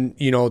on,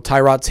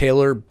 Tyrod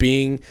Taylor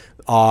being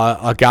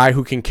a guy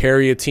who can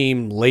carry a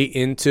team late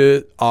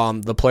into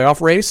the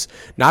playoff race.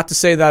 Not to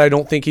say that I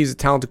don't think he's a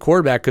talented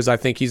quarterback, because I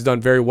think he's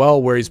done very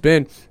well where he's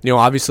been.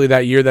 Obviously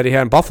that year that he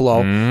had in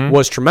Buffalo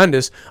was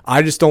tremendous.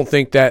 I just don't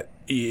think that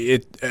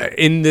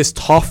in this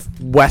tough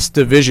West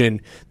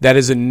division that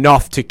is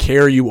enough to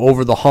carry you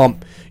over the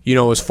hump,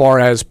 as far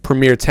as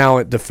premier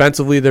talent.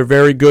 Defensively, they're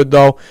very good,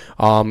 though.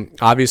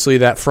 Obviously,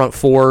 that front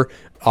four,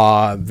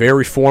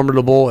 very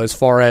formidable as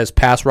far as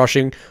pass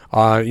rushing,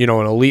 an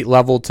elite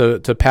level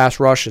to pass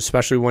rush,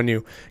 especially when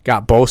you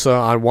got Bosa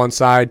on one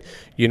side,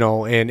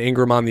 and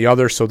Ingram on the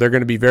other. So they're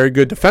going to be very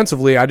good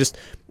defensively.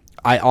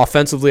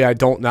 Offensively,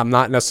 I'm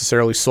not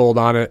necessarily sold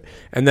on it.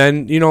 And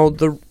then,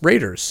 the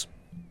Raiders.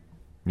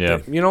 Yeah.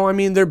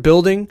 They're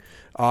building.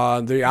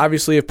 They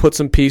obviously have put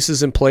some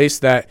pieces in place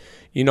that,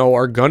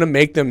 are going to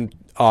make them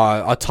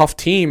a tough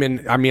team.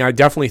 And, I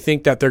definitely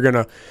think that they're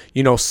going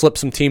to, slip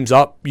some teams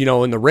up,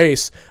 in the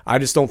race. I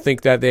just don't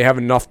think that they have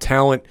enough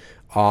talent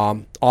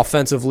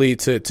offensively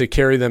to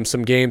carry them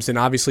some games. And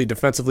obviously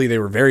defensively, they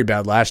were very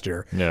bad last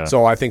year. Yeah.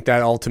 So I think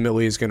that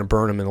ultimately is going to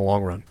burn them in the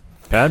long run.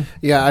 Pat?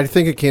 Yeah, I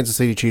think the Kansas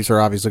City Chiefs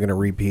are obviously going to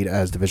repeat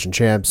as division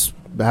champs.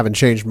 Haven't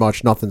changed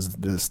much. Nothing's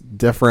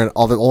different.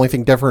 The only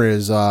thing different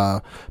is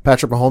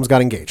Patrick Mahomes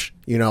got engaged.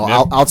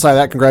 Outside of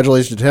that,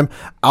 congratulations to him.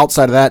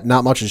 Outside of that,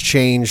 not much has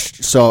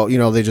changed. So,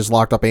 they just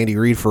locked up Andy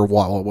Reid for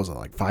what was it,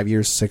 like 5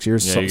 years, 6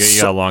 years? Yeah,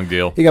 you got a long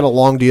deal. He got a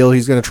long deal.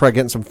 He's going to try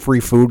getting some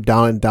free food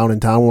down in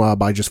town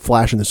by just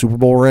flashing the Super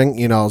Bowl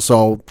ring.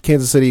 So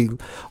Kansas City,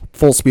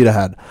 full speed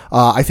ahead.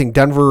 I think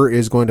Denver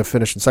is going to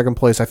finish in second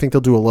place. I think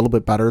they'll do a little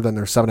bit better than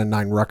their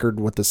 7-9 record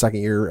with the second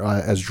year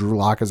as Drew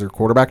Lock as their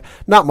quarterback.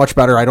 Not much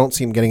better. I don't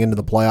see him getting into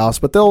the playoffs,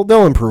 but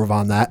they'll improve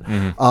on that.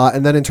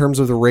 And then in terms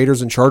of the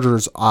Raiders and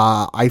Chargers,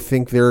 I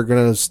think they're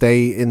going to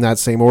stay in that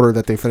same order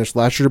that they finished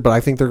last year, but I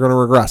think they're going to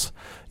regress.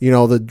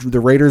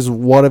 The Raiders,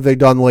 what have they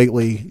done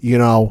lately,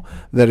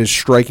 that is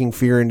striking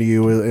fear into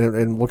you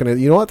and looking at,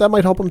 what, that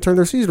might help them turn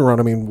their season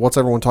around. What's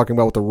everyone talking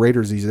about with the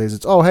Raiders these days?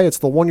 It's, it's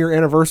the 1 year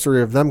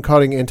anniversary of them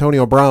cutting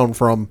Antonio Brown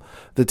from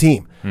the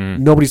team.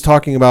 Nobody's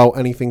talking about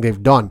anything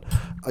they've done.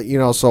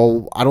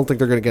 So I don't think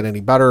they're going to get any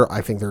better.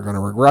 I think they're going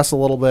to regress a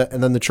little bit.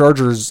 And then the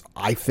Chargers,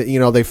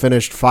 they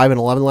finished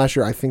 5-11 last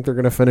year. I think they're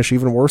going to finish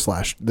even worse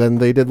than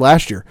they did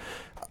last year.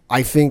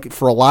 I think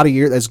for a lot of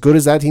years, as good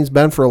as that team's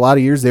been for a lot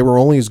of years, they were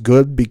only as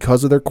good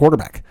because of their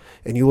quarterback.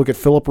 And you look at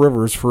Phillip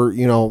Rivers for,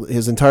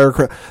 his entire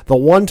career. The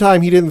one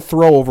time he didn't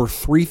throw over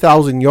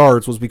 3,000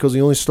 yards was because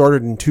he only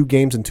started in 2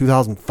 games in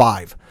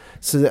 2005.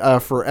 So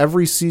for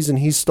every season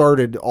he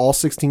started, all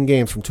 16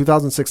 games from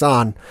 2006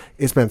 on,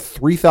 it's been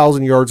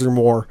 3,000 yards or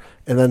more.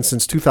 And then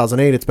since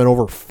 2008, it's been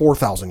over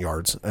 4,000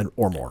 yards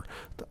or more.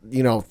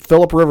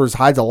 Phillip Rivers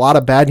hides a lot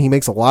of bad and he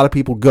makes a lot of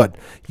people good.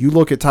 You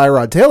look at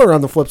Tyrod Taylor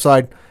on the flip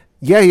side,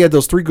 Yeah, he had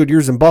those 3 good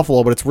years in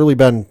Buffalo, but it's really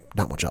been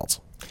not much else.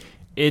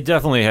 It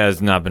definitely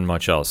has not been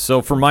much else.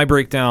 So for my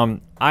breakdown,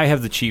 I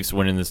have the Chiefs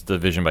winning this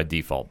division by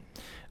default.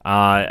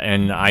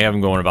 And I have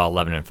them going about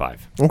 11-5.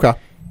 Okay.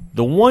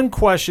 The one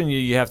question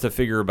you have to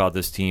figure about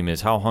this team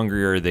is how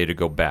hungry are they to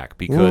go back?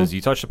 Because you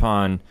touched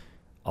upon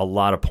a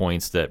lot of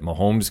points that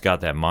Mahomes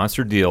got that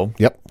monster deal.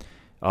 Yep.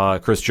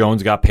 Chris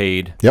Jones got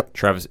paid. Yep.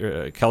 Travis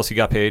Kelce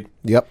got paid.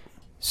 Yep.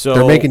 So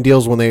they're making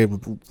deals when they,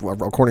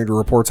 according to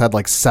reports, had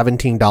like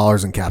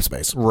 $17 in cap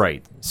space.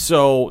 Right.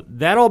 So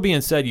that all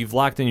being said, you've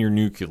locked in your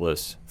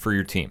nucleus for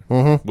your team,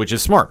 which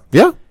is smart.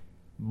 Yeah.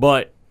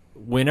 But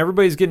when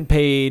everybody's getting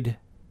paid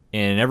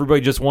and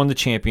everybody just won the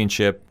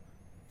championship,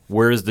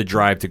 where is the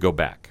drive to go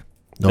back?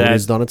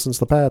 Nobody's done it since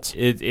the Pats.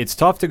 It's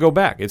tough to go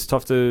back. It's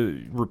tough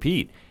to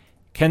repeat.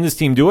 Can this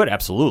team do it?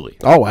 Absolutely.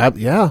 Oh,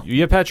 yeah.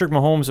 You have Patrick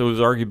Mahomes, who was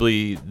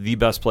arguably the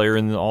best player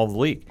in all the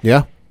league.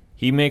 Yeah.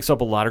 He makes up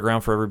a lot of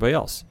ground for everybody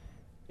else.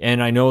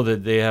 And I know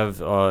that they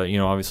have,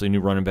 obviously new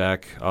running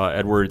back,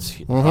 Edwards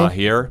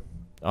here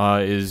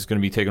is going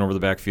to be taking over the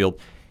backfield.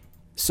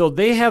 So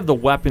they have the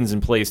weapons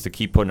in place to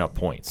keep putting up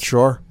points.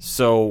 Sure.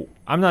 So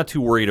I'm not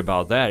too worried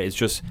about that. It's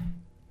just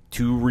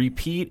to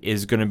repeat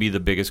is going to be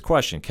the biggest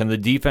question. Can the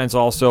defense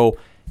also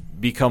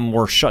become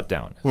more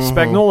shutdown?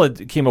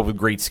 Spagnuolo came up with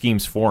great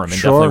schemes for him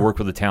and definitely worked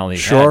with the talent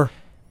he had.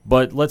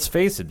 But let's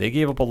face it, they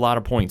gave up a lot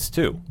of points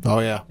too. Oh,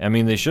 yeah. I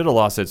mean, they should have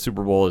lost that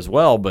Super Bowl as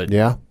well, but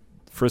yeah.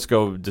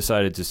 Frisco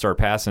decided to start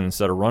passing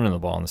instead of running the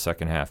ball in the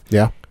second half.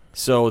 Yeah.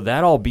 So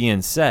that all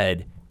being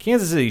said,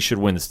 Kansas City should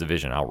win this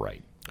division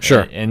outright.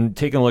 Sure. And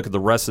taking a look at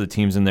the rest of the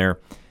teams in there,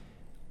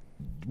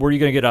 what are you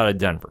going to get out of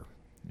Denver?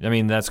 I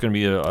mean, that's going to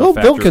be a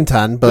factor. They'll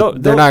contend,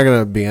 but they're not going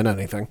to be in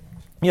anything.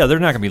 Yeah, they're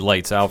not going to be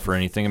lights out for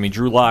anything. I mean,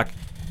 Drew Lock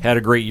had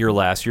a great year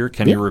last year.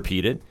 Can he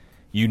repeat it?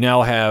 You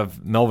now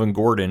have Melvin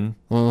Gordon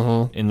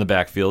in the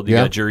backfield. You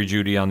got Jerry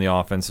Jeudy on the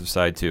offensive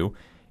side, too.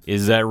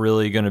 Is that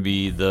really going to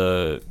be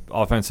the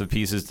offensive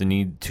pieces to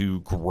need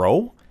to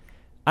grow?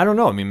 I don't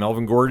know. I mean,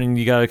 Melvin Gordon,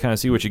 you got to kind of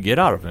see what you get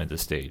out of him at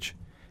this stage.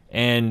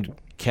 And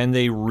can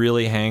they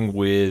really hang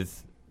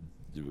with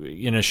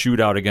in a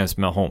shootout against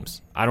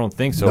Mahomes? I don't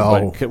think so.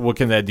 No. But what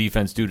can that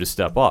defense do to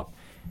step up?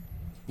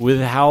 With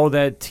how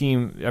that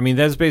team, I mean,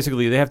 that's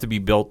basically, they have to be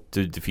built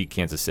to defeat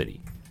Kansas City.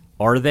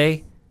 Are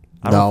they?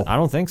 I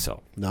don't think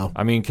so. No.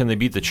 I mean, can they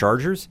beat the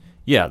Chargers?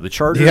 Yeah, the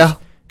Chargers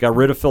got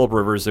rid of Phillip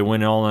Rivers. They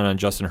went all in on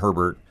Justin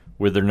Herbert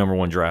with their number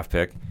 1 draft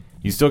pick.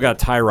 You still got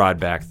Tyrod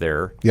back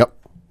there. Yep.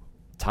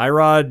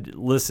 Tyrod,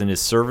 listen, is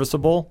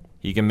serviceable.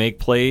 He can make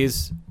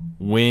plays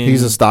when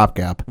he's a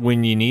stopgap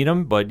when you need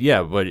him. But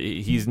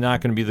he's not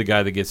going to be the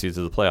guy that gets you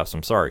to the playoffs.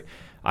 I'm sorry.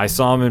 I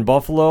saw him in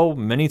Buffalo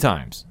many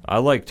times. I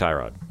like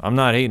Tyrod. I'm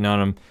not hating on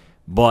him,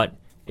 but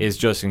it's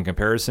just in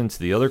comparison to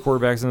the other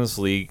quarterbacks in this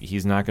league,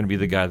 he's not going to be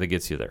the guy that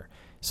gets you there.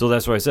 So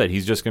that's why I said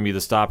he's just going to be the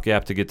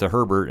stopgap to get to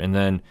Herbert, and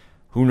then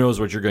who knows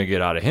what you're going to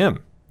get out of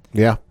him.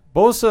 Yeah.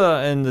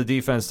 Bosa and the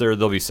defense there,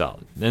 they'll be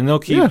solid. And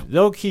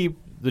they'll keep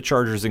the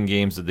Chargers in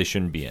games that they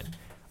shouldn't be in.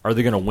 Are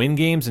they going to win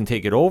games and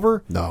take it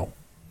over? No.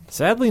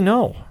 Sadly,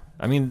 no.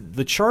 I mean,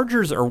 the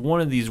Chargers are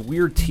one of these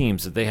weird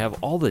teams that they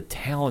have all the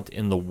talent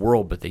in the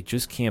world, but they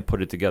just can't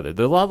put it together.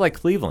 They're a lot like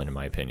Cleveland, in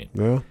my opinion.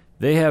 Yeah.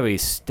 They have a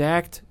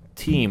stacked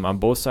team on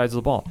both sides of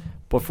the ball,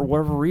 but for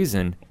whatever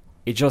reason,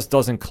 it just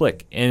doesn't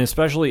click, and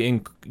especially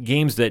in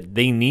games that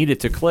they need it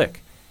to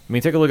click. I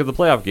mean, take a look at the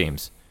playoff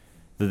games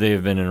that they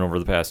have been in over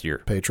the past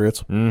year.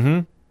 Patriots.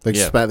 Mm-hmm.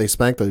 They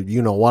spanked the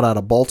you-know-what out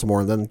of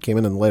Baltimore and then came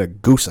in and laid a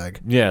goose egg.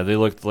 Yeah, they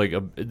looked like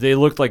a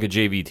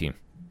JV team,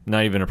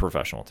 not even a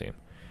professional team.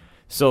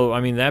 So,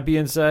 I mean, that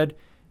being said,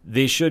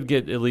 they should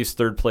get at least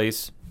third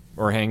place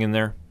or hang in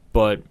there.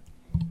 But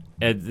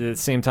at the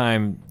same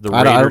time, the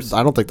Raiders...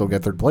 I don't think they'll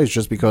get third place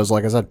just because,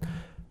 like I said,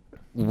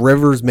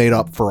 Rivers made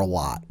up for a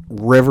lot.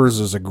 Rivers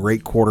is a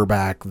great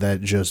quarterback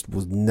that just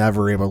was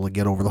never able to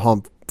get over the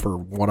hump for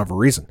whatever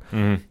reason.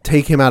 Mm-hmm.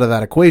 Take him out of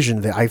that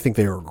equation, I think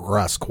they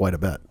regress quite a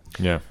bit.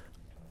 Yeah.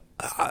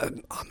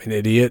 I'm an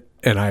idiot,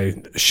 and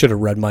I should have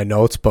read my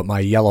notes, but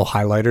my yellow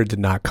highlighter did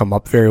not come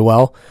up very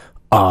well.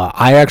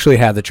 I actually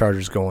had the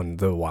Chargers going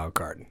the wild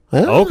card.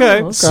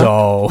 Okay.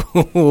 So,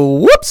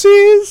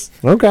 whoopsies.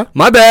 Okay.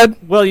 My bad.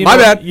 Well, my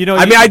bad.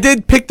 I mean, I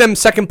did pick them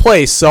second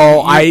place,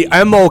 so I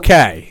am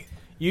okay.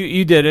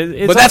 You did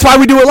it. But that's why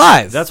we do it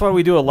live. That's why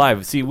we do it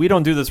live. See, we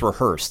don't do this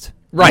rehearsed.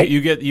 Right.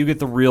 You get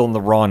the real and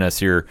the rawness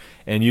here,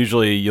 and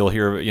usually you'll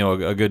hear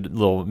a good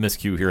little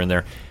miscue here and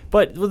there.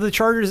 But with the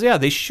Chargers,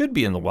 they should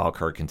be in the wild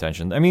card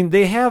contention. I mean,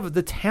 they have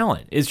the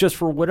talent. It's just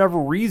for whatever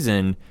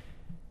reason,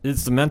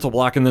 it's the mental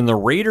block. And then the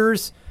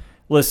Raiders,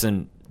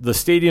 listen, the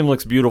stadium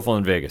looks beautiful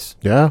in Vegas.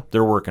 Yeah.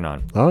 They're working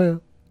on. Oh, yeah.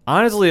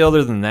 Honestly,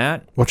 other than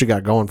that, what you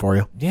got going for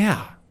you?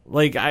 Yeah.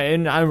 Like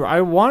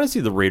I want to see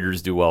the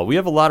Raiders do well. We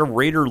have a lot of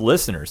Raider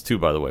listeners too,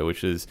 by the way,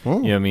 which is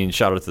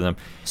shout out to them.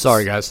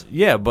 Sorry, guys.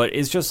 Yeah, but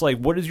it's just like,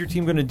 what is your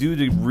team going to do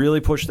to really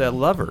push that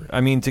lever? I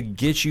mean, to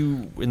get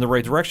you in the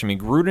right direction. I mean,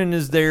 Gruden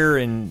is there,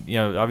 and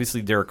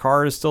obviously Derek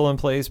Carr is still in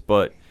place,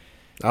 but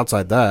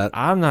outside that,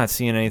 I'm not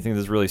seeing anything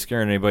that's really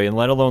scaring anybody. And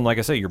let alone, like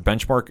I said, your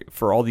benchmark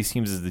for all these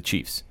teams is the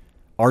Chiefs.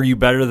 Are you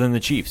better than the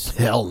Chiefs?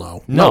 Hell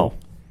no. No.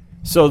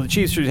 So the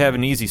Chiefs should have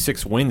an easy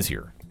 6 wins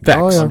here. Facts.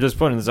 Oh, yeah. I'm just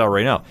putting this out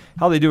right now.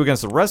 How they do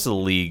against the rest of the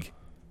league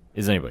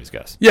is anybody's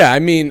guess. Yeah, I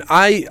mean,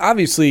 I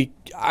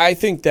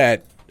think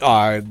that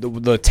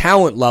the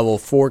talent level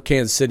for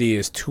Kansas City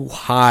is too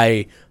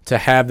high to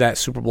have that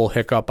Super Bowl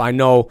hiccup. I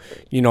know,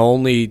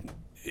 only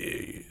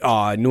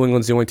New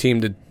England's the only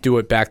team to do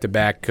it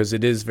back-to-back because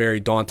it is very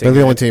daunting. They're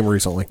the only team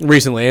recently.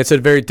 It's a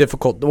very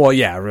difficult. Well,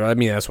 yeah, I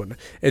mean that's what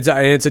it's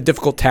a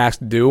difficult task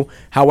to do.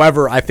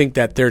 However, I think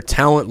that their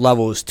talent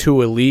level is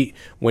too elite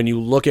when you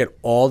look at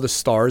all the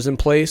stars in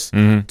place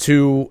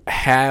to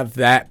have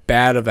that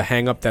bad of a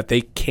hang-up that they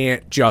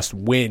can't just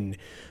win.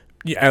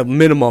 At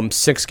minimum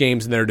 6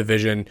 games in their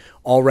division,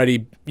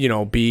 already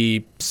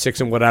be 6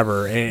 and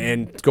whatever,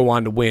 and go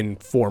on to win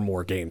 4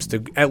 more games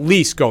to at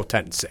least go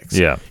 10-6.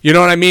 Yeah, you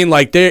know what I mean.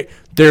 Like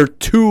they're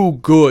too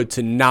good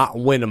to not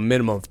win a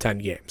minimum of 10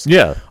 games.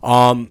 Yeah.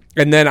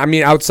 And then I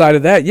mean outside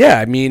of that, yeah,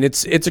 I mean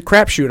it's a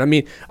crapshoot. I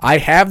mean I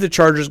have the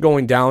Chargers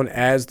going down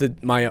as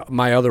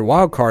my other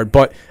wild card,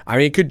 but I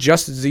mean it could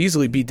just as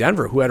easily be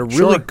Denver, who had a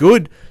really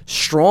good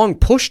strong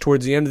push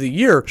towards the end of the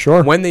year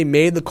when they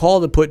made the call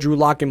to put Drew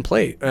Lock in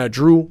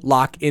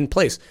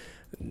place.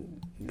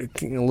 A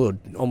little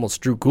almost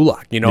Drew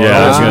Gulak, it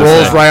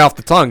rolls right off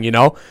the tongue,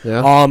 Yeah.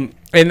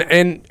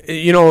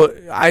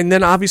 And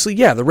then obviously,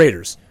 the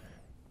Raiders.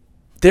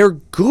 They're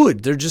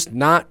good. They're just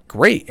not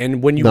great.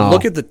 And when you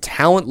look at the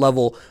talent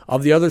level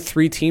of the other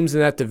 3 teams in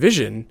that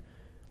division,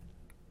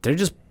 they're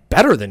just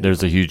better than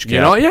There's a huge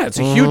gap. It's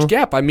a huge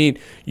gap. I mean,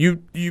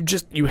 you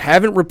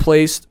haven't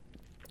replaced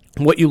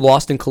what you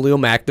lost in Khalil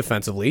Mack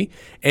defensively,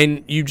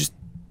 and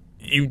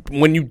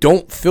when you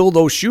don't fill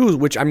those shoes,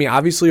 which I mean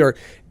obviously are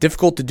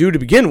difficult to do to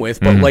begin with,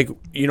 but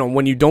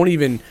when you don't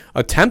even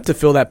attempt to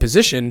fill that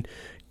position,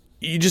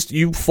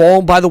 you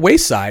fall by the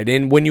wayside.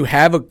 And when you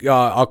have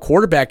a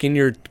quarterback in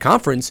your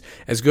conference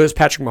as good as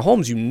Patrick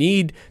Mahomes, you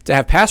need to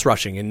have pass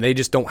rushing, and they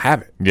just don't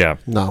have it. Yeah.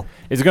 No.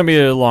 It's going to be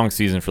a long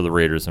season for the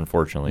Raiders,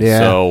 unfortunately. Yeah.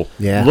 So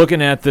Yeah.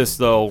 looking at this,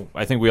 though,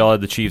 I think we all had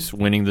the Chiefs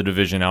winning the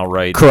division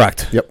outright.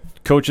 Correct. Yep.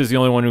 Coach is the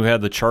only one who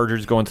had the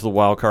Chargers going to the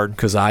wild card.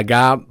 Because I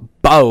got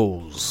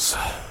Bows.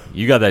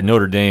 You got that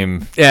Notre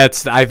Dame. Yeah, I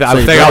think I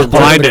was drank the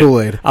blinded.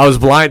 Kool-Aid. I was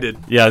blinded.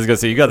 Yeah, I was going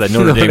to say, you got that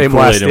Notre Notre Dame Dame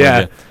Kool-Aid. West, in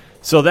yeah. with you.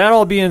 So that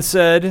all being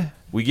said,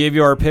 we gave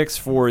you our picks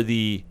for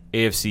the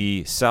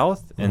AFC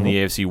South and the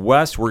AFC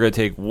West. We're going to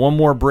take one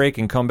more break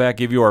and come back,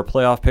 give you our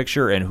playoff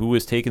picture and who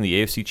is taking the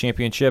AFC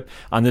Championship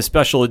on this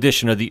special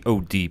edition of the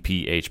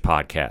ODPH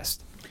podcast.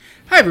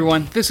 Hi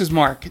everyone, this is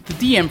Mark, the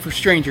DM for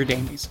Stranger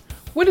Damies.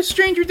 What is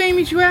Stranger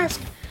Damies, you ask?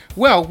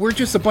 Well, we're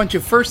just a bunch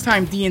of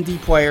first-time D&D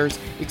players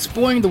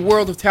exploring the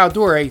world of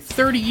Tal'Dorei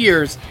 30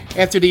 years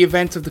after the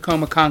events of the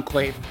Coma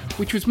Conclave,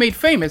 which was made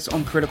famous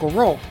on Critical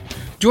Role.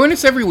 Join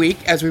us every week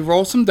as we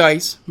roll some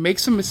dice, make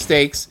some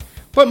mistakes,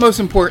 but most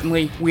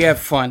importantly, we have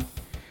fun.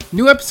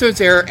 New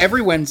episodes air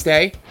every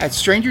Wednesday at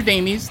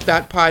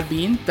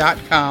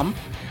strangerdamies.podbean.com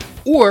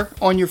or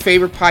on your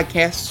favorite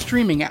podcast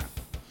streaming app.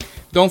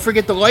 Don't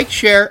forget to like,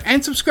 share,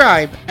 and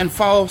subscribe, and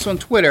follow us on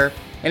Twitter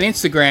and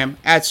Instagram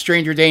at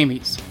Stranger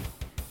Damies.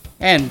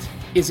 And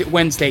is it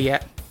Wednesday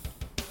yet?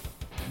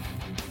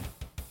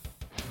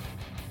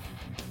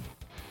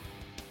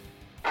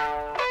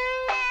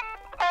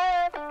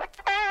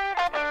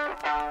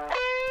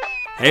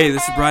 Hey,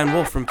 this is Brian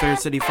Wolf from Fair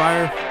City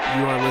Fire.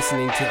 You are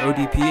listening to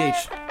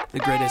ODPH, the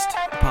greatest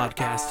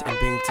podcast in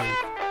Binghamton.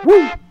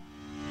 Woo!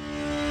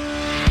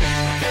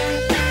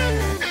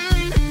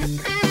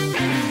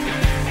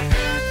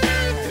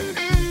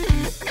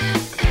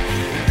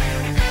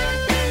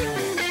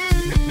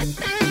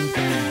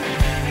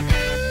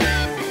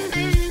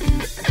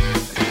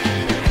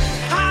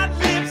 Hot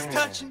lips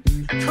touching,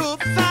 cool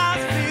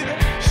thighs feeling,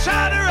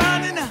 shudder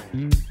running up,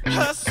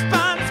 her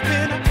spine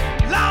spinning,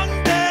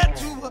 long day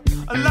to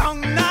a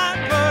long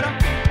night, but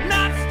I'm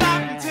not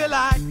stopping till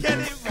I get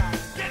it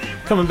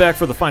right. Coming back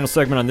for the final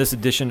segment on this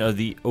edition of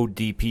the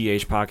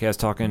ODPH podcast,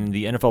 talking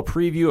the NFL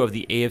preview of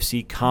the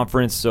AFC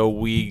Conference. So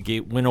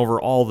we went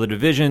over all the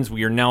divisions.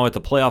 We are now at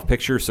the playoff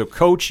picture. So,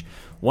 Coach,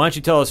 why don't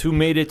you tell us who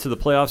made it to the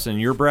playoffs in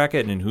your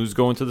bracket and who's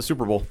going to the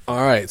Super Bowl? All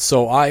right,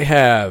 so I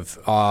have,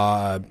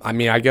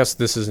 I guess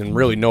this is in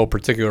really no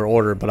particular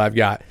order, but I've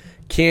got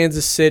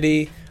Kansas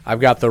City,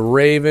 I've got the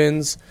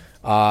Ravens,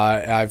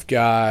 I've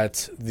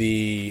got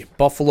the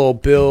Buffalo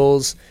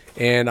Bills,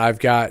 and I've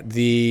got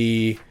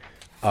the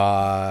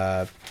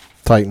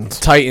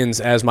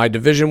Titans as my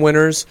division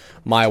winners.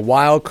 My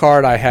wild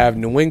card, I have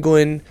New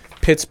England,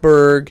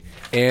 Pittsburgh,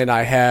 and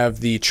I have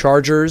the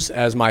Chargers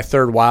as my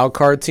third wild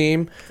card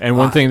team. And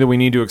one thing that we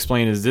need to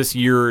explain is this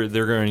year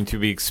they're going to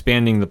be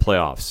expanding the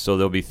playoffs, so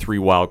there'll be 3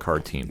 wild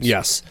card teams.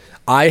 Yes.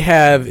 I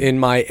have in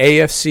my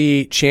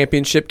AFC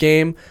championship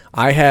game,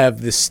 I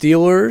have the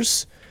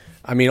Steelers.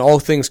 I mean, all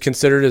things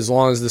considered, as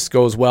long as this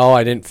goes well,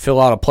 I didn't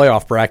fill out a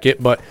playoff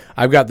bracket, but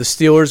I've got the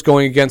Steelers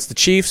going against the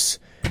Chiefs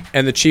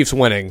and the Chiefs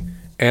winning.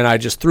 And I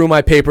just threw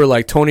my paper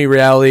like Tony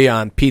Reale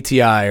on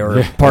PTI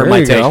or part of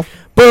my take. Go.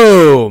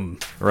 Boom.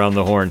 Around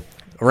the horn.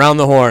 Around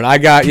the horn. I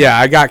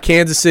got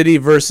Kansas City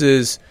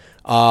versus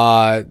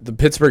The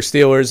Pittsburgh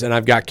Steelers, and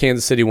I've got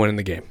Kansas City winning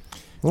the game.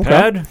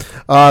 Okay.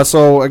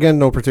 So again,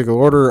 no particular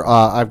order.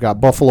 I've got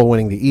Buffalo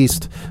winning the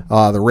East,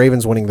 the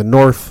Ravens winning the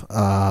North,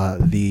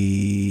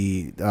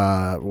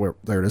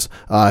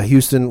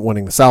 Houston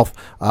winning the South,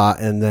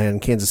 and then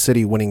Kansas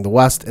City winning the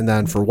West. And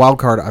then for wild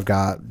card, I've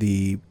got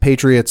the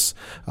Patriots,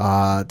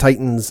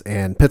 Titans,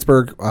 and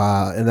Pittsburgh.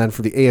 And then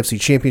for the AFC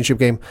Championship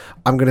game,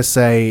 I'm going to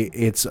say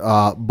it's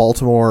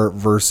Baltimore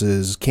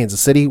versus Kansas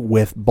City,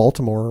 with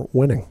Baltimore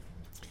winning.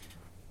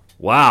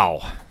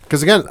 Wow.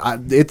 Because again,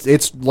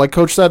 it's like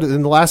Coach said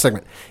in the last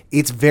segment,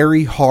 it's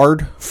very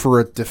hard for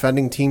a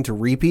defending team to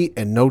repeat,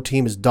 and no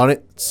team has done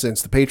it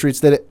since the Patriots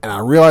did it. And I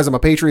realize I'm a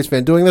Patriots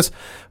fan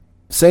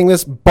saying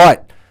this,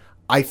 but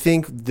I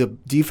think the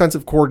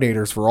defensive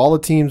coordinators for all the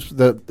teams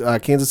that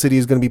Kansas City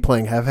is going to be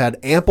playing have had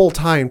ample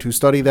time to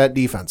study that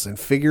defense and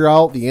figure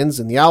out the ins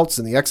and the outs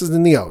and the X's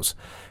and the O's.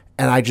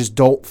 And I just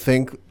don't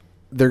think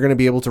they're going to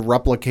be able to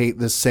replicate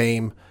the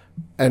same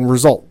end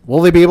result.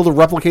 Will they be able to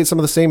replicate some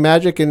of the same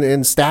magic and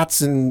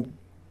stats and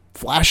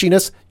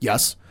flashiness?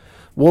 Yes.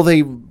 Will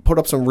they put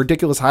up some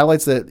ridiculous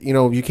highlights that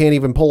you can't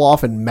even pull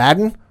off in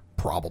Madden?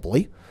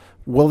 Probably.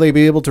 Will they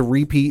be able to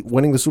repeat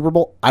winning the Super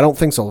Bowl? I don't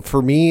think so.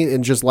 For me,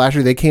 in just last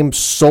year, they came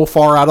so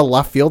far out of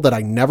left field that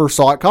I never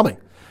saw it coming.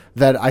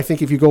 That I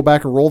think if you go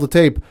back and roll the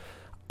tape,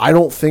 I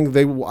don't think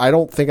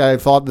I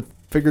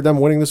figured them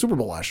winning the Super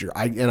Bowl last year.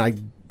 I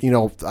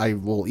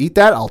will eat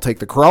that. I'll take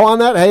the crow on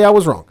that. Hey, I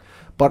was wrong.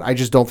 But I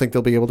just don't think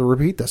they'll be able to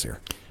repeat this year.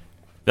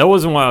 That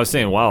wasn't what I was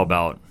saying wow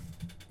about.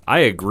 I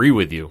agree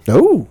with you.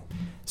 Oh.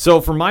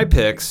 So for my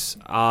picks,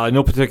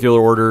 no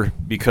particular order,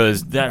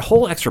 because that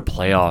whole extra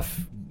playoff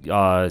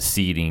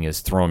seeding is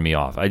throwing me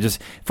off.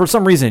 For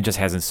some reason, it just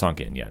hasn't sunk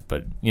in yet.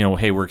 But,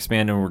 hey, we're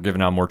expanding. We're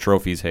giving out more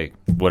trophies. Hey,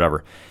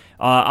 whatever.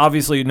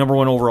 Obviously, number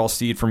one overall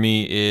seed for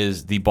me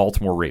is the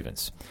Baltimore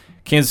Ravens.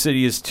 Kansas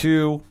City is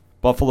 2,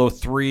 Buffalo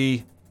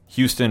 3,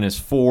 Houston is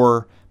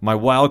 4. My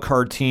wild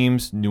card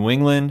teams, New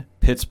England,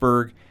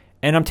 Pittsburgh,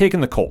 and I'm taking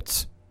the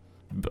Colts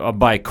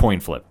by coin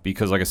flip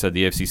because, like I said,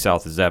 the AFC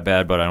South is that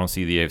bad, but I don't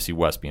see the AFC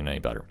West being any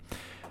better.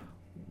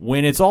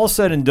 When it's all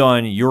said and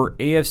done, your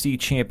AFC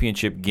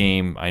Championship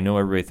game, I know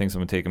everybody thinks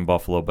I'm taking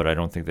Buffalo, but I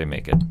don't think they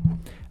make it.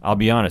 I'll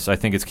be honest. I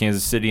think it's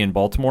Kansas City and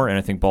Baltimore, and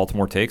I think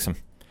Baltimore takes them.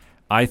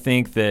 I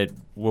think that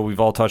what we've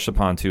all touched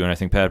upon, too, and I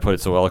think Pat put it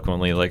so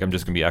eloquently, like I'm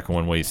just going to be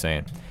echoing what he's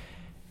saying.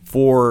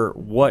 For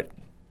what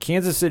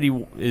Kansas City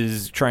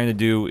is trying to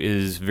do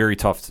is very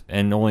tough,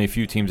 and only a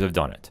few teams have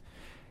done it.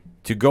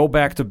 To go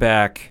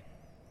back-to-back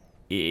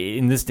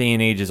in this day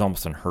and age is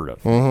almost unheard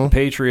of. Mm-hmm. The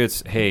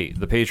Patriots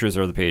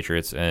are the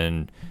Patriots,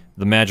 and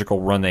the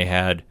magical run they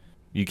had,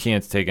 you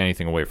can't take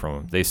anything away from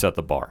them. They set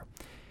the bar.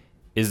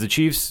 Is the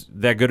Chiefs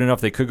that good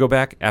enough they could go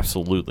back?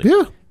 Absolutely.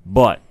 Yeah.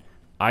 But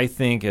I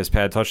think, as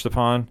Pat touched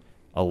upon,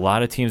 a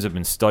lot of teams have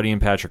been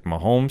studying Patrick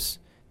Mahomes.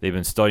 They've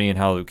been studying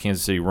how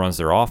Kansas City runs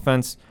their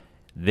offense.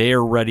 They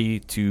are ready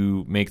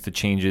to make the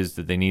changes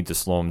that they need to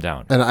slow them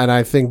down. And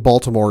I think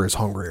Baltimore is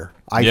hungrier.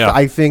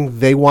 I think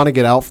they want to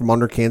get out from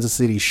under Kansas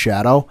City's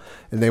shadow,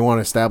 and they want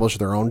to establish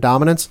their own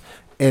dominance.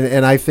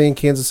 And I think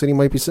Kansas City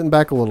might be sitting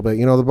back a little bit.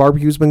 The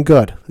barbecue's been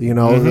good.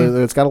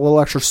 It's got a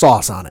little extra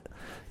sauce on it.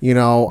 I'm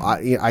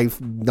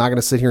not going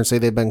to sit here and say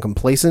they've been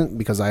complacent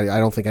because I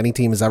don't think any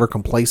team is ever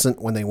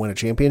complacent when they win a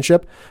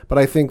championship. But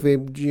I think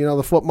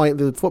the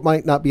foot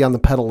might not be on the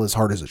pedal as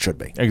hard as it should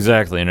be.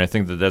 Exactly, and I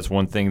think that's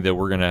one thing that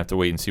we're going to have to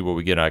wait and see what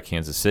we get out of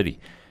Kansas City.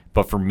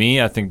 But for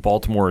me, I think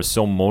Baltimore is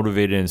so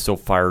motivated and so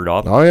fired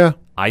up. Oh yeah,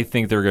 I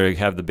think they're going to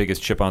have the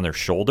biggest chip on their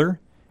shoulder.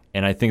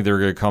 And I think they're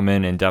going to come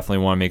in and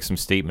definitely want to make some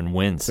statement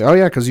wins. Oh,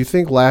 yeah, because you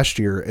think last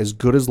year, as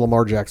good as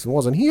Lamar Jackson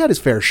was, and he had his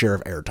fair share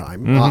of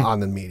airtime on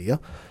the media,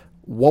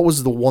 what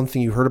was the one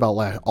thing you heard about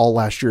all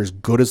last year as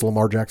good as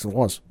Lamar Jackson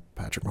was?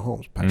 Patrick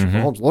Mahomes.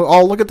 Mahomes.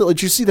 Look at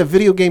did you see the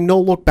video game no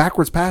look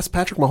backwards pass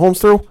Patrick Mahomes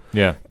threw?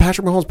 Yeah.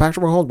 Patrick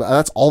Mahomes.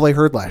 That's all they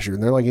heard last year.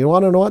 And they're like, you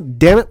want to know what?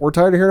 Damn it, we're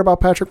tired of hearing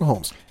about Patrick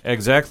Mahomes.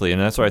 Exactly, and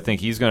that's why I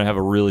think he's going to have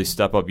a really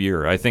step-up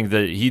year. I think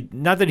that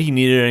not that he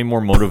needed any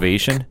more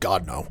motivation.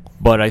 God, no.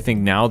 But I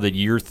think now that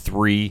year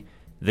 3,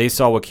 they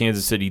saw what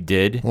Kansas City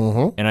did,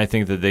 and I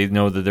think that they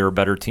know that they're a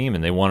better team,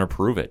 and they want to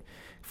prove it.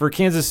 For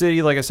Kansas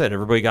City, like I said,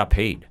 everybody got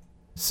paid.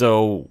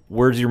 So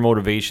where's your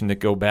motivation to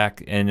go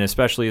back? And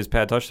especially as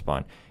Pat touched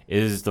upon,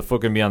 is the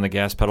foot going to be on the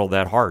gas pedal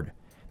that hard?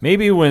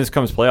 Maybe when it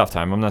comes playoff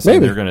time. I'm not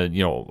saying they're going to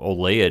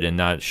olay it and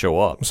not show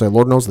up. So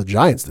Lord knows the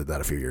Giants did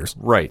that a few years.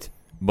 Right.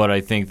 But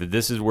I think that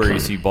this is where you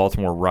see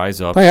Baltimore rise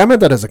up. Hey, I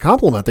meant that as a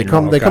compliment. They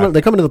come into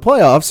the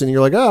playoffs, and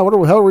you're like, what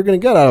the hell are we going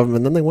to get out of them?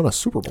 And then they win a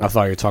Super Bowl. I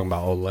thought you were talking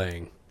about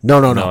olaying. No.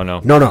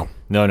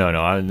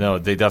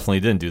 They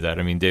definitely didn't do that.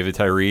 I mean, David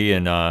Tyree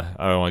and I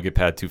don't want to get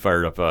Pat too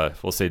fired up.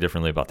 We'll say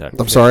differently about that.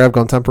 I'm sorry, I've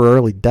gone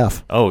temporarily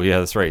deaf. Oh, yeah,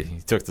 that's right. He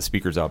took the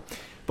speakers out.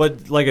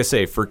 But like I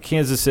say, for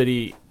Kansas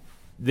City,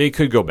 they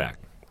could go back.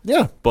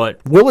 Yeah.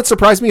 But will it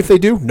surprise me if they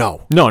do?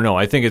 No. No.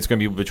 I think it's going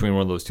to be between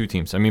one of those two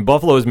teams. I mean,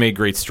 Buffalo has made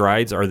great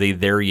strides. Are they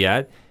there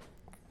yet?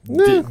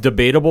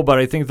 debatable, but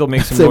I think they'll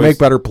make some They noise. make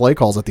better play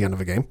calls at the end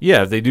of a game.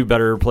 Yeah, if they do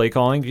better play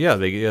calling, yeah,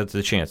 they get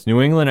the chance.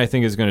 New England, I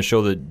think, is going to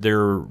show that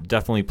they're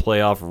definitely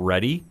playoff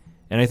ready,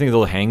 and I think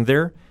they'll hang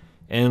there.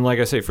 And like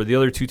I say, for the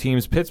other two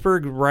teams,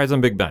 Pittsburgh rides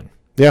on Big Ben.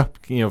 Yeah.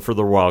 For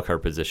the wild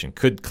card position.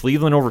 Could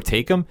Cleveland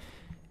overtake them?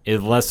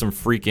 Unless some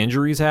freak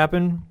injuries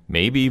happen,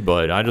 maybe,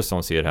 but I just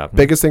don't see it happening.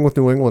 Biggest thing with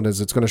New England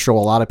is it's going to show a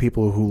lot of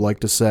people who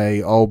like to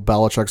say, oh,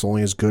 Belichick's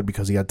only as good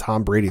because he had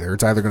Tom Brady there.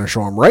 It's either going to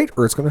show him right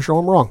or it's going to show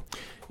him wrong.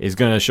 It's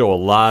going to show a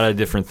lot of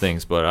different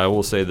things, but I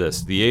will say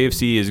this. The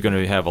AFC is going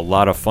to have a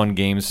lot of fun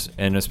games,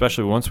 and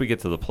especially once we get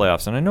to the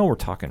playoffs, and I know we're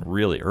talking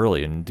really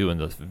early and doing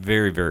the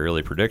very, very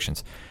early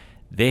predictions,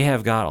 they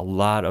have got a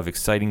lot of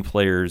exciting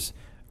players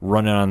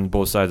running on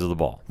both sides of the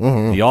ball.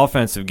 Mm-hmm. The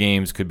offensive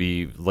games could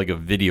be like a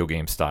video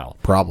game style.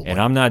 Probably.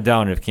 And I'm not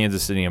down if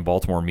Kansas City and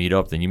Baltimore meet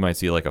up, then you might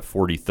see like a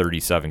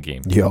 40-37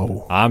 game.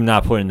 Yo. I'm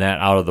not putting that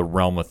out of the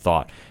realm of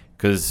thought.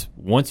 Because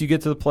once you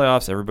get to the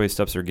playoffs, everybody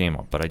steps their game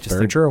up. But I just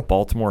think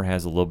Baltimore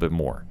has a little bit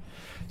more.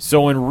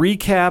 So in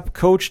recap,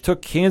 Coach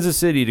took Kansas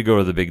City to go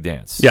to the big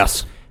dance.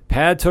 Yes.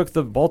 Pad took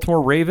the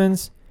Baltimore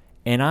Ravens,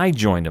 and I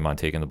joined him on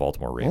taking the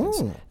Baltimore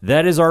Ravens.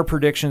 That is our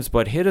predictions,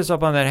 but hit us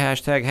up on that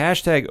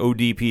hashtag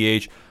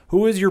ODPH.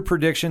 Who is your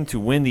prediction to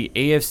win the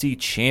AFC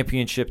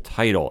Championship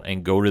title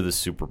and go to the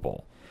Super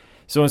Bowl?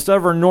 So instead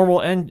of our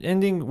normal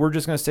ending, we're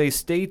just going to say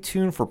stay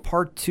tuned for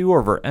part 2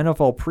 of our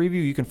NFL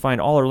preview. You can find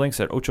all our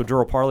links at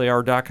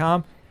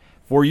OchoDuroParlayHour.com.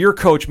 For your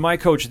coach, my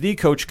coach, the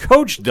coach,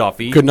 Coach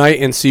Duffy. Good night,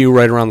 and see you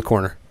right around the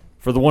corner.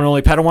 For the one and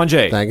only Padawan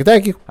J.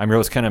 Thank you. I'm your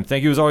host, Ken M.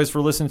 Thank you as always for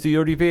listening to the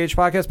ODPH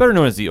podcast, better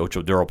known as the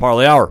Ocho Duro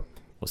Parlay Hour.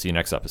 We'll see you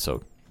next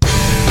episode.